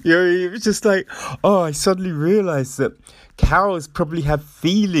 It was just like, I suddenly realized that cows probably have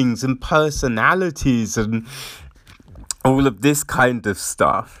feelings and personalities and all of this kind of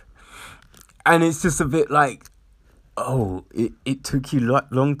stuff. And it's just a bit like, it took you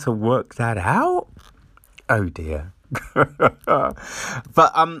long to work that out? Oh dear.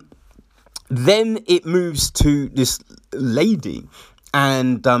 But then it moves to this lady,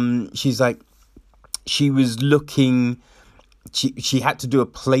 and she's like, she was looking, she had to do a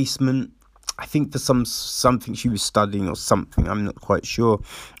placement, I think for something she was studying or something, I'm not quite sure.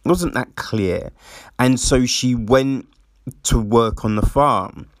 It wasn't that clear. And so she went to work on the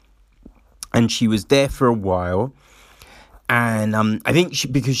farm. and she was there for a while. And I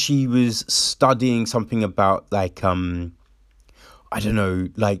think because she was studying something about like I don't know,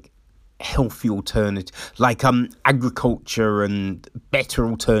 like healthy alternative, like agriculture and better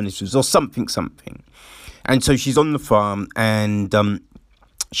alternatives or something. And so she's on the farm, and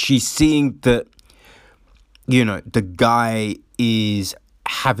she's seeing that, you know, the guy is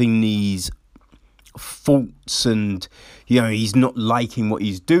having these faults, and, you know, he's not liking what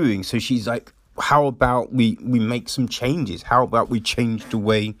he's doing. So she's like, how about we make some changes? How about we change the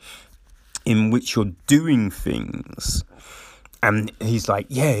way in which you're doing things? And he's like,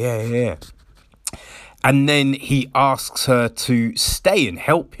 yeah. And then he asks her to stay and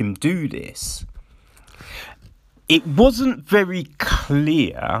help him do this. It wasn't very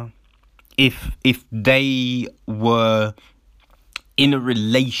clear if they were in a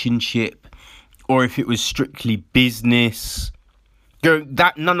relationship or if it was strictly business.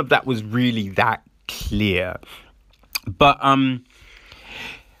 That none of that was really that clear. But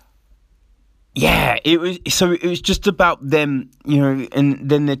yeah, it was just about them, you know, and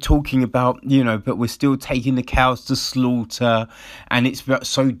then they're talking about, you know, but we're still taking the cows to slaughter, and it's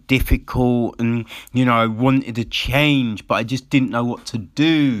so difficult, and, you know, I wanted to change, but I just didn't know what to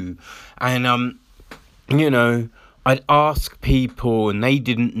do. And you know, I'd ask people and they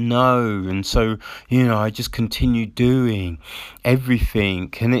didn't know, and so, you know, I just continued doing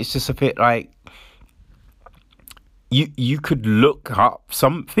everything. And it's just a bit like, you could look up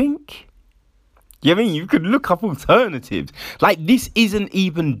something. You know what I mean? You could look up alternatives. Like, this isn't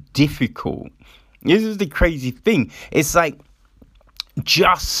even difficult. This is the crazy thing. It's like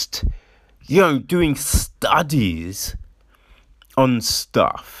just, you know, doing studies on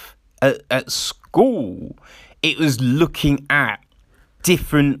stuff at school. It was looking at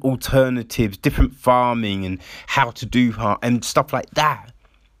different alternatives, different farming and how to do and stuff like that.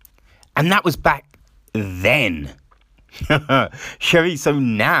 And that was back then. Sherry, so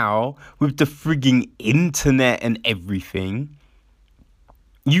now with the frigging internet and everything,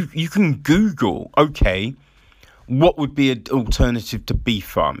 you can Google, okay, what would be an alternative to beef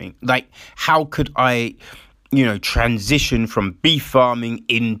farming? Like, how could I, you know, transition from beef farming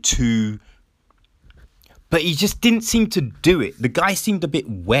into... But he just didn't seem to do it. The guy seemed a bit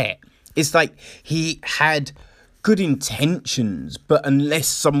wet. It's like he had good intentions, but unless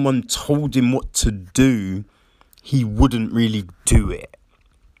someone told him what to do, he wouldn't really do it,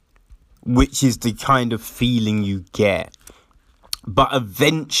 which is the kind of feeling you get. But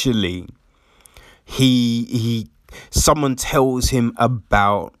eventually, someone tells him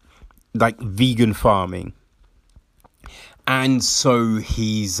about like vegan farming, and so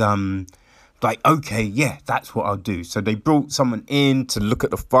he's like, okay, yeah, that's what I'll do. So they brought someone in to look at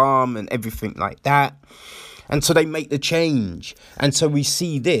the farm and everything like that, and so they make the change, and so we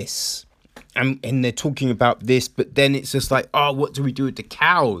see this. And they're talking about this, but then it's just like, oh, what do we do with the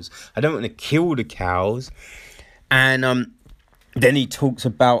cows? I don't want to kill the cows. And then he talks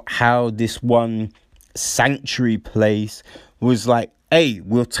about how this one sanctuary place was like, hey,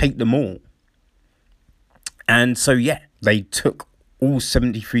 we'll take them all. And so, yeah, they took all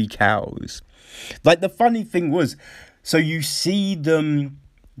 73 cows. Like, the funny thing was, so you see them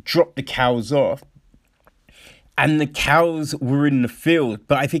drop the cows off, and the cows were in the field.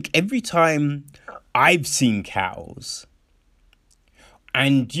 But I think every time I've seen cows,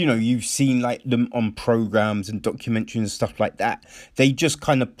 and, you know, you've seen like them on programs and documentaries and stuff like that, they just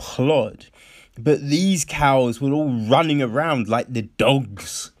kind of plod. But these cows were all running around like the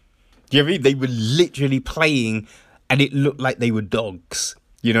dogs. Do you know what I mean? They were literally playing, and it looked like they were dogs,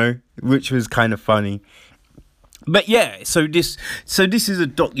 you know, which was kind of funny. But yeah, so this is a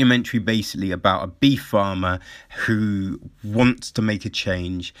documentary basically about a beef farmer who wants to make a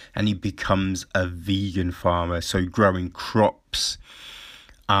change, and he becomes a vegan farmer, so growing crops,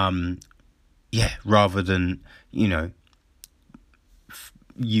 rather than, you know,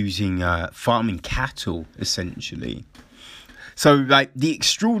 using farming cattle essentially. So like the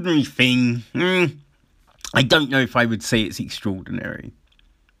extraordinary thing, I don't know if I would say it's extraordinary,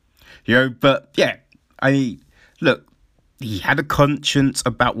 you know, but yeah, Look, he had a conscience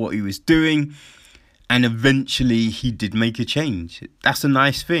about what he was doing, and eventually he did make a change. That's a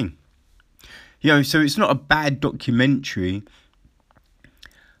nice thing. You know, so it's not a bad documentary.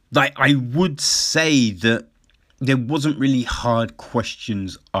 Like, I would say that there wasn't really hard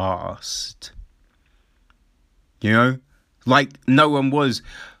questions asked. You know? Like, no one was,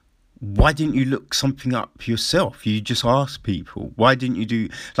 why didn't you look something up yourself? You just asked people. Why didn't you do...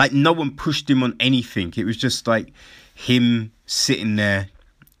 Like, no one pushed him on anything. It was just like him sitting there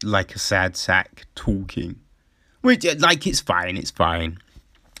like a sad sack talking. Which, like, it's fine.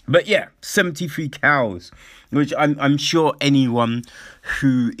 But yeah, 73 cows, which I'm sure anyone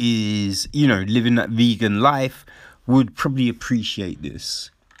who is, you know, living that vegan life would probably appreciate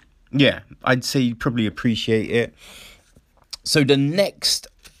this. Yeah, I'd say you'd probably appreciate it. So the next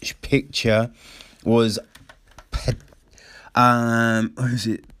picture was what is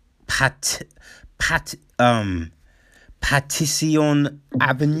it? Patission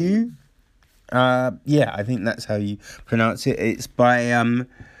Avenue. Yeah, I think that's how you pronounce it. It's by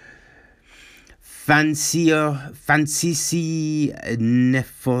Francisci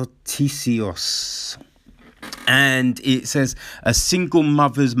Nefontisios. And it says, a single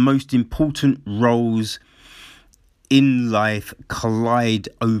mother's most important roles in life collide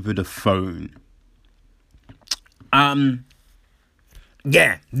over the phone.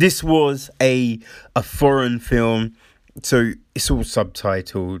 Yeah, this was a foreign film, so it's all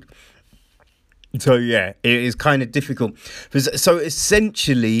subtitled. So yeah, it is kind of difficult. So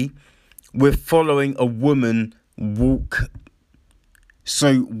essentially, we're following a woman walk.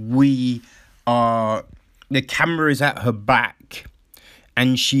 So the camera is at her back,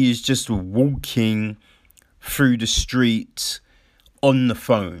 and she is just walking through the streets on the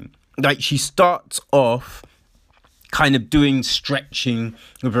phone. Like, she starts off kind of doing stretching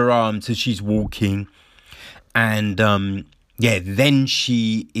with her arms as she's walking, and then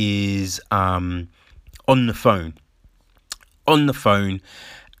she is on the phone,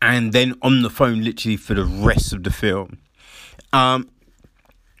 and then on the phone literally for the rest of the film.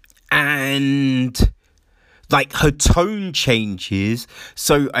 And like, her tone changes,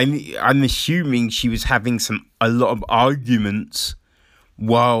 so I'm assuming she was having a lot of arguments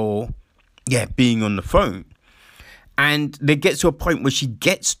while being on the phone. And they get to a point where she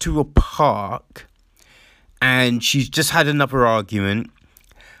gets to a park and she's just had another argument.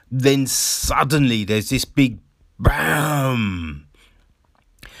 Then suddenly there's this big BAM!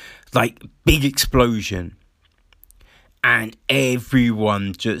 Like, big explosion. And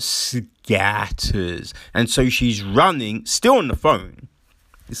everyone just scatters. And so she's running, still on the phone.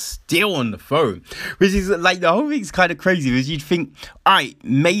 Which is like, the whole thing's kind of crazy. Because you'd think, alright,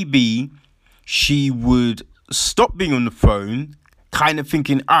 maybe she would stop being on the phone, kind of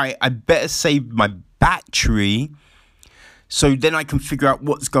thinking, alright, I better save my battery so then I can figure out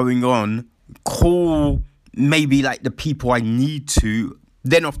what's going on, call maybe like the people I need to,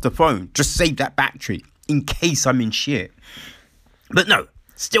 then off the phone, just save that battery in case I'm in shit. But no,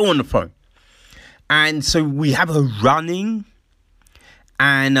 still on the phone. And so we have her running,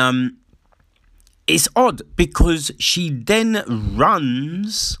 and it's odd because she then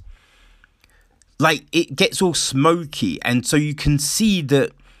runs, like, it gets all smoky, and so you can see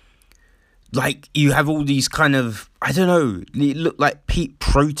that, like, you have all these kind of, I don't know, it looked like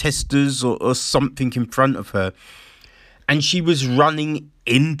protesters or something in front of her, and she was running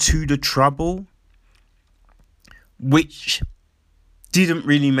into the trouble, which didn't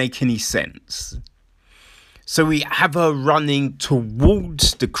really make any sense. So we have her running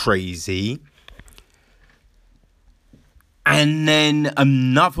towards the crazy, and then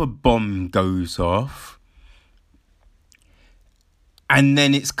another bomb goes off, and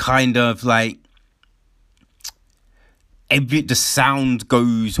then it's kind of like the sound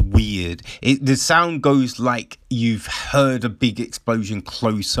goes weird. The sound goes like you've heard a big explosion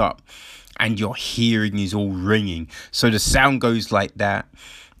close up and your hearing is all ringing. So the sound goes like that.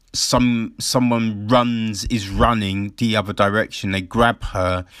 Someone is running the other direction. They grab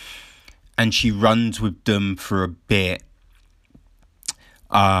her and she runs with them for a bit.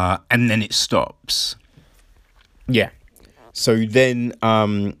 And then it stops. Yeah. So then,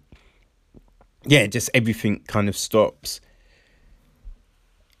 just everything kind of stops.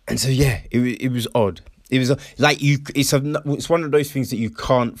 And so, it was odd. It was like it's one of those things that you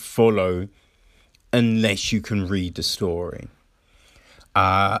can't follow unless you can read the story.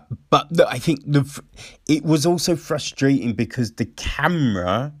 But I think it was also frustrating because the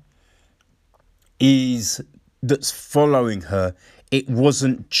camera that's following her, it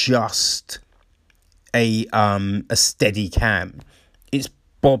wasn't just a steady cam. It's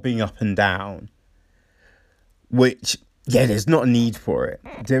bobbing up and down, which there's not a need for it.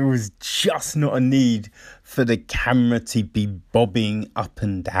 There was just not a need for the camera to be bobbing up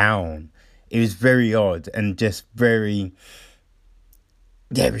and down. It was very odd and just very,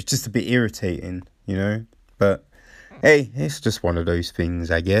 it was just a bit irritating, you know. But hey, it's just one of those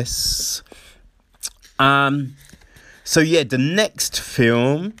things, I guess. So the next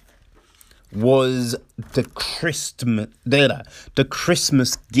film was the Christmas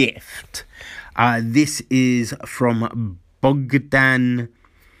Gift. This is from Bogdan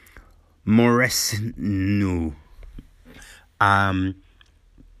Moresnu.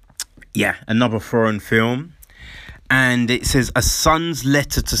 yeah, another foreign film. And it says, a son's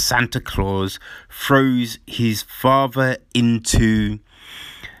letter to Santa Claus throws his father into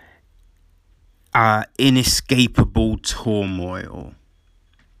inescapable turmoil.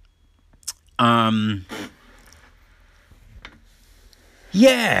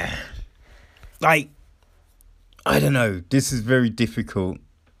 Yeah. Like, I don't know. This is very difficult.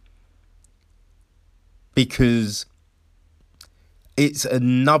 Because it's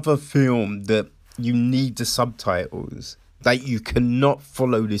another film that you need the subtitles. Like, you cannot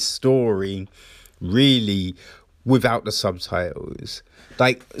follow this story really without the subtitles.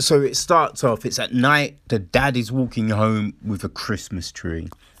 Like, so it starts off, it's at night, the dad is walking home with a Christmas tree.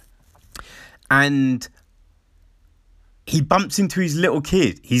 And he bumps into his little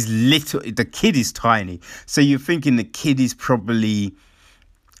kid. The kid is tiny. So you're thinking the kid is probably,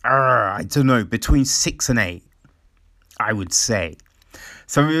 I don't know, between 6 and 8, I would say.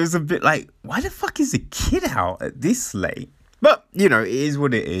 So it was a bit like, why the fuck is the kid out at this late? But, you know, it is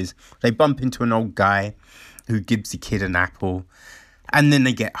what it is. They bump into an old guy who gives the kid an apple. And then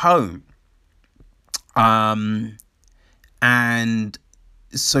they get home. And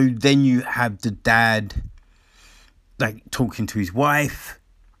so then you have the dad, like, talking to his wife.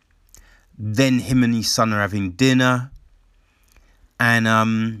 Then him and his son are having dinner.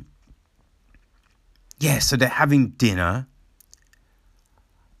 And, yeah, so they're having dinner.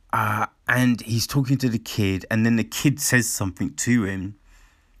 And he's talking to the kid, and then the kid says something to him.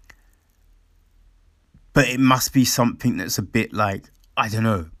 But it must be something that's a bit like, I don't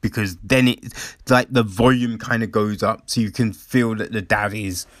know, because then it, like, the volume kind of goes up, so you can feel that the dad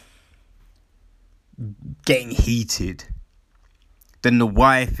is getting heated. Then the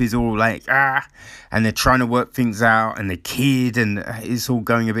wife is all like, and they're trying to work things out, and the kid, and it's all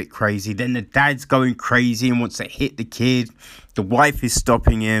going a bit crazy. Then the dad's going crazy and wants to hit the kid. The wife is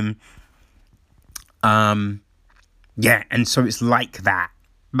stopping him. Yeah, and so it's like that.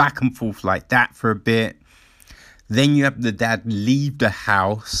 Back and forth like that for a bit. Then you have the dad leave the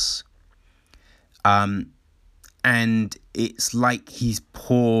house. And it's like he's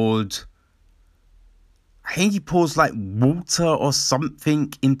poured, I think he pours like water or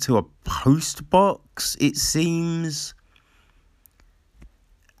something into a post box, it seems.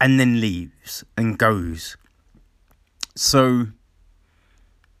 And then leaves and goes. So,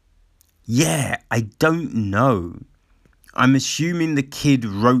 yeah, I don't know. I'm assuming the kid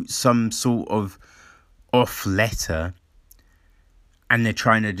wrote some sort of off letter and they're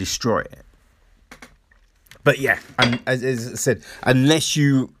trying to destroy it. But yeah, and as I said, unless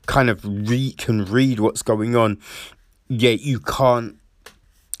you kind of can read what's going on, yeah, you can't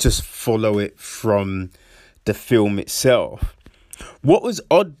just follow it from the film itself. What was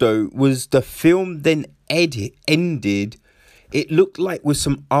odd though was the film then ended. It looked like with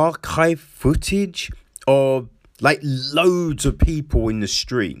some archive footage of like loads of people in the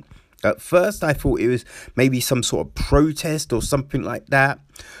street. At first I thought it was maybe some sort of protest or something like that.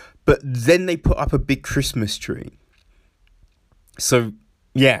 But then they put up a big Christmas tree. So,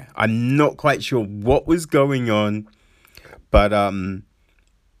 yeah, I'm not quite sure what was going on. But,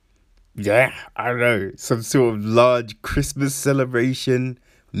 yeah, I don't know. Some sort of large Christmas celebration,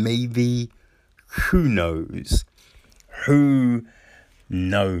 maybe. Who knows? Who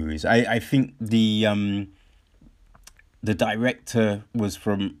knows? I think the director was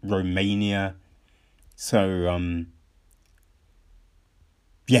from Romania. So,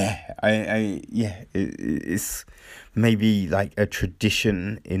 yeah, it's maybe like a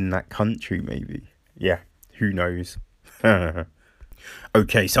tradition in that country, maybe. Yeah, who knows?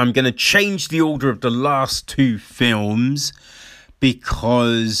 Okay, so I'm going to change the order of the last two films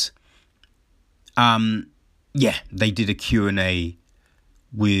because, yeah, they did a Q&A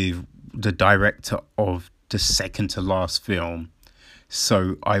with the director of the second to last film.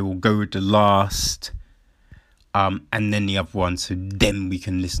 So I will go with the last... and then the other one, so then we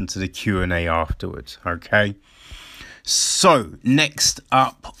can listen to the Q&A afterwards, okay? So, next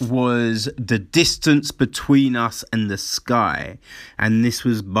up was The Distance Between Us and the Sky, and this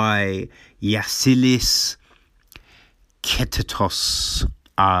was by Vasilis Ketatos,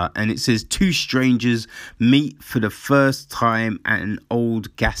 and it says, two strangers meet for the first time at an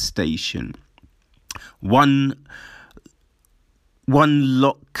old gas station. One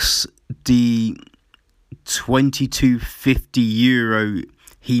locks the €22.50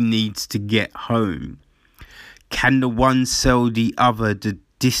 he needs to get home. Can the one sell the other the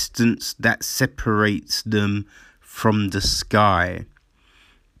distance that separates them from the sky?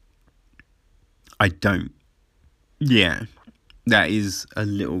 I don't. Yeah, that is a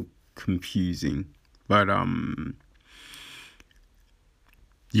little confusing. But,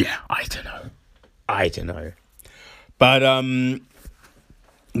 yeah, I don't know. But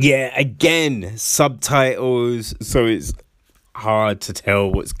yeah, again, subtitles, so it's hard to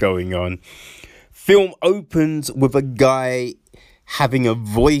tell what's going on. Film opens with a guy having a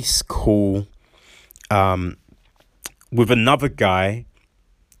voice call with another guy.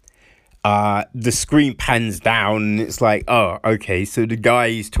 The screen pans down and it's like, oh, okay, so the guy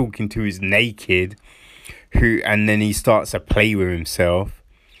he's talking to is naked, and then he starts to play with himself,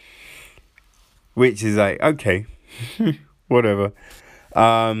 which is like, okay, whatever.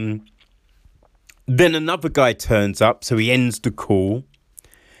 Then another guy turns up, so he ends the call,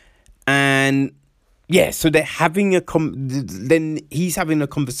 and yeah, so they're having then he's having a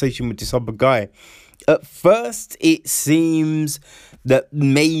conversation with this other guy. At first, it seems that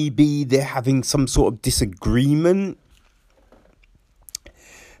maybe they're having some sort of disagreement,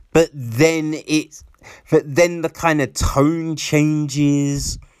 but then the kind of tone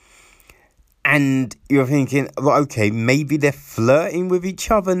changes, and you're thinking, well, okay, maybe they're flirting with each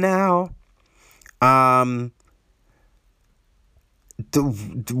other now. The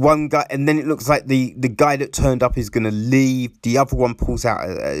one guy, and then it looks like the guy that turned up is going to leave. The other one pulls out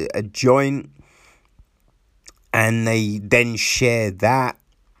a joint, and they then share that.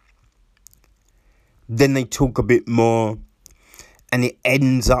 Then they talk a bit more, and it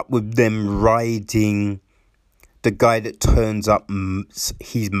ends up with them riding the guy that turns up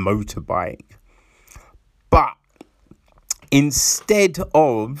his motorbike. But instead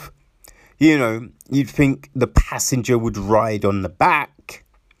of, you'd think the passenger would ride on the back.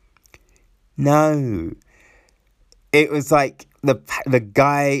 No. It was like the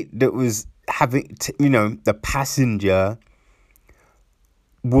guy that was having, the passenger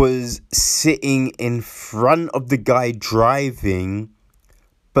was sitting in front of the guy driving,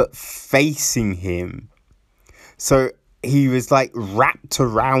 but facing him. So he was like wrapped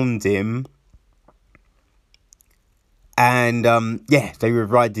around him. And they were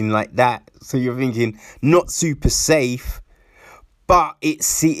riding like that. So you're thinking, not super safe, but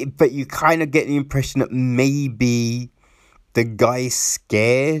you kind of get the impression that maybe the guy's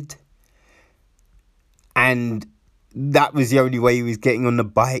scared, and that was the only way he was getting on the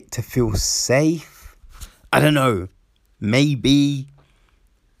bike to feel safe. I don't know, maybe,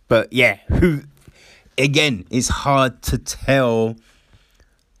 but yeah, again, it's hard to tell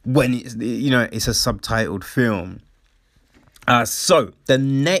when it's a subtitled film. So the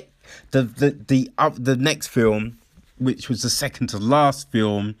next film, which was the second to last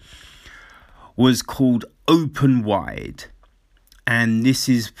film, was called Open Wide, and this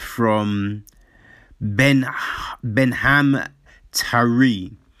is from Benham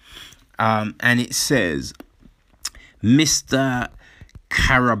Tari, and it says, Mr.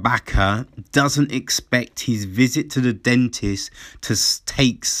 Karabaka doesn't expect his visit to the dentist to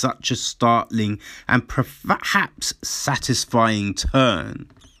take such a startling and perhaps satisfying turn.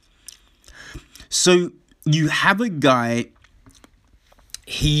 So you have a guy,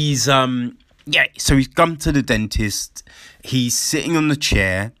 he's come to the dentist, he's sitting on the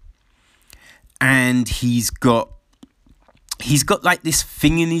chair, and he's got like this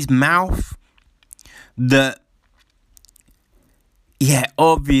thing in his mouth that, yeah,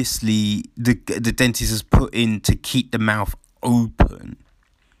 obviously the dentist has put in to keep the mouth open.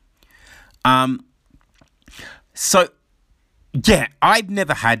 So, yeah, I've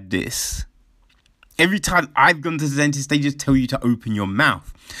never had this. Every time I've gone to the dentist, they just tell you to open your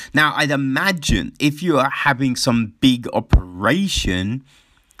mouth. Now, I'd imagine if you are having some big operation,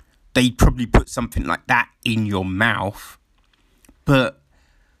 they'd probably put something like that in your mouth. But,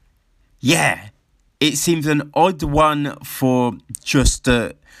 yeah, it seems an odd one for just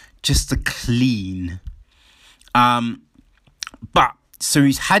a clean. But so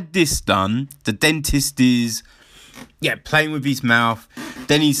he's had this done. The dentist is playing with his mouth.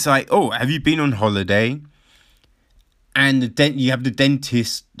 Then he's like, "Oh, have you been on holiday?" And you have the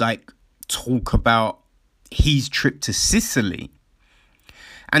dentist like talk about his trip to Sicily.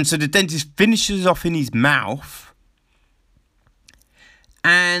 And so the dentist finishes off in his mouth,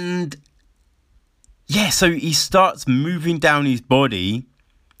 and so he starts moving down his body,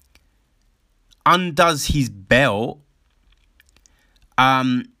 undoes his belt,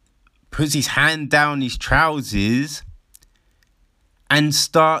 puts his hand down his trousers, and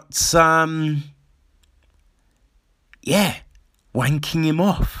starts, wanking him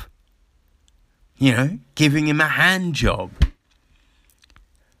off. Giving him a hand job.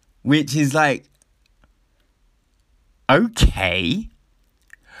 Which is like, okay.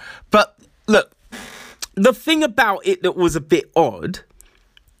 But, look, the thing about it that was a bit odd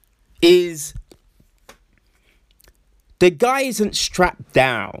is the guy isn't strapped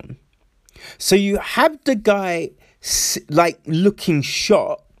down. So you have the guy like looking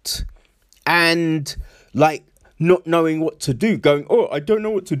shocked and like not knowing what to do, going, oh, I don't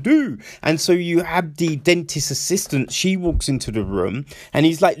know what to do. And so you have the dentist assistant, she walks into the room and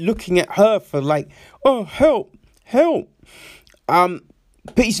he's like looking at her for like, oh, help. But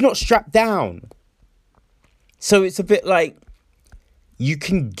he's not strapped down. So it's a bit like, you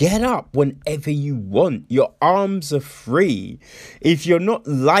can get up whenever you want. Your arms are free. If you're not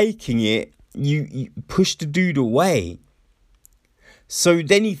liking it, you push the dude away. So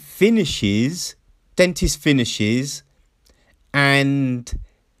then dentist finishes, and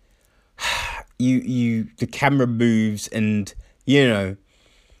the camera moves, and you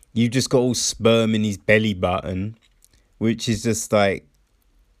just got all sperm in his belly button, which is just like,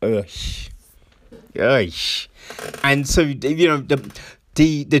 ugh. And so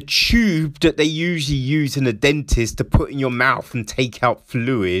the tube that they usually use in a dentist to put in your mouth and take out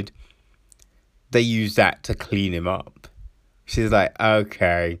fluid, they use that to clean him up. She's like,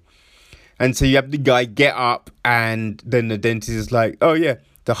 okay. And so you have the guy get up, and then the dentist is like, oh yeah,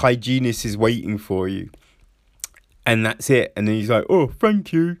 the hygienist is waiting for you. And that's it. And then he's like, oh,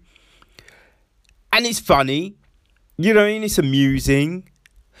 thank you. And it's funny, and it's amusing.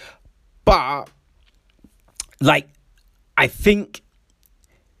 But like, I think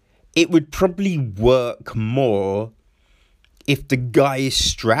it would probably work more if the guy is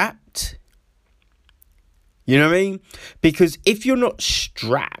strapped. You know what I mean? Because if you're not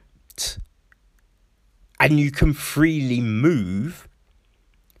strapped and you can freely move,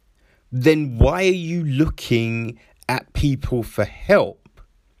 then why are you looking at people for help?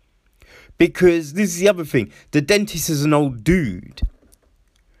 Because this is the other thing. The dentist is an old dude.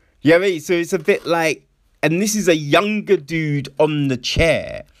 You know what I mean? So it's a bit like, and this is a younger dude on the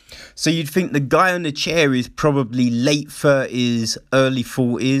chair. So you'd think the guy on the chair is probably late 30s, early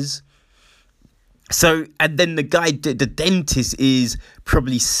 40s. So, and then the dentist is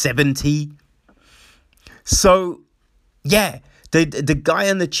probably 70. So, yeah, the guy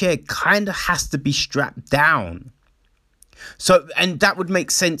on the chair kind of has to be strapped down. So, and that would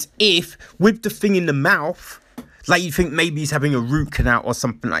make sense if, with the thing in the mouth, like you think maybe he's having a root canal or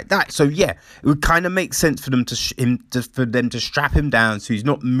something like that. So yeah, it would kind of make sense for them to strap him down so he's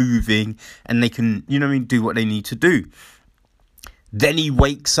not moving, and they can, do what they need to do. Then he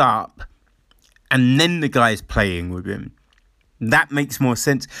wakes up, and then the guy's playing with him. That makes more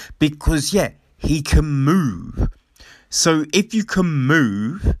sense because yeah, he can move. So if you can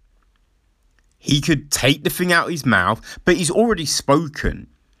move, he could take the thing out of his mouth, but he's already spoken.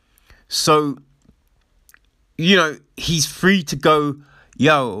 So he's free to go,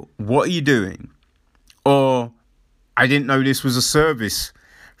 yo, what are you doing? Or, I didn't know this was a service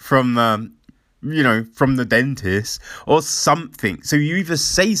from the dentist or something. So you either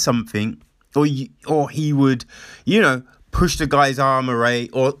say something or he would, push the guy's arm away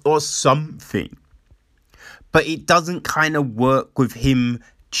or something. But it doesn't kind of work with him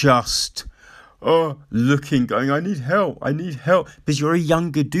just looking, going, I need help. Because you're a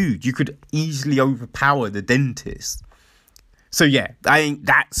younger dude. You could easily overpower the dentist. So yeah, I think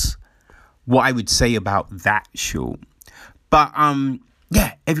that's what I would say about that short. But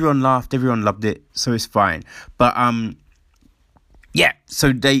yeah, everyone laughed, everyone loved it, so it's fine. But yeah,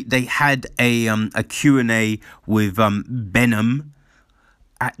 so they had a Q&A with Benham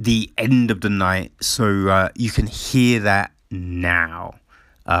at the end of the night, so you can hear that now.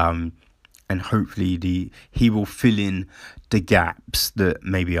 And hopefully he will fill in the gaps that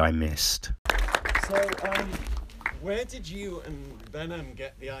maybe I missed. So, where did you and Benham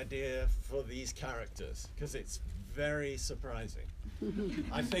get the idea for these characters? Because it's very surprising.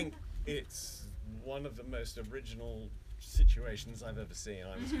 I think it's one of the most original situations I've ever seen.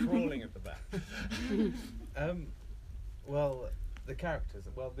 I was crawling at the back. Well, the characters,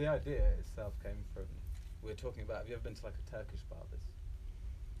 the idea itself came from, we were talking about, have you ever been to like a Turkish barber's?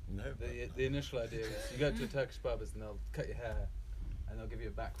 No. The initial idea was you go to a Turkish barber's and they'll cut your hair and they'll give you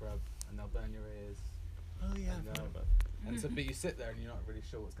a back rub and they'll burn your ears. Oh yeah. And so, but you sit there and you're not really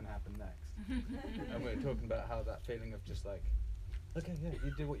sure what's going to happen next. And we were talking about how that feeling of just like, okay, yeah,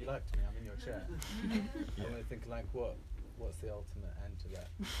 you do what you like to me, I'm in your chair. Yeah. And we're thinking like, what's the ultimate end to that?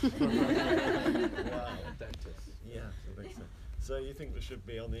 Wow. A dentist. Yeah, that makes sense. So you think this should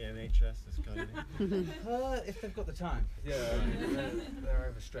be on the NHS, this kind of thing? If they've got the time. Yeah, they're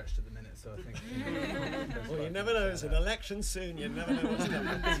overstretched at the minute, so I think... Well, you never know, it's an election soon, you never know what's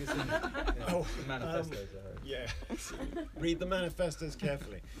coming. Oh, manifestos, yeah, read the manifestos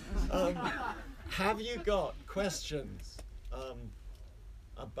carefully. Have you got questions?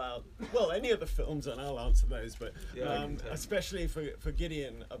 about, well, any of the films, and I'll answer those, but Yeah, I can tell. especially for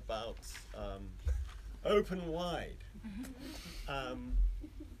Gideon, about Open Wide.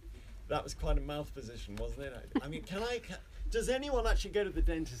 That was quite a mouth position, wasn't it? I mean, does anyone actually go to the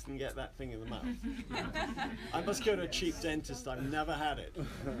dentist and get that thing in the mouth? I must go to a cheap dentist. I've never had it.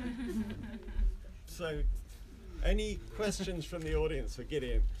 So, any questions from the audience for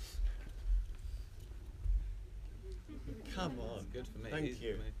Gideon? Come on. Good for me. Thank easy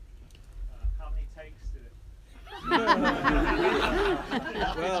you. for me. How many takes did it?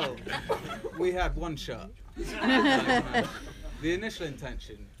 Well, we had one shot. The initial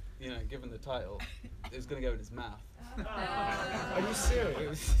intention, given the title, it was going to go in his mouth. Are you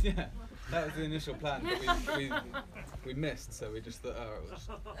serious? Yeah, that was the initial plan, but we missed, so we just thought,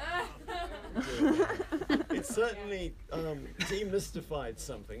 It's certainly demystified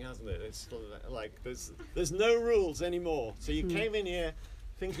something, hasn't it? It's sort of like there's no rules anymore. So you came in here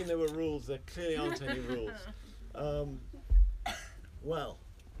thinking there were rules. There clearly aren't any rules. Well,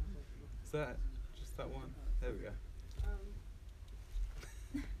 is that just that one? There we go.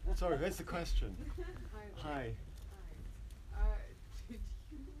 Sorry, where's the question? Hi. Did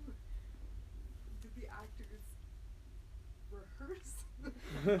the actors rehearse?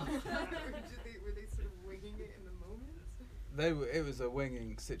 Or were they sort of winging it in the moment? It was a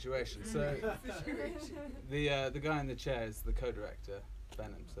winging situation. So the guy in the chair is the co-director,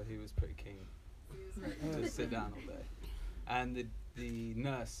 Benham. So he was pretty keen to sit down all day, and the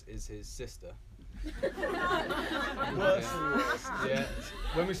nurse is his sister. Yeah.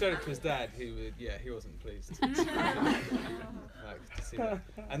 When we showed it to his dad, he wasn't pleased. To see that.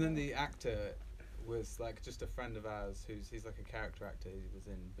 And then the actor was like just a friend of ours he's like a character actor. He was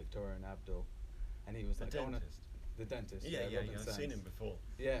in Victoria and Abdul, and he was The like dentist. The dentist. Yeah, Robin I've Sands. seen him before.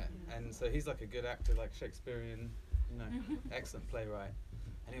 Yeah, and so he's like a good actor, like Shakespearean, excellent playwright.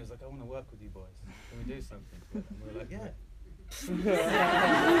 And he was like, I want to work with you boys. Can we do something together? And we were like, yeah.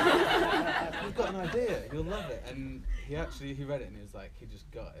 We've got an idea. You'll love it. And he read it and he was like, he just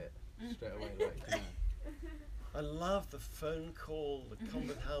got it straight away. Like, I love the phone call, the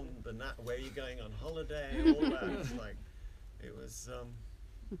compound, where you're going on holiday, all that. It's like, it was a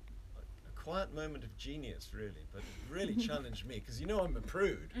quiet moment of genius, really, but it really challenged me because I'm a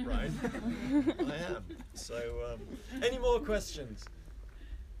prude, right? I am. So, any more questions?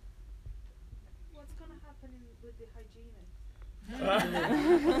 What's going to happen with the hygienist?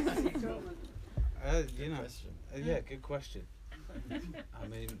 Good question. I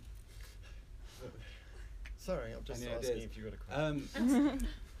mean, sorry, I'm just asking if you got a question.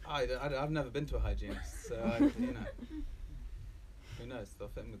 I've never been to a hygienist, so who knows? They'll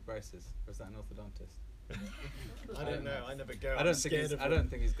fit him with braces, or is that an orthodontist? I don't know. I never go. I don't think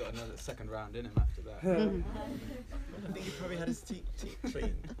he's got another second round in him after that. I think he probably had his teeth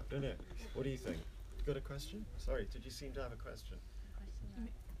cleaned. I don't know. What do you think? You got a question? Sorry, did you seem to have a question?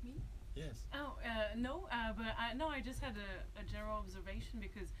 Me? Yes. Oh, no, but I just had a general observation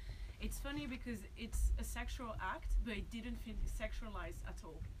because it's funny because it's a sexual act, but it didn't feel sexualized at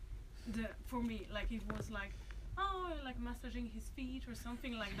all. For me, like it was like, like massaging his feet or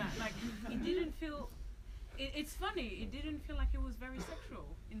something like that. Like it didn't feel. It's funny. It didn't feel like it was very sexual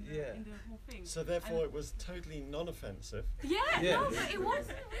in the whole thing. So therefore, it was totally non-offensive. No, but it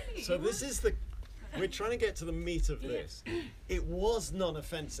wasn't really. So this is the. We're trying to get to the meat of this. It was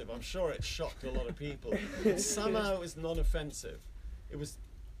non-offensive. I'm sure it shocked a lot of people. Somehow it was non-offensive. It was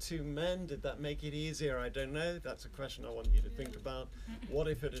two men. Did that make it easier? I don't know. That's a question I want you to think about. What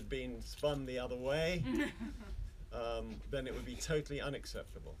if it had been spun the other way? Then it would be totally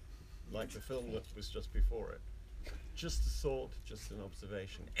unacceptable, like the film that was just before it. Just a thought, just an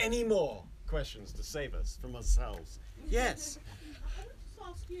observation. Any more questions to save us from ourselves? Yes. I wanted to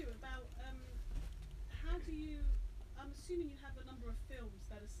ask you about how do you? I'm assuming you have a number of films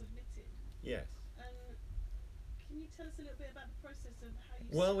that are submitted. Yes. Can you tell us a little bit about the process of how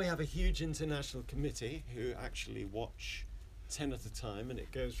you? Well, we have a huge international committee who actually watch 10 at a time, and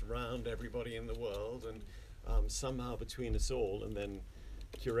it goes round everybody in the world, and somehow between us all, and then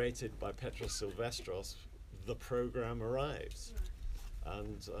curated by Petros Silvestros, the program arrives. Right.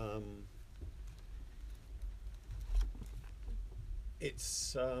 And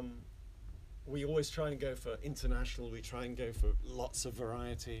it's we always try and go for international. We try and go for lots of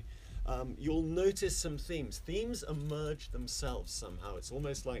variety. You'll notice some themes. Themes emerge themselves somehow. It's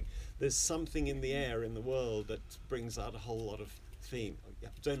almost like there's something in the air in the world that brings out a whole lot of theme.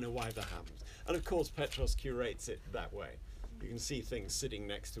 Don't know why that happens. And of course, Petros curates it that way. You can see things sitting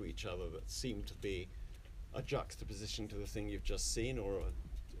next to each other that seem to be a juxtaposition to the thing you've just seen, or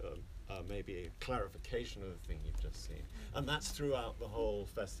maybe a clarification of the thing you've just seen. And that's throughout the whole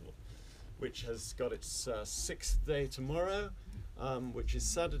festival, which has got its 6th day tomorrow, which is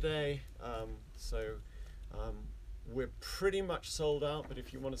Saturday. So we're pretty much sold out, but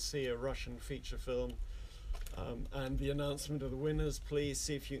if you want to see a Russian feature film and the announcement of the winners, please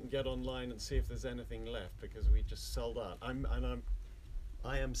see if you can get online and see if there's anything left, because we just sold out.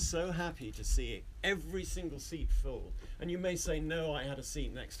 I am so happy to see every single seat full. And you may say, no, I had a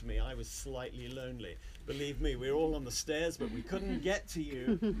seat next to me. I was slightly lonely. Believe me, we were all on the stairs, but we couldn't get to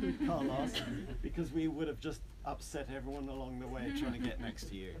you, Carlos, because we would have just upset everyone along the way trying to get next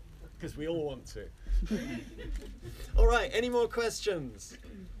to you, because we all want to. All right, any more questions?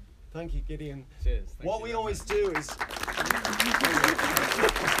 Thank you, Gideon. Cheers. What we always do is...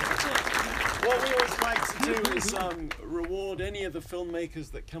 What we always like to do is reward any of the filmmakers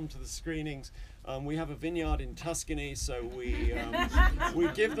that come to the screenings. We have a vineyard in Tuscany, so we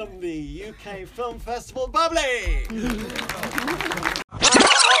give them the UK Film Festival bubbly!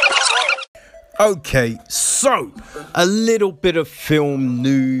 Okay, so a little bit of film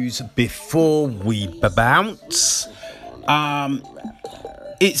news before we bounce.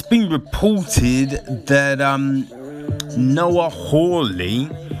 It's been reported that Noah Hawley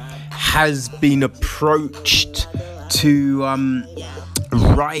has been approached to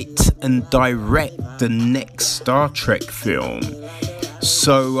write and direct the next Star Trek film.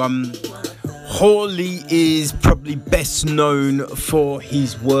 So Hawley is probably best known for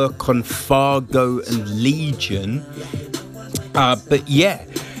his work on Fargo and Legion, but yeah,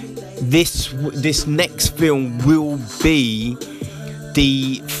 this next film will be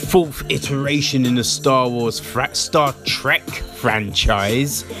the 4th iteration in the Star Trek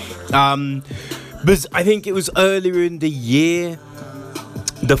franchise. But I think it was earlier in the year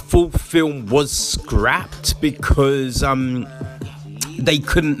the 4th film was scrapped because they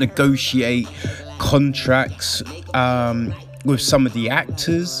couldn't negotiate contracts with some of the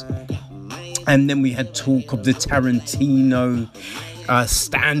actors. And then we had talk of the Tarantino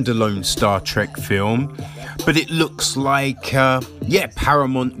standalone Star Trek film. But it looks like,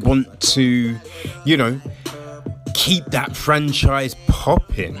 Paramount want to, keep that franchise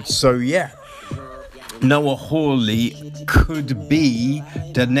popping. So, Noah Hawley could be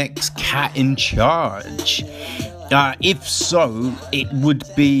the next cat in charge. If so, it would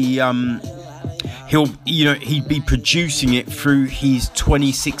be, he'd be producing it through his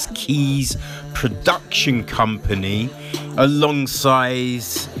 26 Keys production company alongside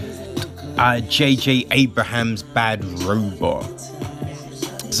J.J. Abrams' Bad Robot.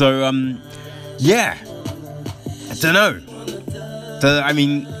 So, I don't know. I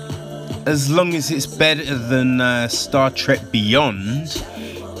mean, as long as it's better than Star Trek Beyond,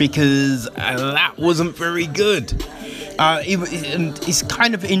 because that wasn't very good. And it's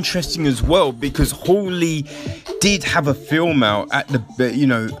kind of interesting as well, because Hawley did have a film out at the,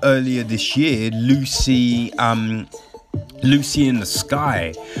 earlier this year, Lucy in the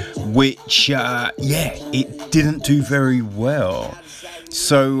Sky, which it didn't do very well.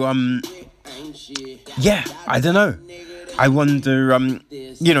 So I don't know. I wonder,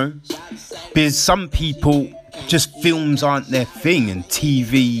 because some people, just films aren't their thing and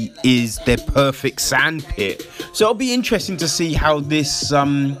TV is their perfect sandpit. So it'll be interesting to see how this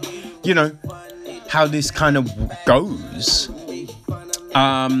how this kind of goes.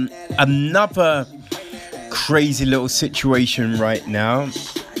 Another crazy little situation right now.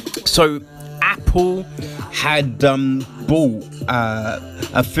 So Apple had bought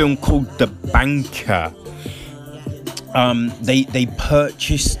a film called The Banker. They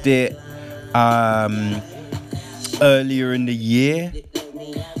purchased it earlier in the year,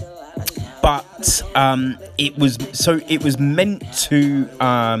 but it was meant to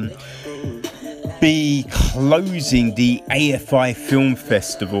be closing the AFI Film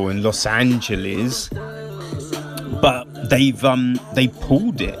Festival in Los Angeles, but they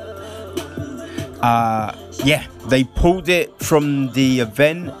pulled it. They pulled it from the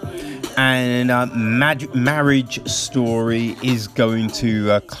event, and Marriage Story is going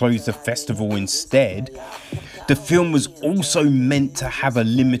to close the festival instead. The film was also meant to have a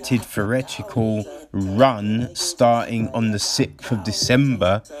limited theatrical run starting on the 6th of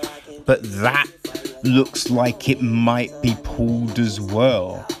December, but that looks like it might be pulled as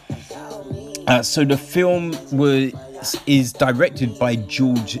well. So the film is directed by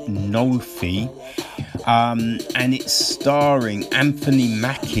George Nolfi, and it's starring Anthony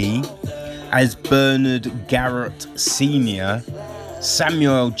Mackie as Bernard Garrett Sr.,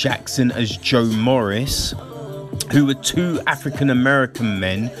 Samuel L. Jackson as Joe Morris, who were two African-American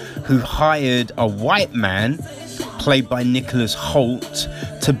men who hired a white man, played by Nicholas Hoult,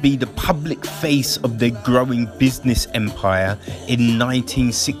 to be the public face of their growing business empire in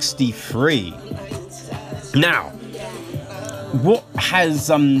 1963. Now, what has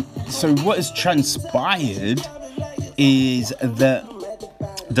transpired is that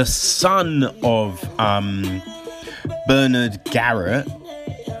the son of Bernard Garrett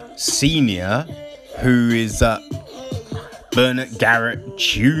Sr., who is Bernard Garrett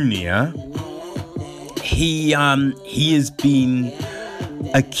Jr., he has been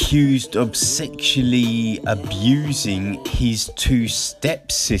accused of sexually abusing his two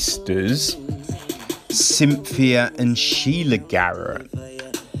stepsisters, Cynthia and Sheila Garrett.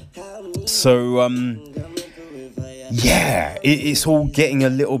 So yeah, it's all getting a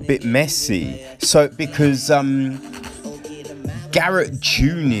little bit messy. So because Garrett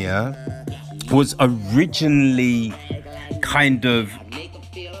Jr. was originally kind of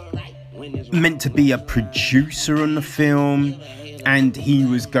meant to be a producer on the film, and he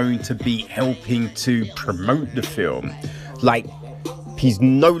was going to be helping to promote the film. Like, he's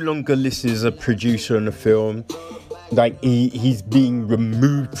no longer listed as a producer on the film. Like, he's being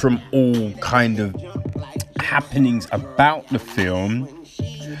removed from all kind of happenings about the film.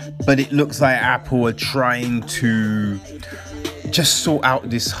 But it looks like Apple are trying to just sort out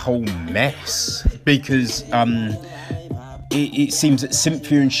this whole mess, because it seems that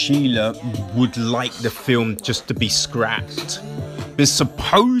Cynthia and Sheila would like the film just to be scrapped. But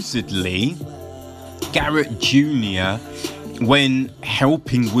supposedly, Garrett Jr., when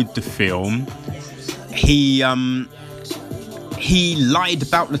helping with the film, he lied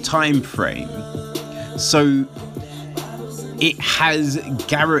about the time frame. So it has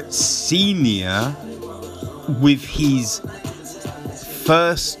Garrett Sr. with his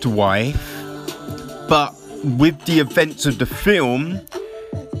first wife, but with the events of the film,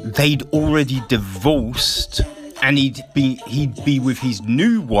 they'd already divorced, and he'd be with his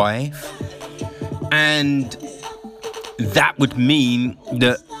new wife, and that would mean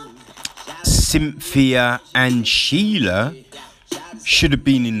that Cynthia and Sheila should have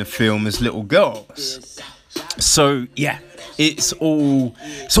been in the film as little girls. So yeah, it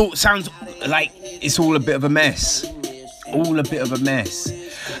sounds like it's all a bit of a mess.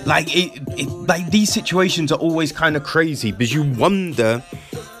 Like like these situations are always kind of crazy, because you wonder,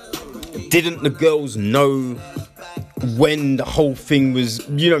 didn't the girls know when the whole thing was,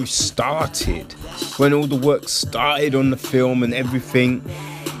 started, when all the work started on the film and everything?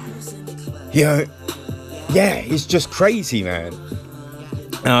 Yeah, it's just crazy, man.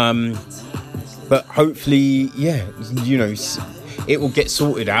 But hopefully, it will get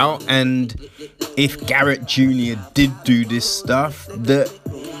sorted out, and if Garrett Jr. did do this stuff,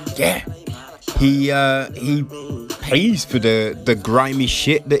 he pays for the grimy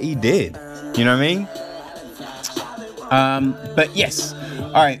shit that he did. You know what I mean? But yes,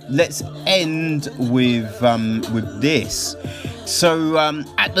 all right. Let's end with this. So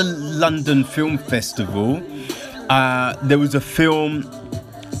at the London Film Festival, there was a film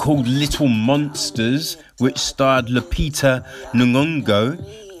called Little Monsters, which starred Lupita Nyong'o.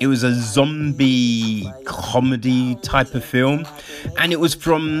 It was a zombie comedy type of film, and it was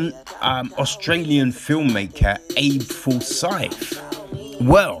from Australian filmmaker Abe Forsyth.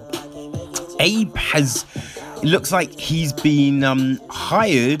 Well, Abe it looks like he's been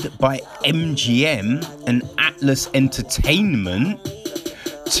hired by MGM and Atlas Entertainment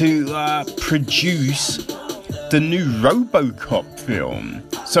to produce the new RoboCop film.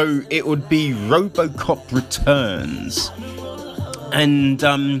 So it would be RoboCop Returns. And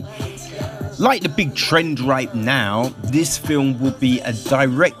like the big trend right now, this film will be a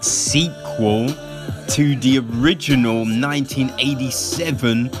direct sequel to the original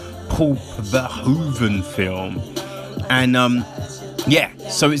 1987 Paul Verhoeven film. And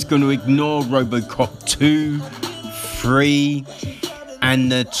so it's going to ignore RoboCop 2, 3, and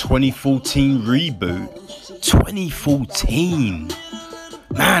the 2014 reboot. 2014.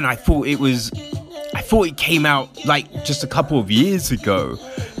 Man, I thought it came out like just a couple of years ago.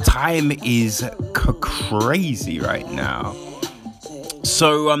 Time is crazy right now.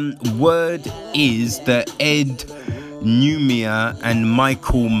 So word is that Ed Numia and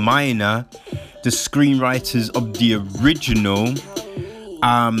Michael Miner, the screenwriters of the original,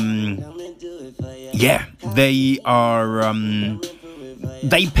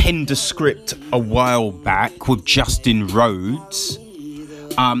 they penned a script a while back with Justin Rhodes,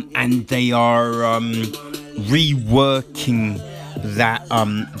 and they are reworking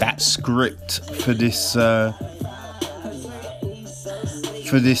that script for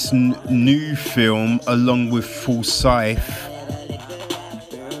this new film along with Forsyth.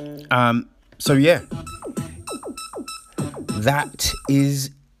 So yeah, that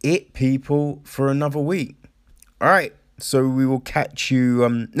is it, people, for another week. All right, so we will catch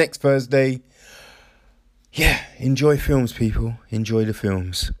you next Thursday. Yeah, enjoy films, people. Enjoy the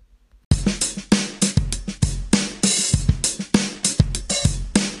films.